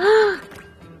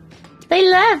 They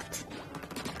left!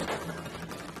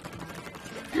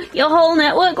 Your whole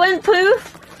network went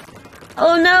poof?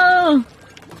 Oh no!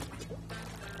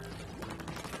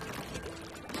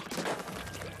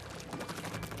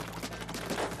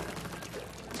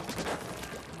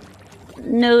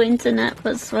 No internet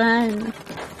for Sven.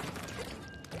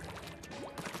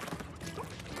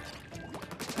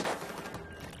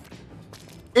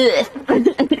 Ugh.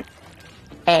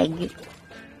 Egg.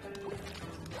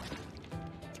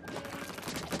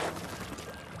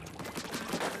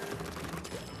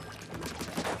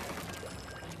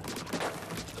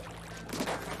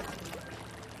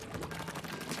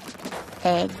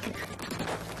 Egg.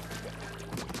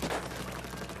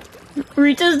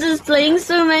 Rita's displaying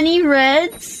so many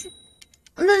reds.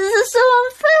 This is so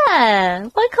unfair.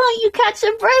 Why can't you catch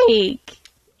a break?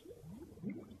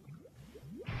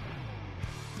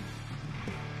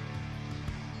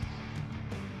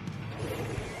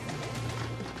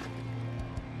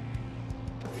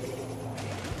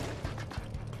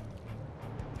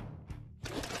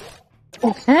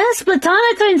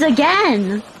 Splatonicons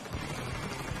again!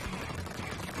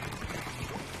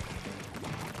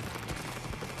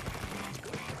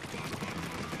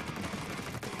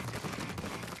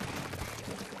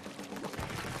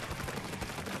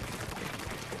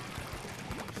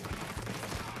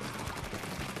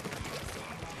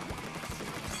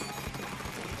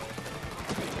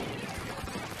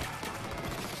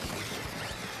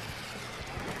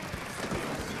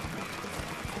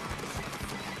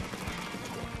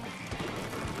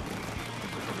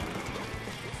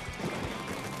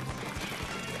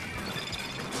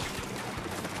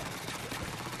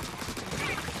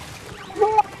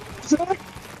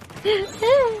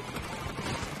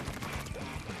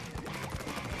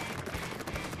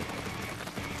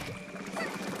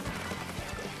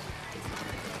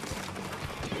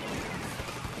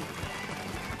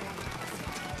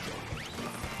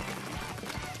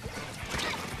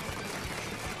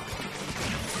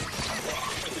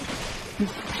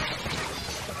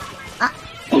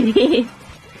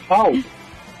 Ow!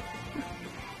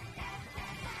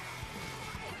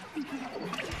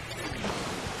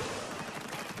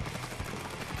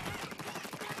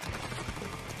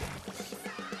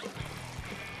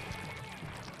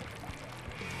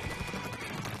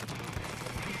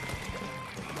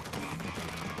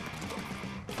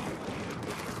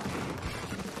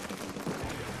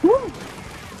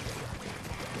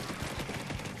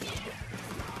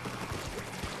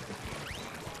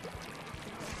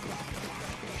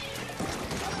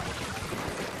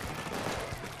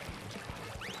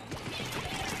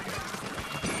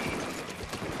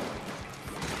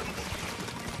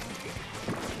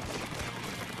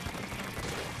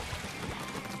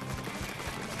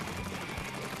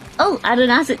 Oh, add an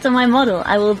asset to my model.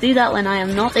 I will do that when I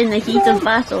am not in the heat of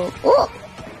battle. Oh!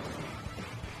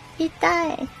 He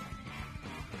died.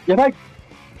 やばい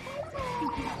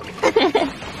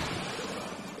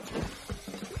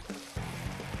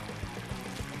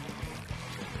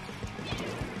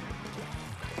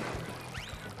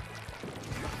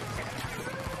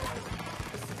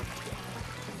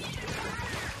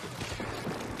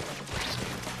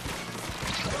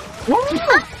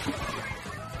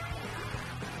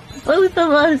Both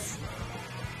of us.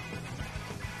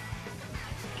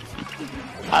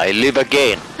 I live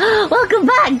again. Welcome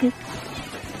back!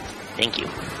 Thank you.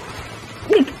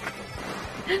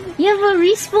 Yeah, but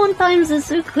respawn times are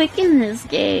so quick in this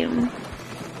game.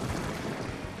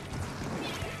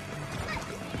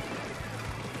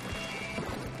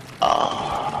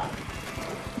 Oh.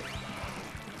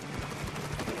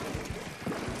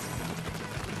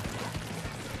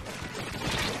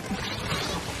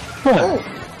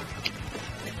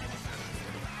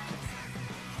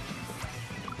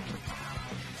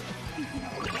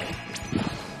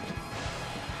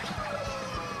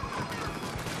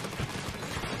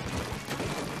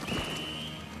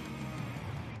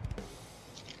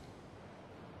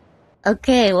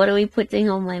 Okay, what are we putting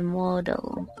on my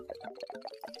model?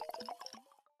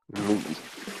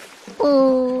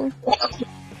 Oh.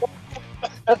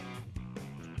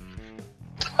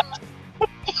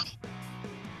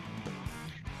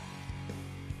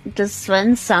 Does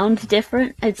Sven sound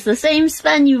different? It's the same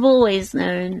Sven you've always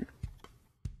known.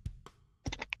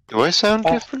 Do I sound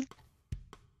different?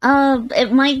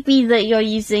 It might be that you're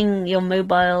using your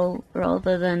mobile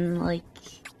rather than, like,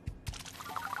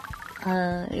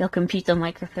 your computer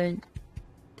microphone.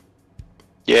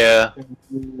 Yeah.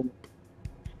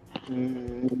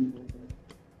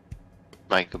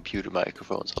 My computer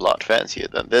microphone's a lot fancier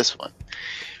than this one.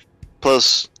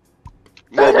 Plus,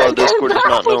 mobile Discord is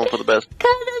not known for the best.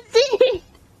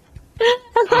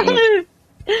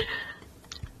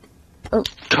 Oh.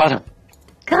 Got him.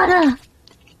 Gotta.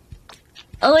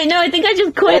 Oh wait, no, I think I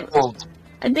just quit.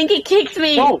 I think it kicked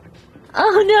me. No.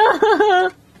 Oh no!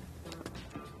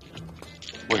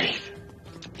 Wait.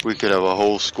 We could have a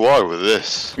whole squad with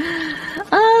this.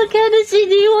 Oh, Kanashi,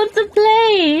 do you want to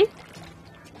play?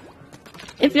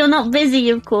 If you're not busy,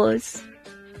 of course.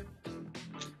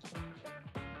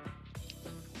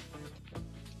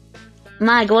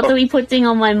 Mag, what are we putting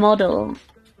on my model?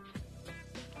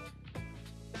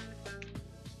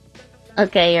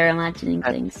 Okay, you're imagining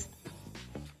things.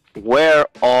 Where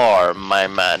are my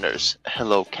manners?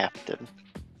 Hello, Captain.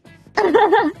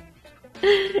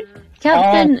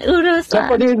 Captain Uro-san.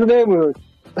 Japanese name.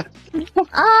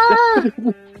 Ah!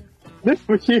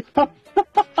 Name here.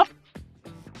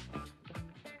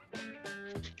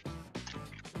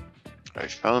 I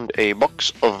found a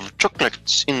box of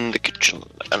chocolates in the kitchen,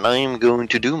 and I'm going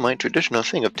to do my traditional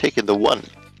thing of taking the one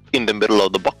in the middle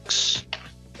of the box.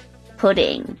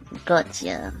 Pudding.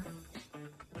 Gotcha.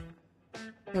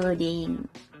 Pudding.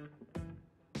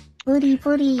 Booty,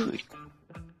 booty.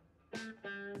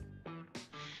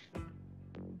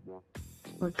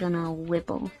 We're gonna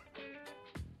wibble.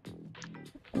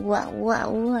 Wow,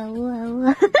 wow, wow, wow,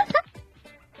 wow.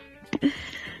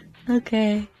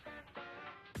 Okay.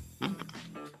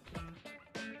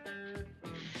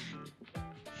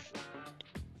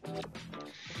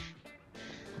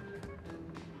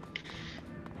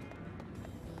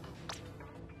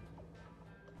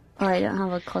 Oh, I don't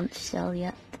have a conch shell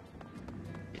yet.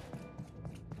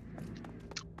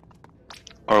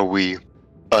 Are we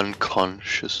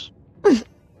unconscious?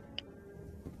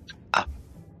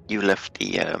 You left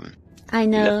the I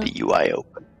know. You left the UI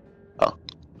open. Oh.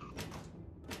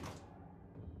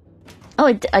 Oh,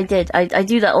 I did. I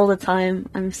do that all the time.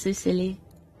 I'm so silly.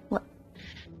 What?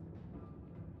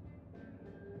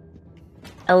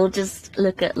 I will just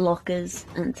look at lockers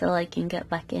until I can get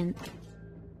back in.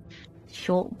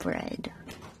 Shortbread.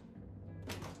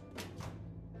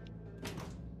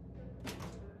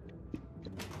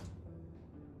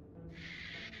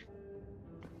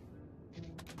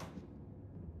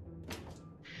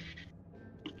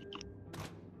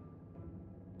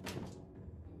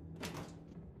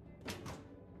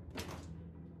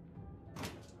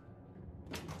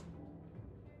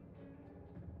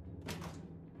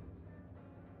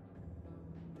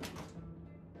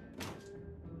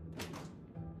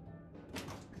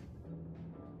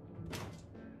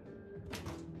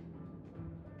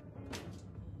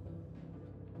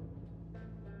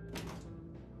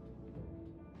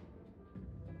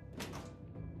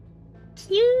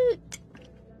 Cute!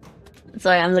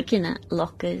 Sorry, I'm looking at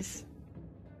lockers.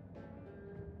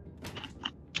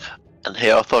 And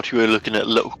hey, I thought you were looking at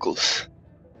locals.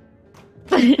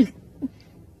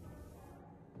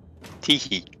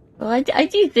 Teehee. Well, I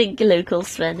do think local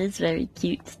Sven is very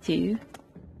cute too.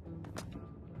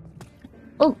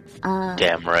 Oh,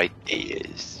 Damn right he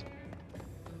is.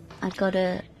 I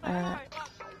gotta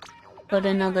put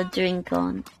another drink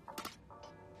on.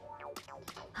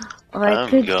 Or I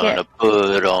could gonna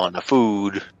put on a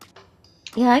food.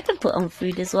 Yeah, I could put on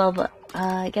food as well, but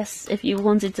I guess if you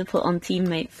wanted to put on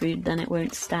teammate food, then it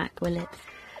won't stack, will it?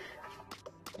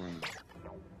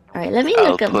 Alright, let me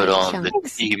look at my chunks. I'll put on the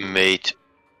teammate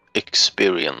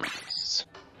experience.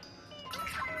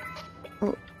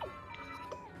 Oh.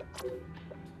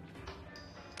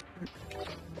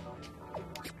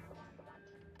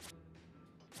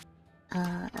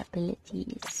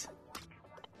 Abilities.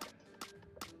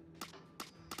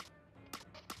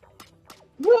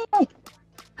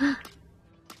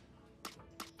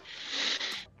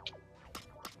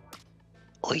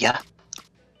 Oh yeah.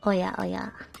 Oh yeah, oh yeah.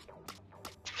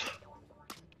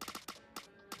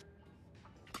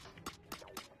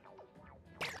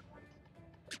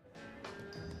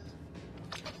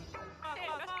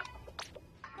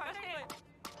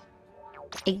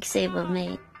 Egg saver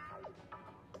mate.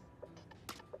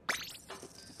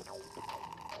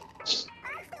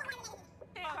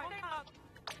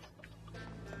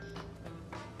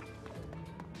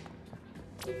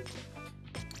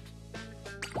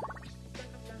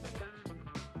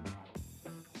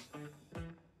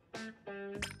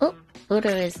 Oh,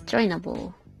 Buddha is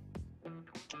joinable.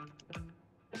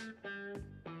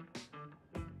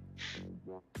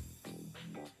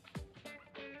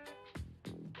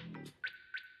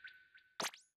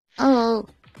 Oh,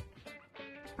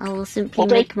 I will simply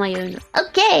make my own.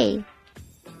 Okay.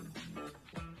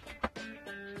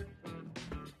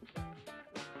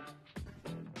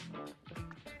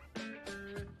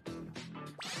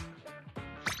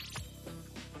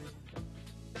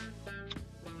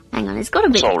 Hang on, it's got a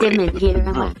bit dim in here.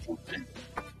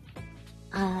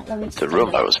 Let me The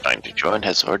room I was trying to join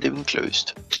has already been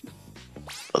closed.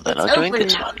 Well, then I'll join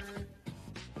this one.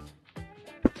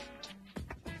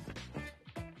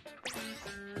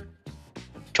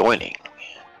 Joining.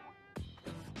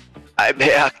 I'm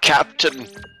here, Captain.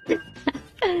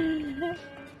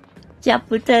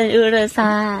 Captain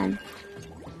Ura-san.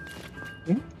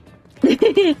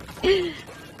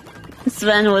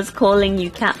 Sven was calling you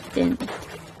Captain.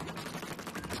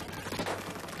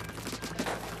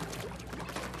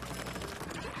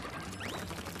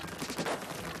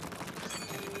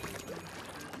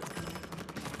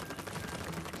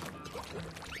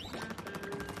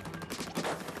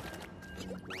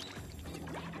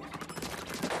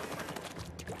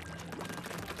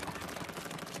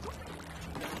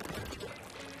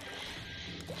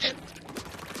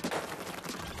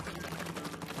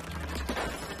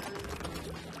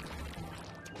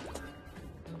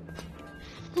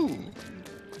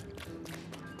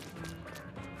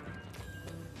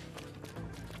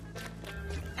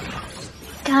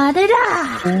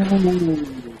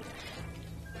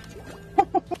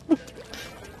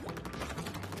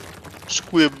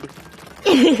 swim.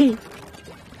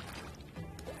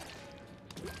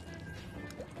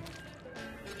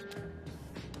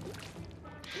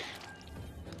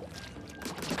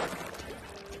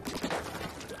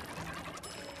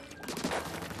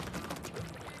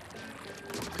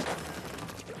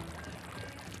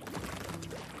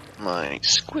 My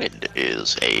squid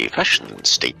is a fashion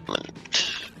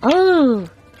statement. Oh,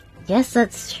 yes,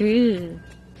 that's true.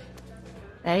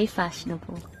 Very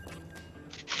fashionable.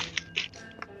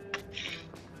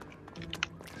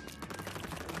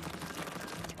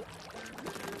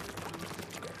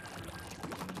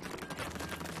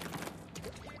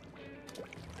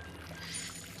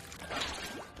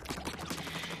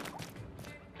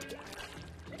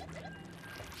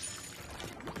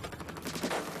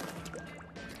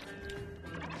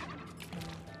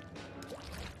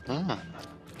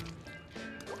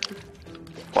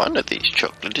 One of these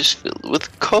chocolate is filled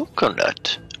with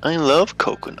coconut. I love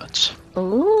coconuts.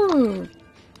 Ooh.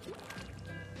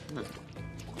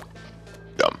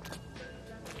 Yum.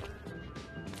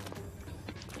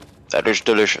 That is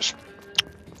delicious.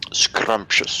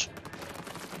 Scrumptious.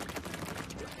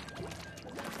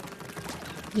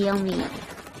 Yummy.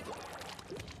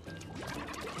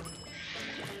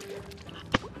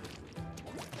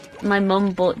 My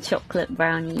mum bought chocolate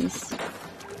brownies.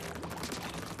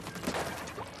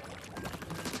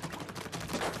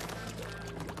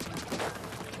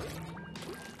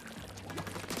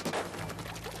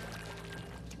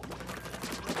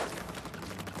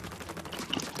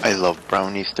 I love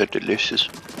brownies, they're delicious.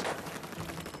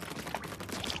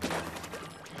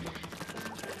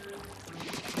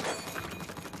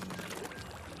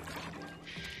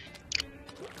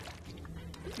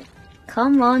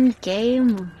 Come on,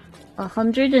 game.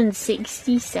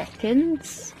 160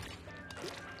 seconds?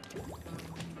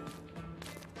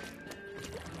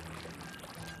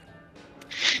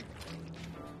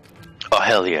 Oh,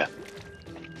 hell yeah.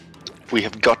 We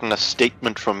have gotten a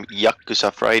statement from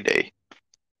Yakuza Friday.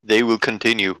 They will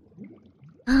continue.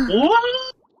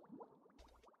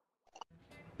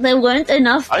 There weren't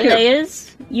enough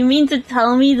players? You mean to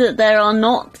tell me that there are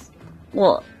not,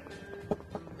 what,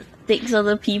 6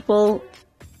 other people?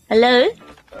 Hello?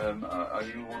 Are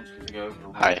you wanting to go?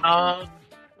 Hi.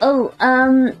 Oh,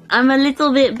 I'm a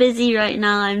little bit busy right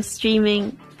now. I'm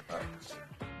streaming.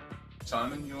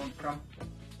 Simon, you want to come?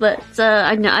 But,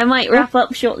 I might wrap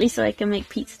up shortly so I can make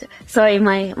pizza. Sorry,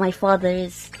 my father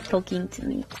is talking to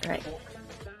me. Right.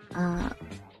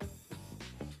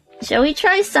 Shall we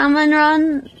try Salmon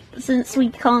Run? Since we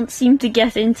can't seem to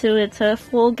get into a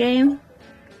turf war game?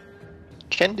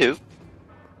 Can do.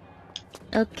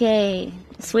 Okay.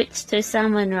 Switch to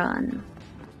Salmon Run.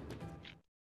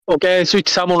 Okay, switch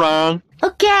Salmon.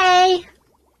 Okay!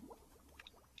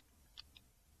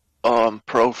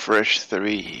 Pro Fresh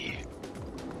 3.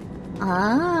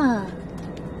 Ah.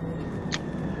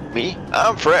 Me?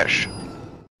 I'm fresh.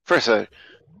 Fresh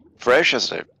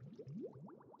as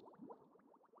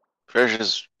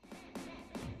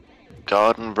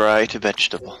garden variety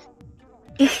vegetable.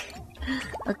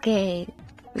 Okay.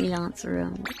 Freelance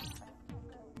room.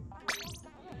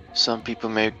 Some people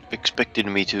may have expected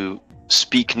me to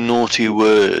speak naughty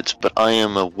words, but I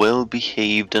am a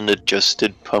well-behaved and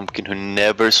adjusted pumpkin who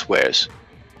never swears.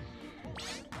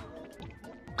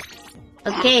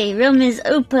 Okay, room is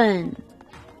open.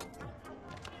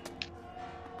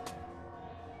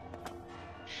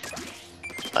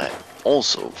 I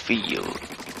also feel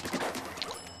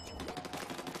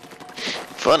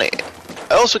funny.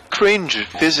 I also cringe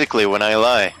physically when I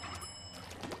lie.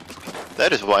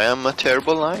 That is why I'm a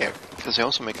terrible liar, because I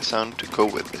also make a sound to go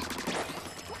with it.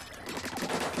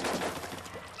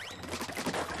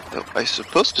 Though I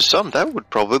suppose to some that would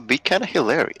probably be kind of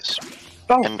hilarious.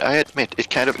 Oh. And I admit, it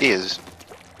kind of is.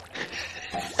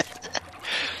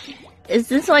 Is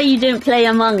this why you didn't play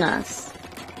Among Us?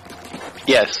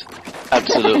 Yes,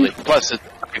 absolutely. Plus,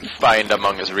 I find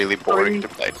Among Us really boring to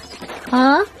play.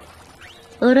 Huh?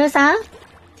 Ura-san?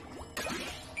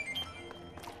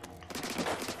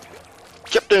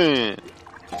 Captain!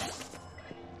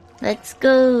 Let's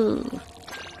go.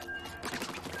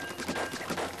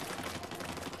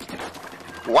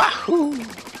 Wahoo!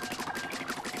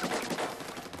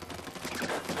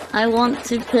 I want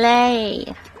to play.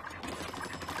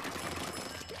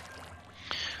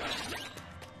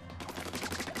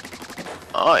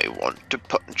 I want to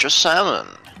punch a salmon.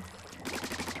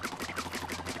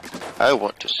 I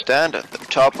want to stand at the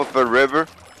top of a river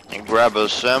and grab a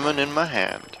salmon in my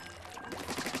hand.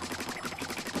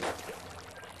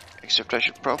 Except I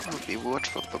should probably be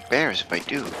watchful for bears if I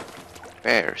do.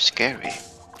 Bears scary.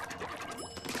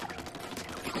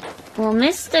 Well,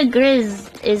 Mr. Grizz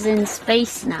is in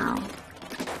space now.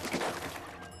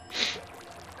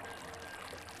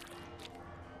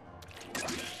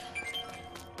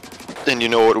 Then you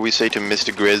know what we say to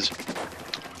Mr. Grizz?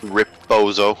 Rip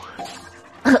Bozo.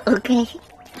 Okay.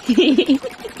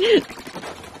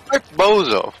 Rip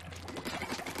Bozo.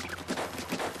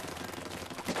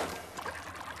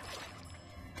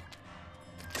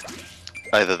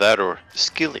 Either that or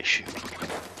skill issue.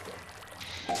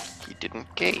 He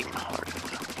didn't game hard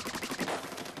enough.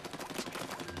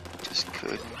 Just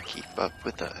couldn't keep up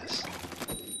with us.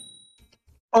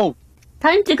 Oh!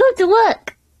 Time to go to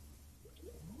work.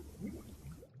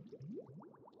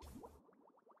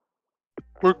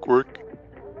 Work, work.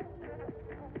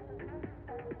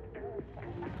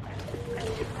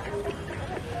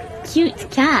 Cute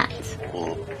cat.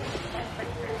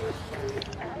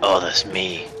 Oh, that's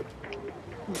me.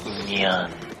 Nyan.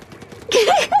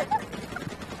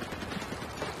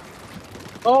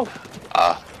 Oh!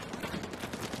 Ah.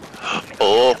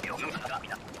 Oh.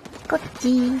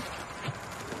 Kochi.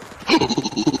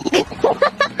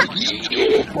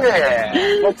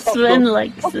 Sven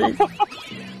likes it.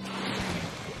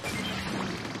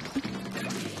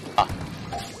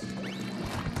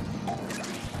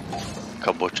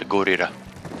 Kabocha gorilla.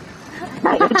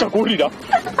 カボチャゴリラ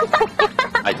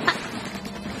はい。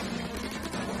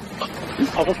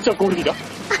カボチャゴリラか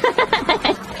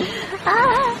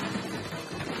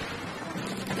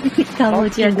ぼ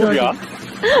ちゃゴリラ。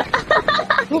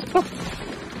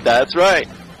 That's right.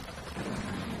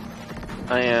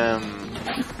 I am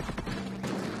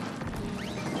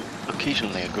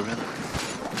occasionally a gorilla.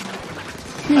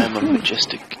 I am a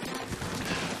majestic.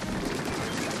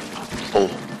 Oh.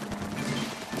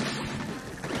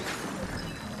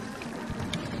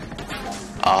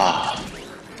 Ah.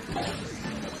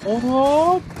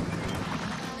 Oh!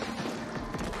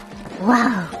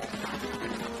 Wow.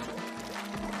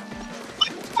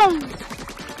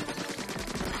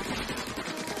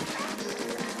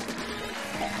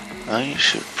 I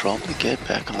should probably get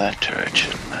back on that turret,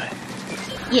 shouldn't I?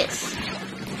 Yes.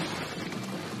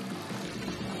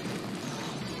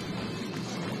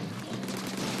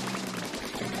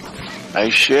 I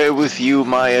share with you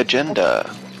my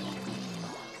agenda.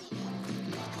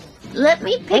 Let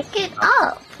me pick it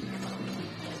up.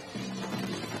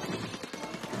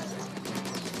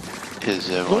 Is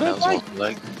everyone else also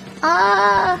like?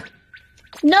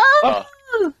 No! Oh.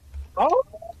 Oh!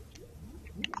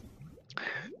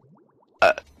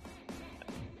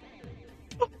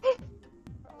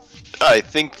 I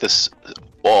think this.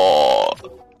 Oh,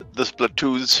 the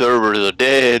Splatoon servers are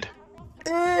dead.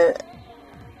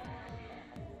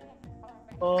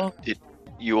 Did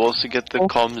you also get the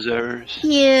comms errors?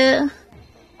 Yeah.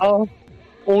 Oh!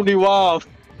 Only one!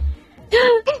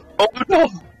 Oh no!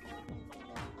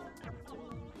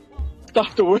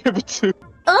 Start the wave 2!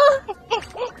 Oh!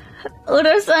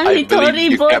 Oro-san, I he believe totally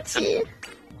you, bought Captain. you.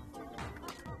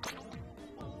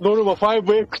 Norma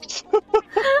 5X!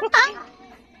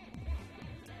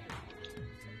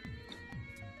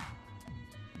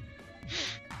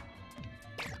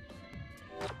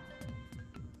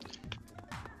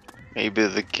 Maybe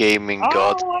the gaming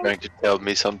god's trying to tell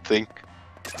me something.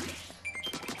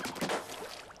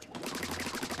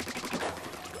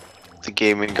 The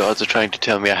gaming gods are trying to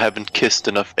tell me I haven't kissed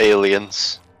enough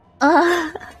aliens.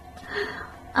 Can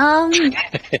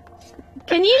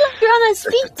you run a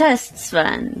speed test,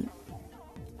 Sven?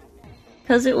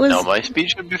 Because it was... No, my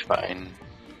speed should be fine.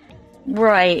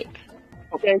 Right.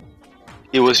 Okay.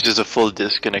 It was just a full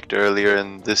disconnect earlier,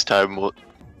 and this time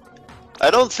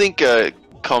I don't think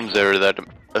comms error that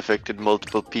affected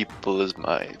multiple people is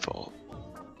my fault.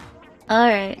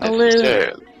 Alright,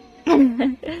 Necessarily.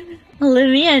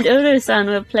 Olivia and Odo-san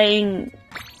were playing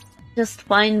just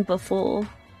fine before.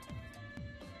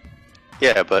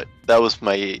 Yeah, but that was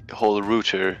my whole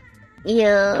router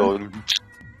Yeah. going.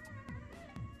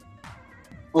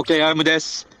 Okay, I'm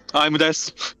this. I'm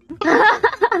this.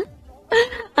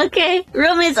 Okay,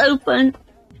 room is open.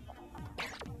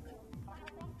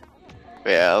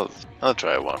 Yeah, I'll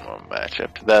try one more match.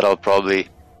 After that, I'll probably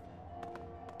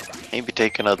maybe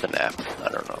take another nap. I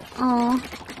don't know. Oh.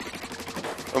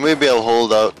 Or maybe I'll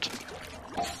hold out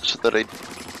so that I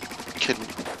can.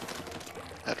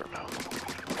 I don't know.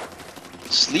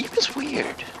 Sleep is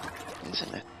weird,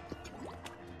 isn't it?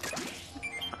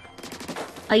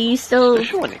 Are you still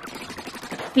Especially when it,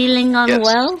 feeling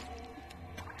unwell?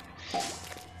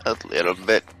 a little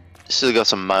bit. Still got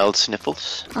some mild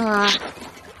sniffles. Not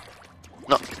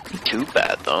too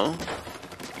bad though.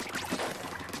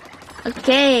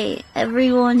 Okay,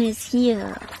 everyone is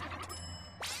here.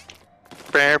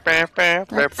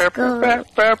 Let's go.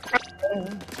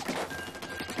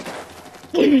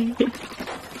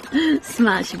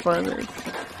 Smash Brothers.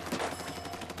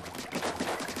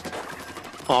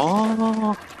 あ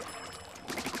あ。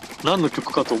何の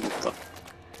曲かと思った。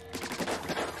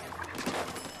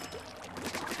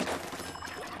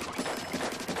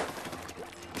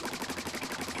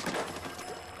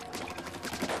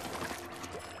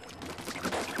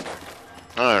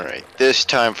Alright, this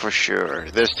time for sure.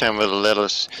 This time it'll let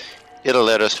us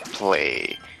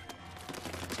play.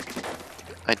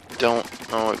 I don't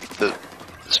know if the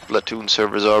Splatoon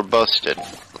servers are busted.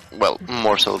 Well,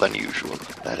 more so than usual,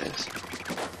 that is.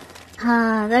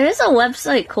 There is a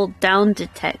website called Down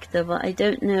Detector, but I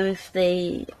don't know if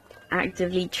they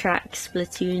actively track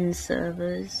Splatoon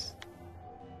servers.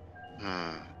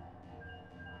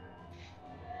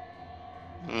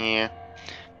 Yeah.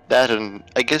 That, and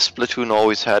I guess Splatoon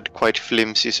always had quite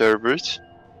flimsy servers.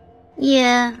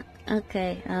 Yeah,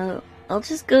 okay. I'll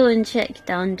just go and check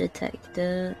Down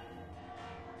Detector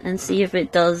and see if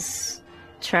it does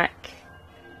track.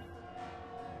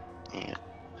 Yeah.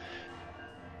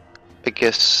 I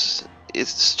guess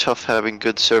it's tough having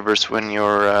good servers when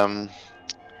you're a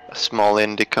small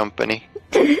indie company.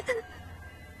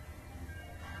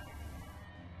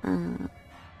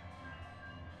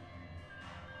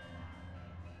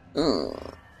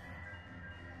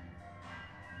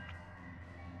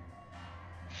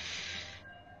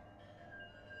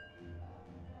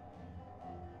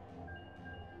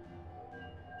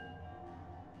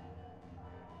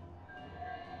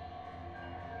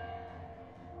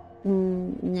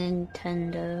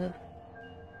 Nintendo.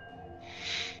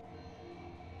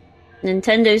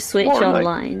 Nintendo Switch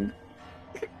Online.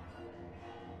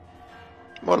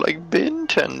 More like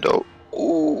Nintendo.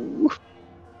 Ooh.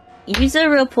 User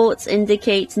reports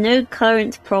indicate no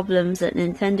current problems at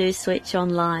Nintendo Switch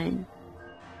Online.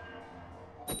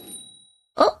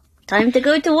 Oh, time to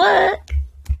go to work!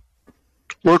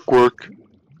 Work.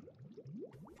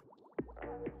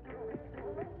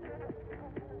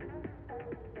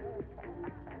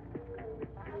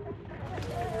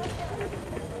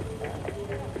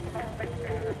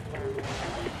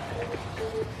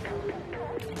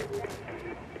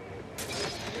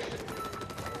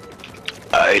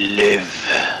 I live.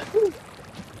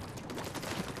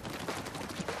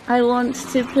 I want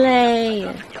to play.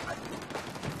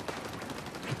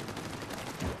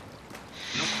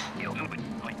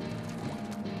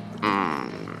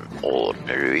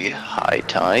 Ordinary high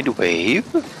tide wave?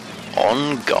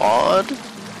 On guard?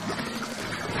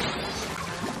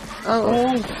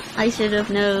 Oh, I should have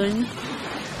known.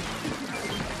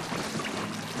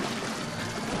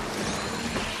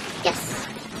 Yes.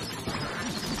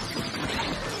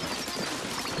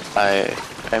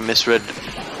 I misread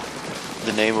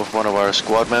the name of one of our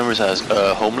squad members as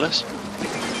homeless.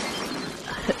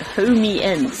 Homie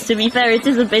Ents. To be fair, it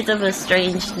is a bit of a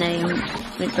strange name.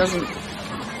 It doesn't...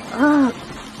 Oh.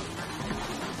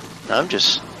 I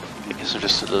guess I'm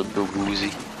just a little bit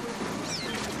woozy.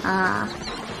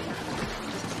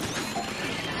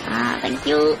 Thank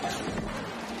you.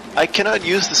 I cannot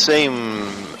use the same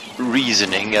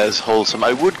reasoning as Wholesome.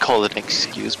 I would call it an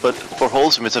excuse, but for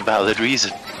Wholesome it's a valid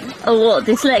reason. Oh, what?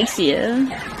 Dyslexia?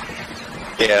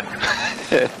 Yeah.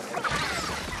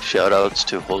 Shoutouts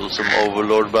to Wholesome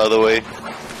Overlord, by the way.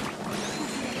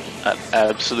 An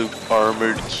absolute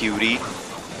armored cutie.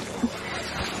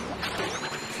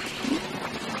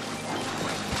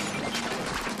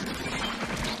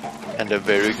 And a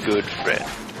very good friend.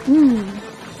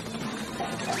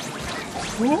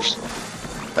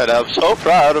 And I'm so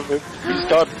proud of him. He's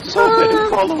got so many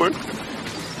followers.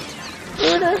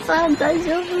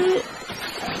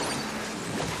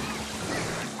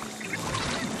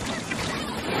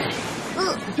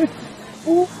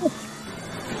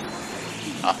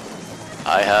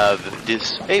 I have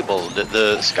disabled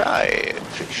the sky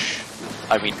fish.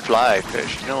 I mean fly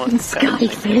fish. You know what? Sky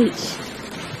fish.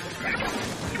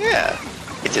 Yeah,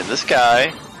 it's in the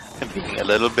sky and being a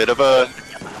little bit of a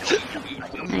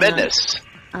menace.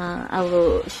 I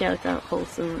will shout out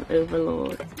Wholesome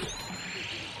Overlord.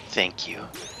 Thank you.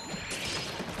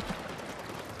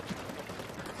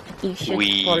 You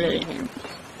should follow him.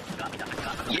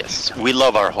 Yes, we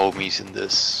love our homies in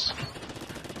this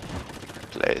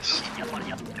place.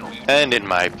 And in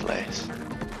my place.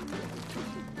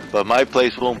 But my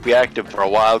place won't be active for a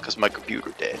while because my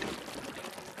computer dead.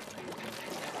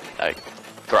 I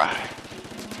cry.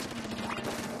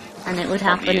 And it would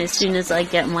happen as soon as I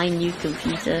get my new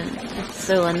computer. It's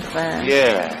so unfair.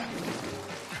 Yeah.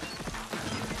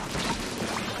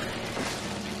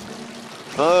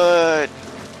 But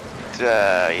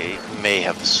I may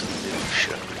have a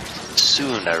solution.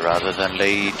 sooner rather than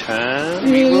later.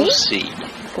 We Really? will see.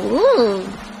 Ooh.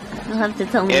 You'll have to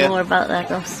tell me Yeah. more about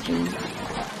that off stream.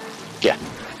 Yeah.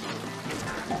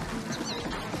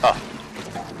 Oh.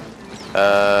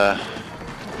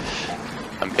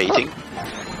 I'm baiting.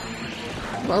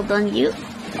 Well done, you.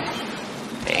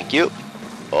 Thank you.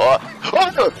 Oh.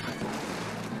 Oh no.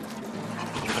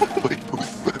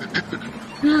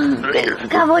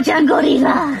 Cabo-chan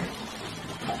gorilla!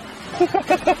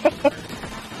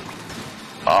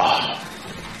 Oh.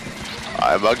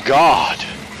 I'm a god.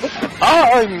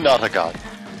 I'm not a god.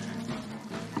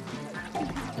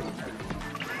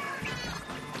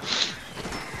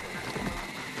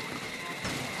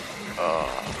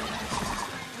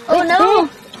 Oh no!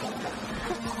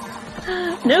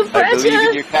 No I believe in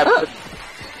pressure! your captain.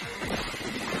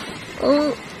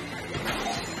 Oh,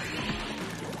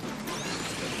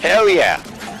 Hell yeah.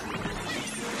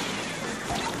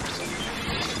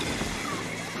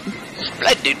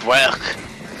 Splendid work.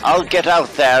 I'll get out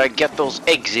there and get those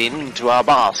eggs into our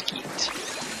basket.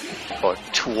 Or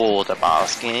toward the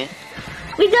basket.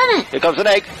 we done it! Here comes an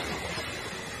egg.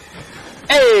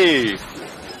 Hey!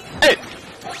 Hey!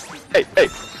 Hey, hey!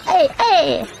 Hey,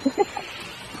 hey!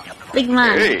 Big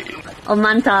man. Hey! Or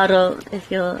Mantaro, if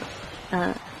you're,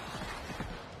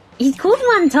 he's called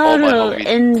Oh, my Mantaro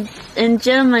homie. in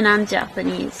German and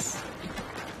Japanese.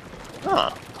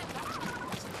 Huh.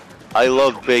 I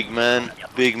love Big Man.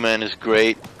 Big Man is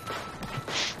great.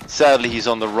 Sadly, he's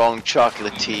on the wrong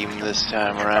chocolate team this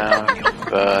time around,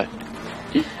 but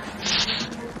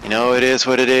you know, it is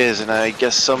what it is, and I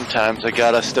guess sometimes I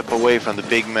gotta step away from the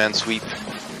big man sweep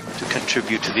to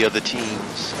contribute to the other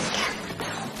teams.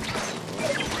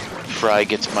 Fry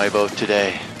gets my vote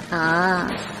today. Ah.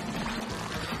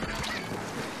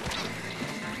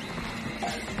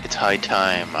 It's high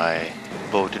time I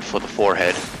voted for the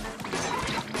forehead.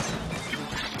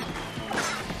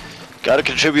 Gotta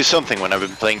contribute something when I've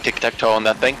been playing tic-tac-toe on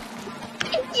that thing.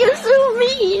 You're so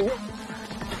mean!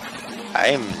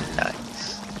 I'm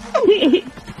nice.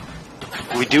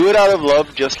 We do it out of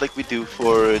love, just like we do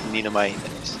for Nina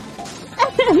Maines.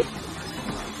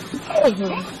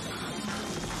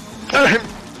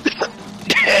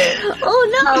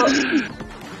 Oh no!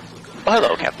 Oh,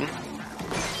 hello, Captain.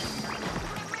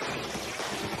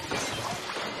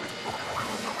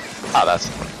 Ah, that's...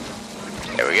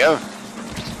 There we go.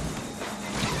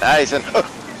 Nice and...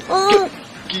 Oh!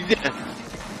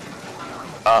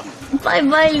 Bye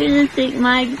bye, Lunatic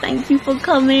Mag. Thank you for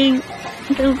coming.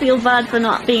 I don't feel bad for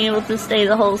not being able to stay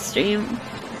the whole stream.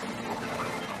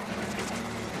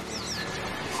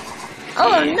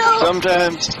 Oh no!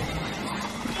 Sometimes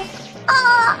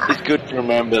Ah! it's good to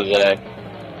remember that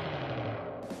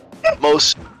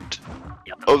most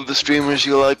of the streamers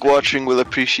you like watching will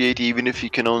appreciate even if you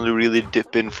can only really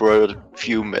dip in for a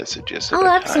few messages at Oh, a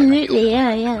time. absolutely,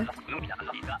 yeah, yeah.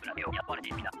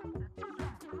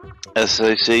 As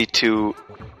I say to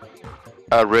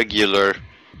a regular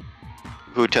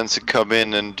who tends to come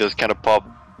in and just kind of pop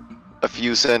a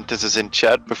few sentences in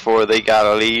chat before they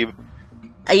gotta leave.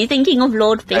 Are you thinking of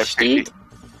Lord Fish, dude?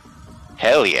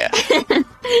 Hell yeah.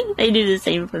 They do the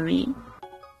same for me.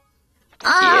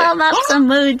 Ah, Yeah. maps and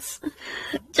modes!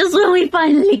 Just when we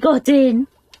finally got in.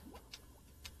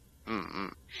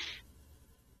 Mm-mm.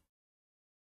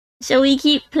 Shall we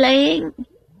keep playing?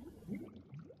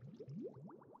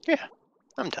 Yeah,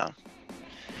 I'm down.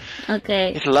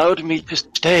 Okay. It allowed me to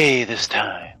stay this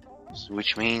time,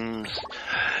 which means...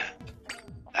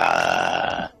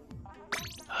 I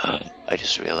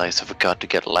just realized I forgot to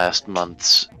get last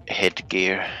month's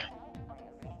headgear.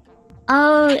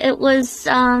 Oh, it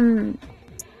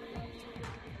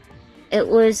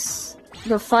was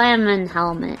the fireman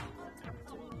helmet.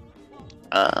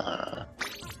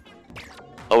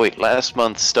 Oh wait, last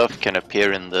month's stuff can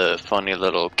appear in the funny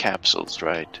little capsules,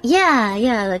 right? Yeah,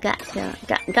 yeah, the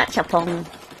gachapon.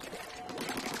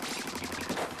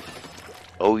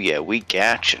 Oh yeah, we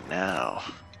gacha now.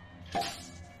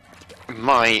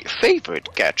 My favorite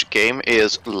gacha game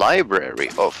is Library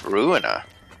of Ruina.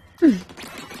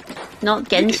 Not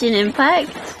Genshin Impact.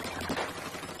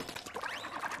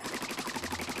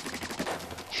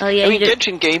 Oh yeah, I mean, you don't...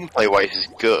 Genshin gameplay-wise is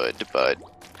good, but...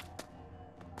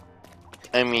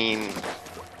 I mean...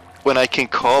 When I can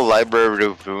call Library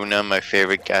of Ruina my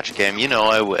favorite gacha game, you know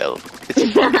I will.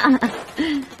 It's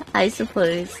fun. I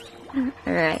suppose.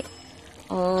 Alright.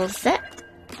 All set.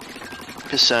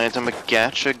 Besides, I'm a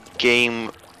gacha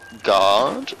game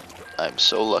god. I'm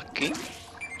so lucky.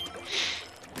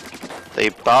 They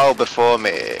bow before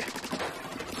me.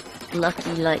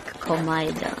 Lucky like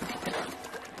Komaeda.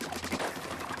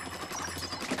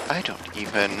 I don't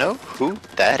even know who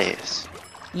that is.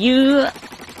 You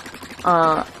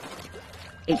are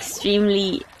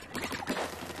extremely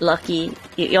lucky.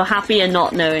 You're happier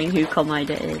not knowing who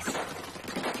Komida is.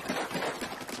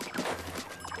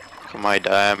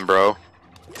 Komida, I am, bro.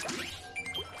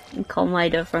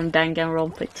 Komida from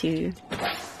Danganronpa 2.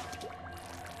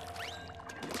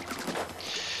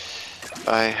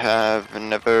 I have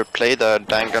never played a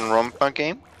Danganronpa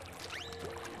game.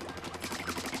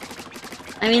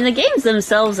 I mean, the games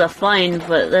themselves are fine,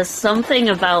 but there's something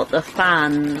about the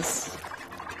fans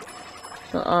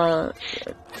that are...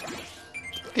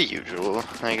 The usual,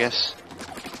 I guess.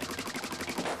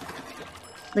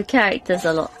 The characters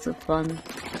are lots of fun.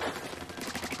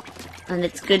 And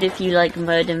it's good if you like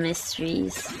murder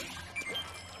mysteries.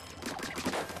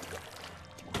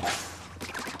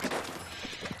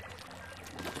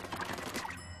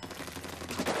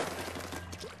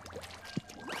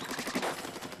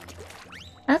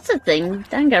 That's the thing,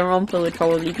 Danganronpa would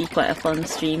probably be quite a fun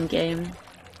stream game.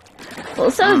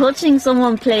 Also, I was watching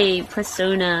someone play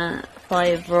Persona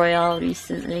 5 Royale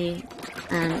recently,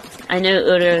 and I know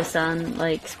Uro-san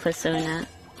likes Persona.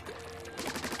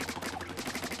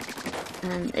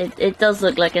 And it does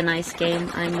look like a nice game.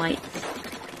 I might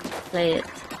play it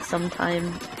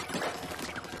sometime.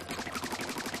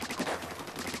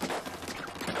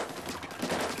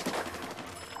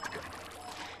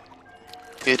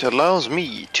 It allows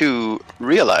me to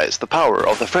realize the power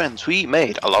of the friends we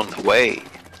made along the way.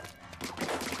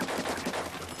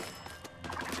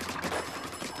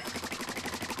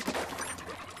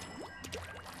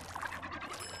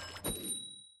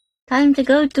 Time to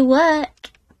go to work.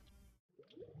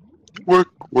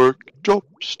 Work, work,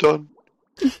 job's done.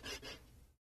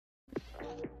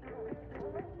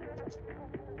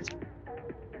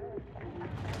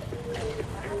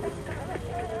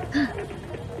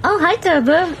 Oh, hi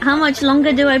Turbo. How much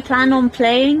longer do I plan on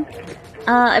playing?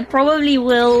 I probably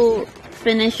will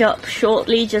finish up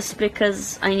shortly just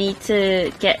because I need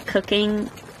to get cooking.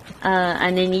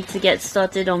 And I need to get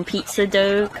started on pizza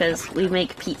dough because we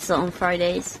make pizza on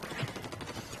Fridays.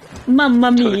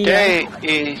 Mamma mia! Today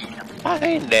is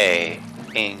Friday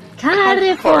in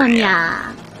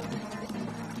California!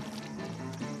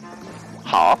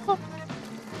 Huh?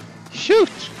 Shoot!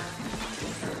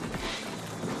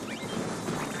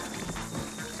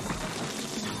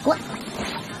 What?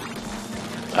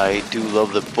 I do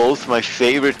love that both my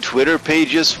favorite Twitter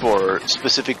pages for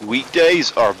specific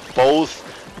weekdays are both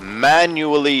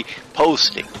manually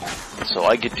posting, so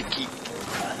I get to keep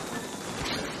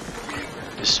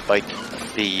despite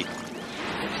the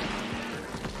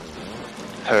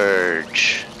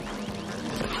purge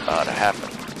about to happen.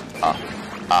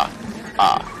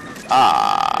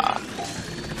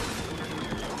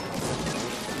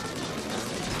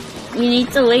 You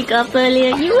need to wake up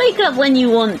earlier. You wake up when you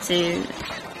want to.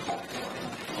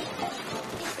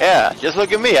 Yeah, just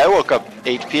look at me. I woke up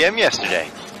 8 PM yesterday.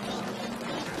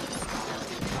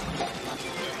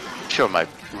 Sure, my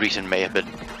reason may have been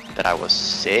that I was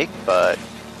sick, but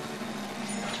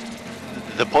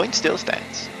the point still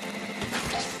stands.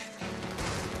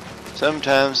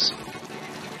 Sometimes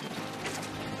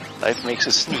life makes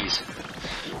us sneeze.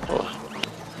 Oh.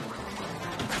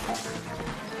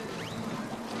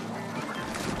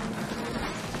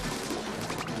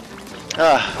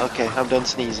 Okay, I'm done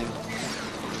sneezing.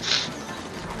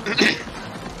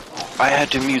 I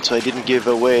had to mute so I didn't give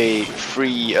away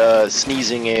free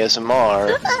sneezing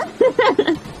ASMR.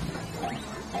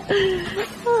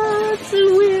 Oh, that's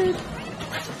so weird.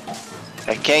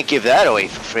 I can't give that away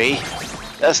for free.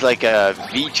 That's like a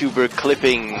VTuber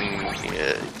clipping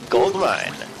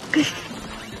goldmine.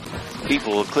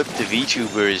 People will clip the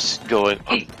VTubers going,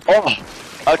 oh,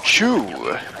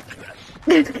 achoo!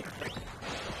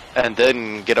 And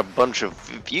then get a bunch of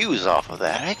views off of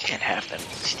that. I can't have them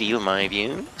steal my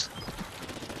views.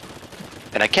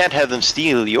 And I can't have them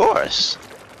steal yours.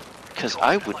 Because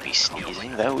I would be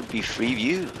sneezing, that would be free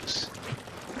views.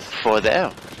 For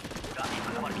them.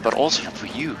 But also for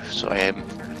you, so I am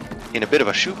in a bit of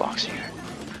a shoebox here.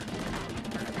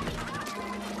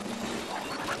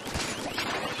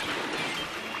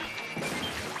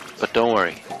 But don't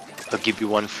worry, I'll give you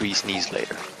one free sneeze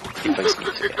later, if I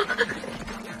sneeze again.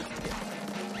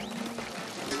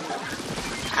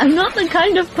 I'm not the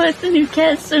kind of person who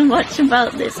cares so much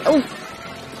about this. Oh!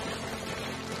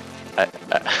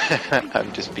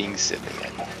 I'm just being silly.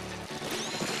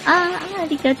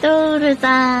 Arigatou.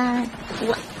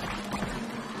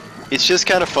 It's just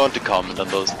kind of fun to comment on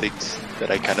those things that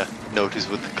I kind of notice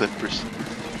with the clippers.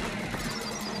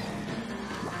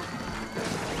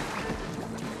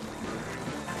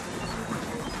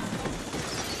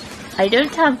 I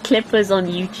don't have clippers on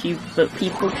YouTube, but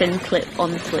people can clip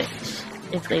on Twitch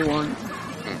if they want.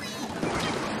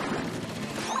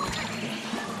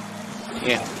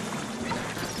 Yeah.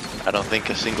 I don't think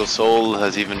a single soul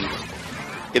has even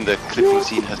in the clipping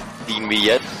scene has seen me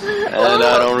yet, and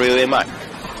I don't really mind.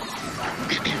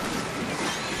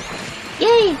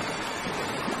 Yay!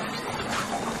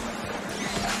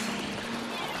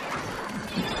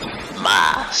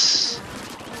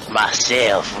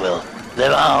 Myself will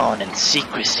live on in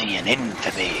secrecy and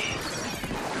infamy.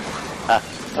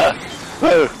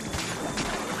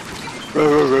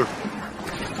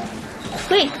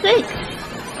 Quick, quick!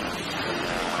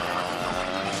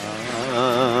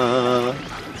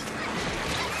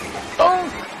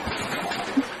 Oh!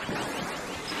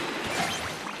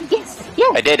 Yes,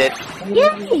 yes! I did it.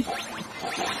 Yay!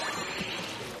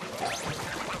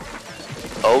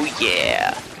 Oh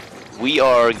yeah. We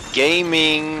are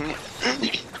gaming.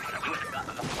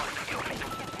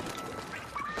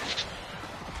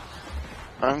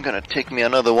 I'm gonna take me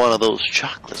another one of those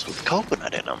chocolates with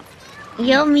coconut in them.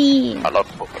 Yummy! I love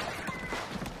coconut.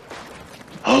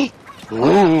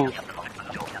 Ooh.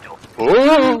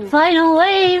 Ooh. Final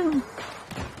wave!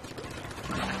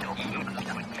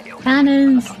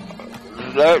 Cannons!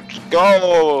 Let's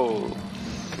go!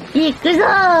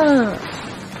 Ikuzo!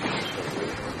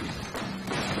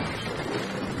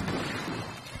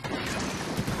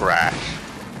 Crash.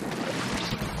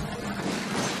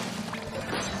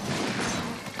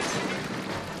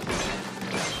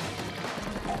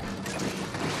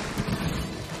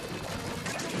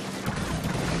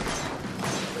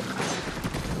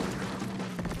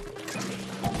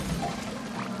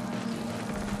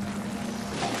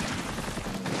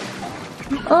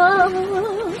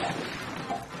 Oh!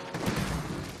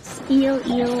 Steel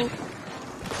eel.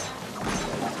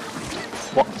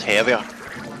 What's heavier?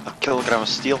 A kilogram of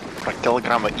steel or a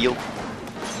kilogram of eel?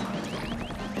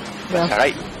 Well,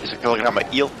 Alright, it's a kilogram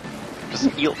of eel. Because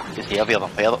an eel is heavier than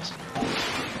feathers.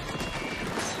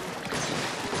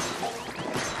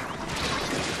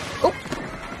 oh!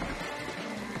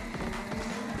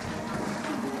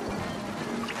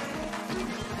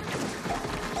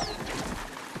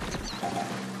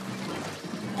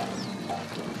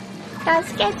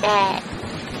 Let's get it!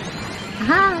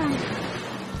 Aha!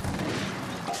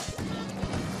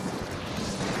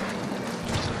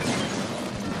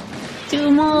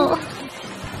 Two more!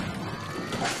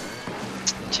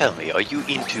 Tell me, are you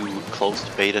into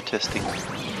closed beta testing?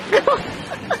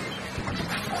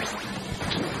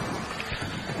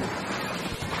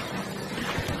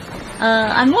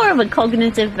 I'm more of a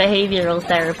cognitive behavioral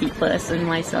therapy person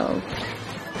myself.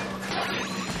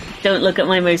 Don't look at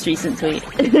my most recent tweet.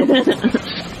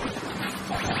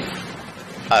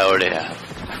 I already have.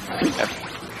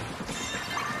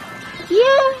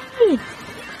 Yay!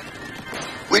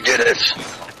 We did it!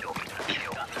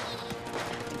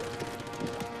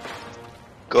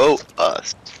 Go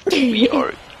us. We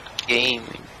are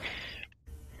gaming.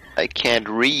 I can't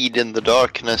read in the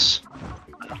darkness.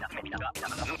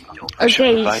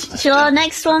 Okay, shall our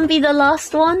next one be the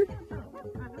last one?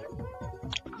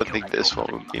 I think this one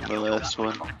would be my last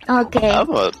one. Okay.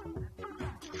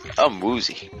 I'm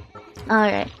woozy.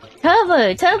 Alright.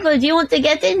 Turbo, do you want to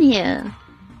get in here?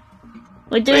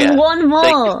 We're doing Yeah, one more.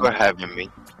 Thank you for having me.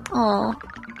 Oh.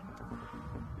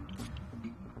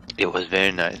 It was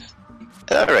very nice.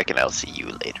 I reckon I'll see you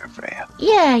later, Freya.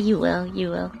 Yeah, you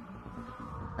will.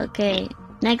 Okay,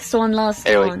 next one, last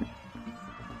Anyway. one.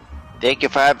 Thank you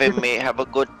for having me. Have a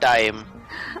good time.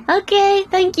 Okay,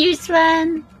 thank you,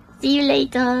 Sven. See you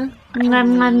later. Mwah,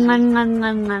 mwah, mwah, mwah,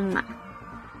 mwah, mwah, mwah.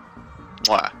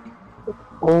 Mwah.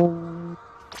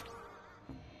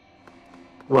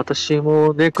 私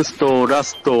もネクストラ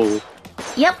スト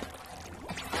Yep.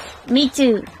 Me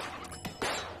too.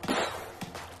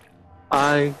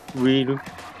 I will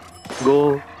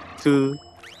go to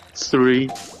 3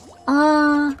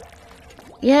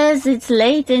 Yes, it's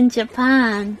late in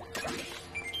Japan.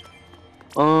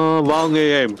 1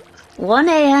 a.m. 1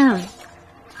 a.m.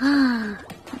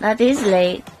 That is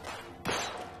late.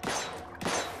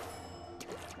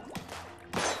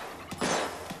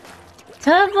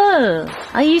 Turbo,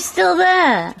 are you still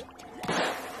there?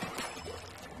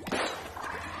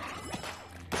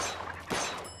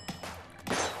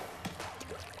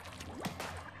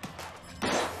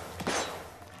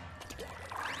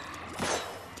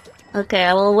 Okay,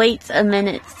 I will wait a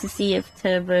minute to see if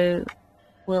Turbo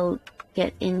will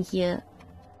get in here.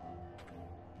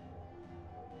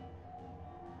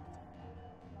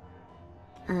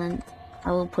 And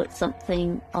I will put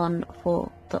something on for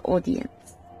the audience.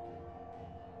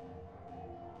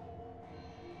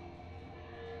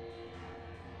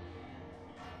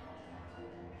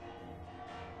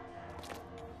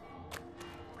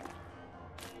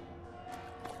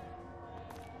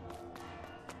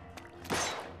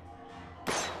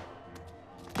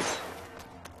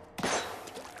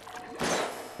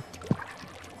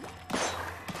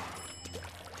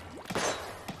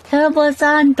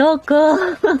 Turbo-san doko?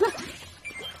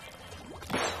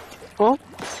 Oh?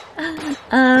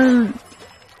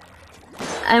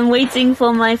 I'm waiting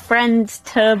for my friend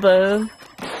Turbo.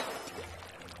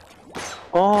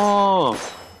 Oh.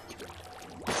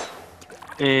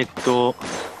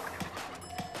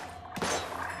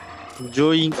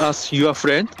 Join us, your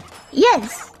friend?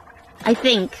 Yes, I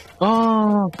think.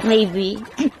 Oh. Maybe.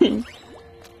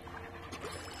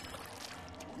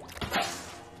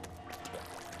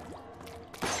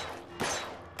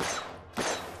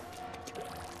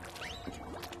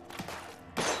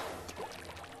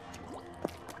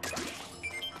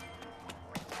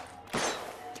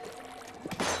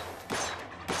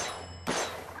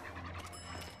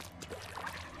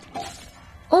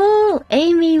 Oh,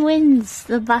 Amy wins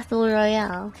the Battle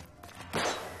Royale.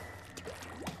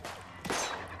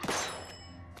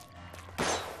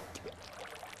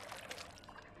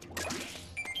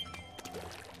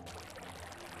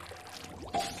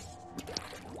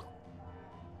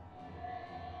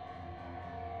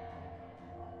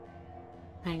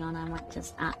 Hang on, I might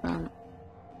just add them.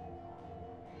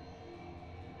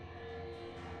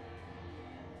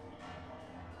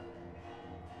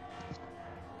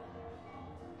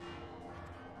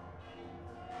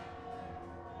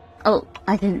 Oh,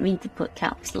 I didn't mean to put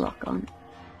caps lock on.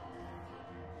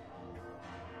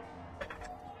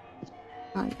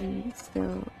 Are you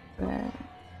still there?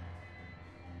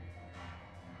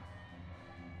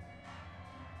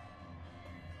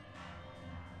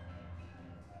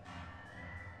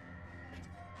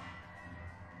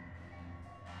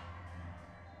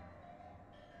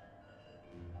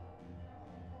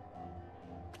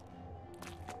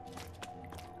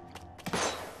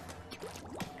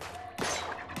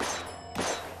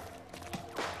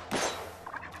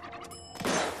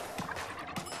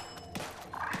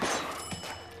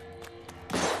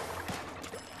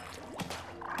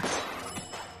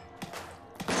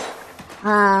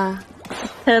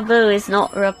 Turbo is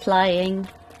not replying.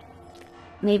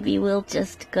 Maybe we'll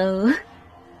just go.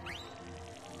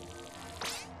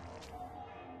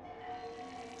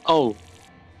 Oh.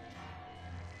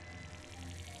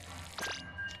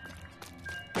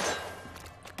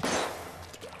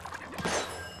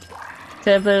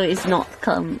 Turbo is not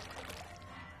come.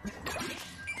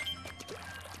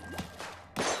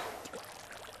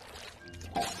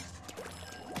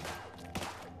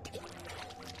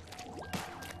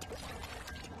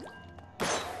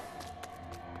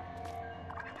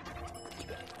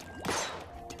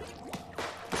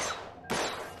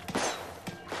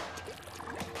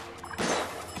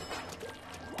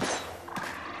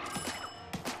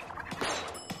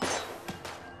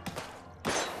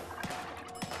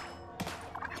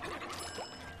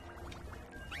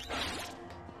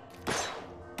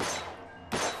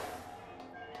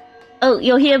 Oh,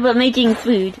 you're here but making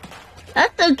food.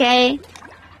 That's okay.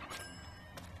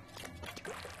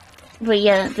 But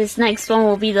yeah, this next one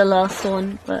will be the last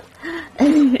one, but...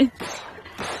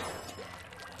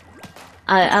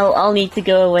 I'll need to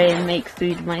go away and make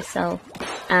food myself.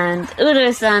 And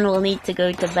Uro-san will need to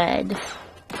go to bed.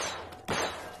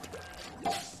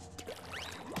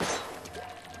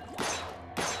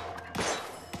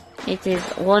 It is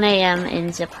 1 AM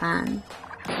in Japan.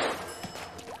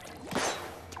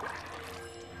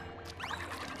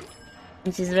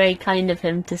 Which is very kind of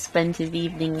him to spend his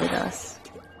evening with us.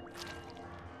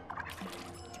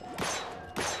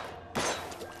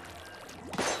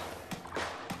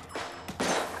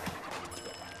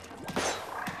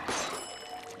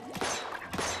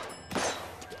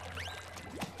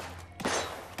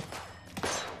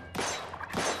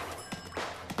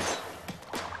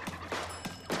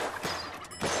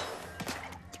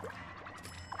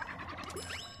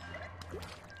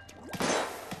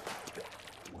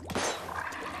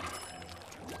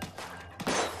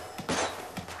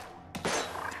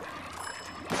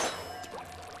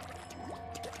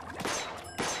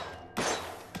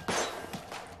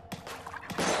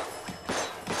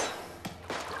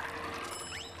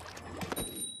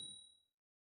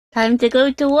 Time to go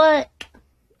to work.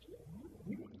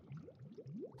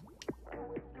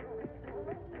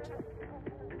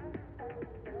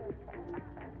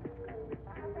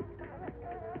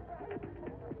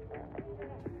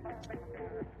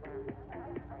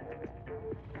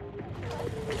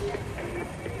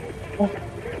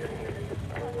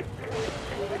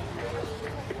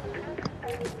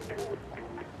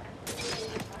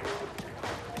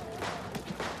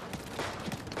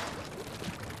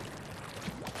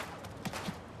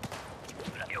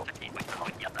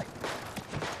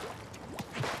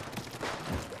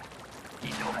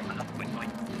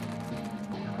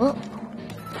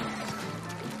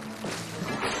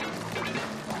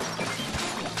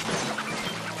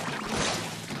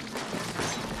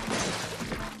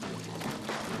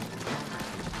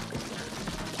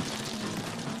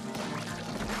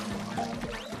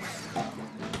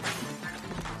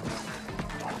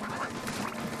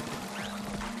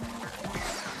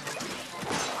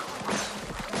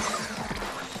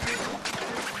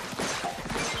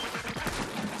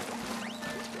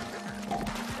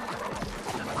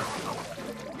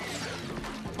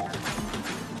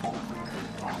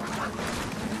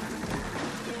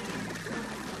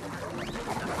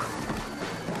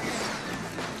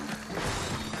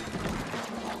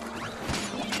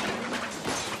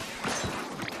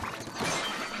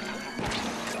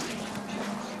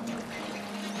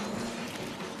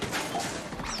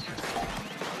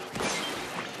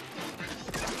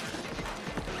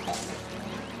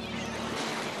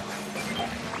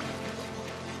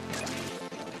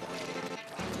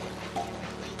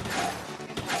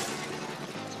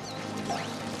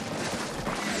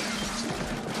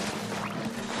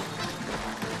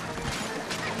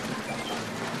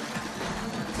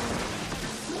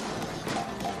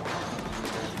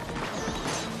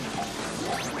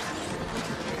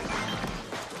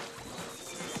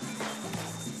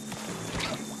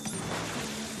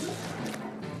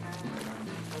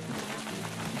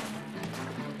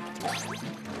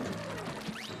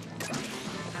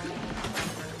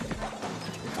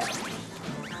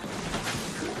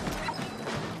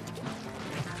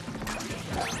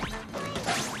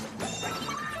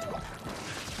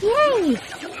 Yay!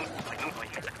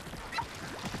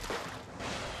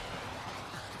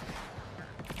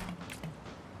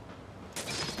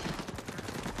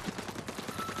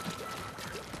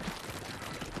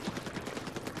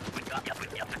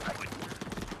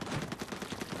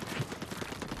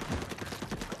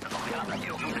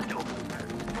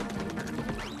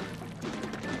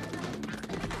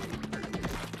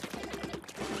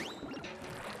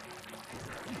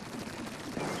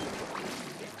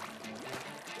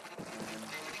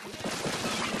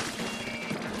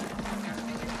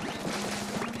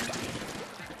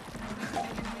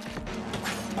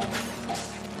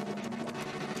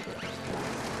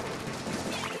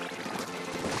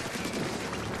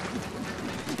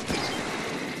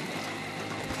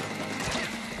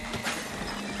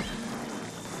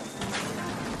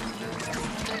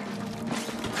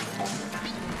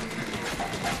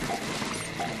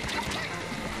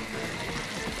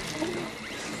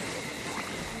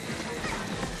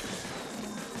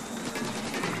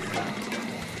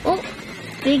 Oh,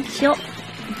 big shot.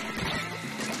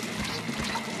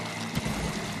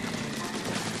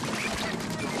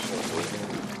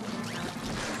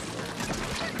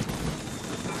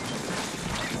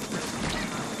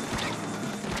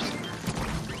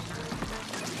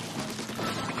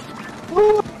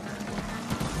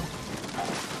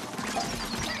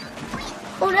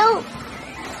 Oh no!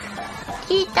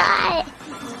 He died!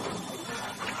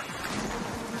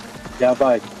 や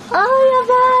ばい。Oh, や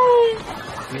ばい!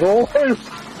 No help!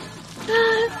 助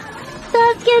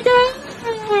けて!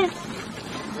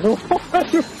 No help!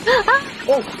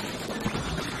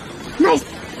 ナイス!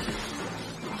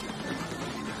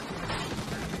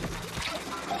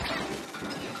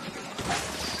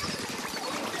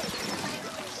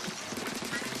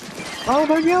 Oh,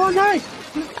 間に合わない!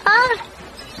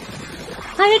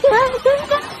 早く早く早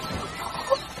く!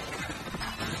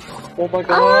 Oh my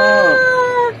god!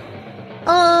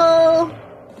 Oh.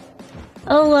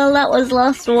 Oh well, that was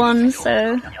last one,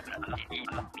 so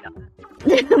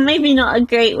maybe not a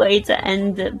great way to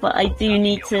end it, but I do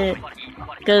need to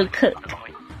go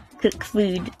cook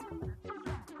food.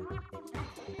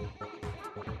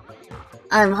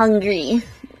 I'm hungry.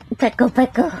 Pecco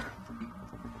pecco.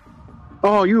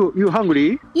 Oh, you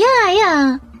hungry?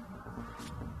 Yeah.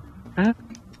 Huh?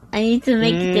 I need to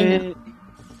make dinner.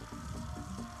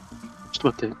 ちょ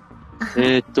っと待って。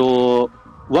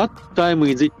What time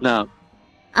is it now?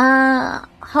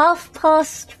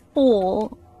 4:30.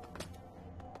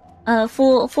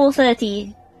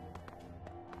 4:30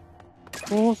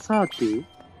 4:30?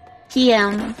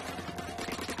 p.m.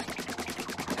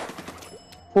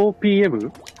 4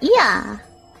 p.m.? Yeah.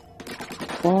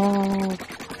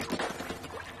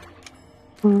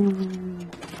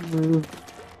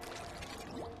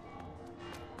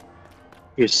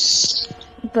 Yes.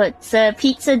 But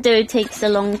pizza dough takes a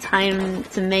long time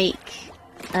to make,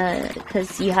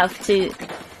 because you have to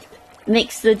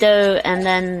mix the dough and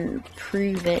then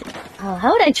prove it. Oh,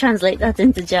 how would I translate that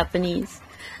into Japanese?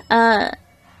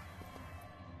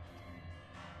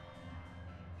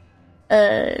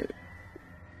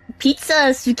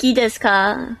 Pizza suki desu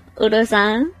ka,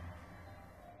 Uro-san?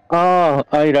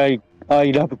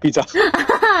 I love pizza.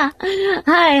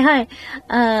 Hi.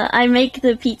 I make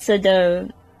the pizza dough.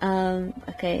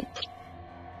 Okay.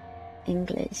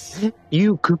 English.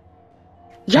 You cook?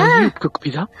 Yeah. Can you cook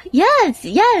pizza? Yes.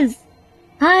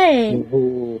 Hi.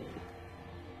 Oh.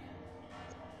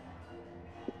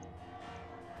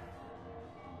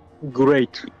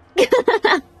 Great.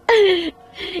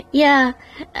 Yeah.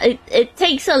 It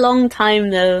takes a long time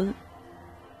though.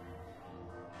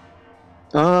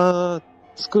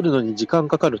 作るのに時間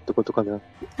かかるってことかな。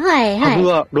Hi. Have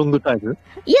a long time?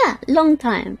 Yeah, long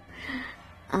time.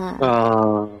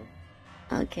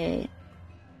 Okay.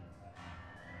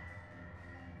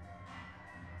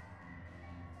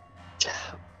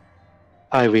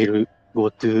 I will go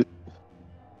to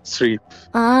sleep.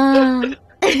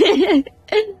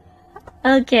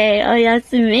 Okay,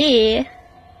 oyasumi.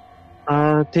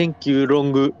 Thank you,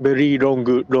 very long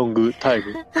time.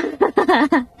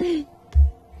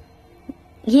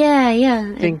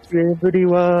 Yeah. Thank you,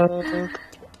 everyone.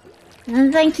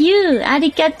 Thank you.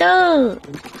 Arigato.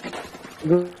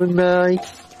 Good night.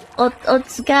 お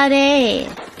疲れ.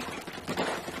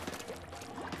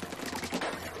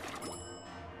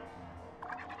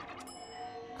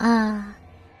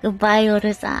 Goodbye,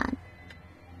 Oru-san.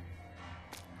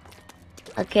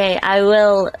 Okay, I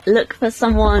will look for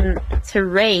someone to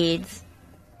raid,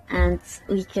 and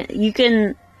you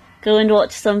can go and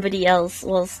watch somebody else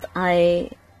whilst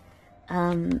I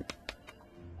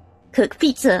cook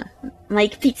pizza,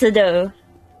 make pizza dough.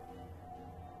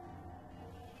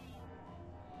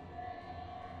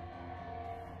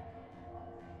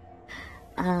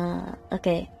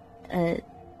 Okay.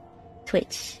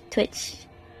 Twitch.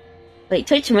 Wait,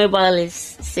 Twitch mobile is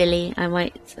silly. I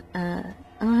might, I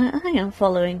think I'm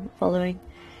following.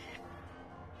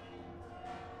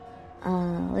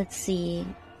 Let's see.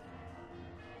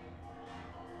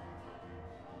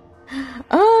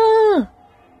 Oh!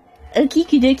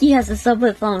 Okikudoki has a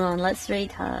subathon on. Let's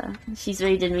raid her. She's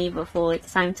raided me before.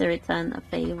 It's time to return a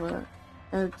favor.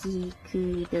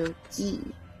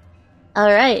 Okikudoki.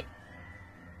 Alright.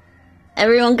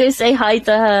 Everyone go say hi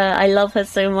to her. I love her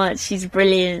so much. She's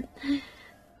brilliant.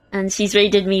 And she's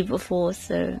raided me before,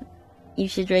 so you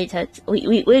should raid her.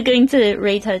 We're going to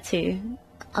raid her too.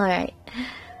 Alright.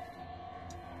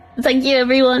 Thank you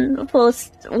everyone for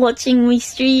watching me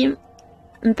stream.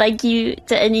 And thank you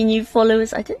to any new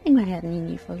followers. I don't think I had any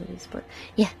new followers, but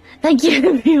yeah. Thank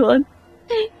you everyone.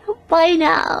 Bye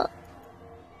now.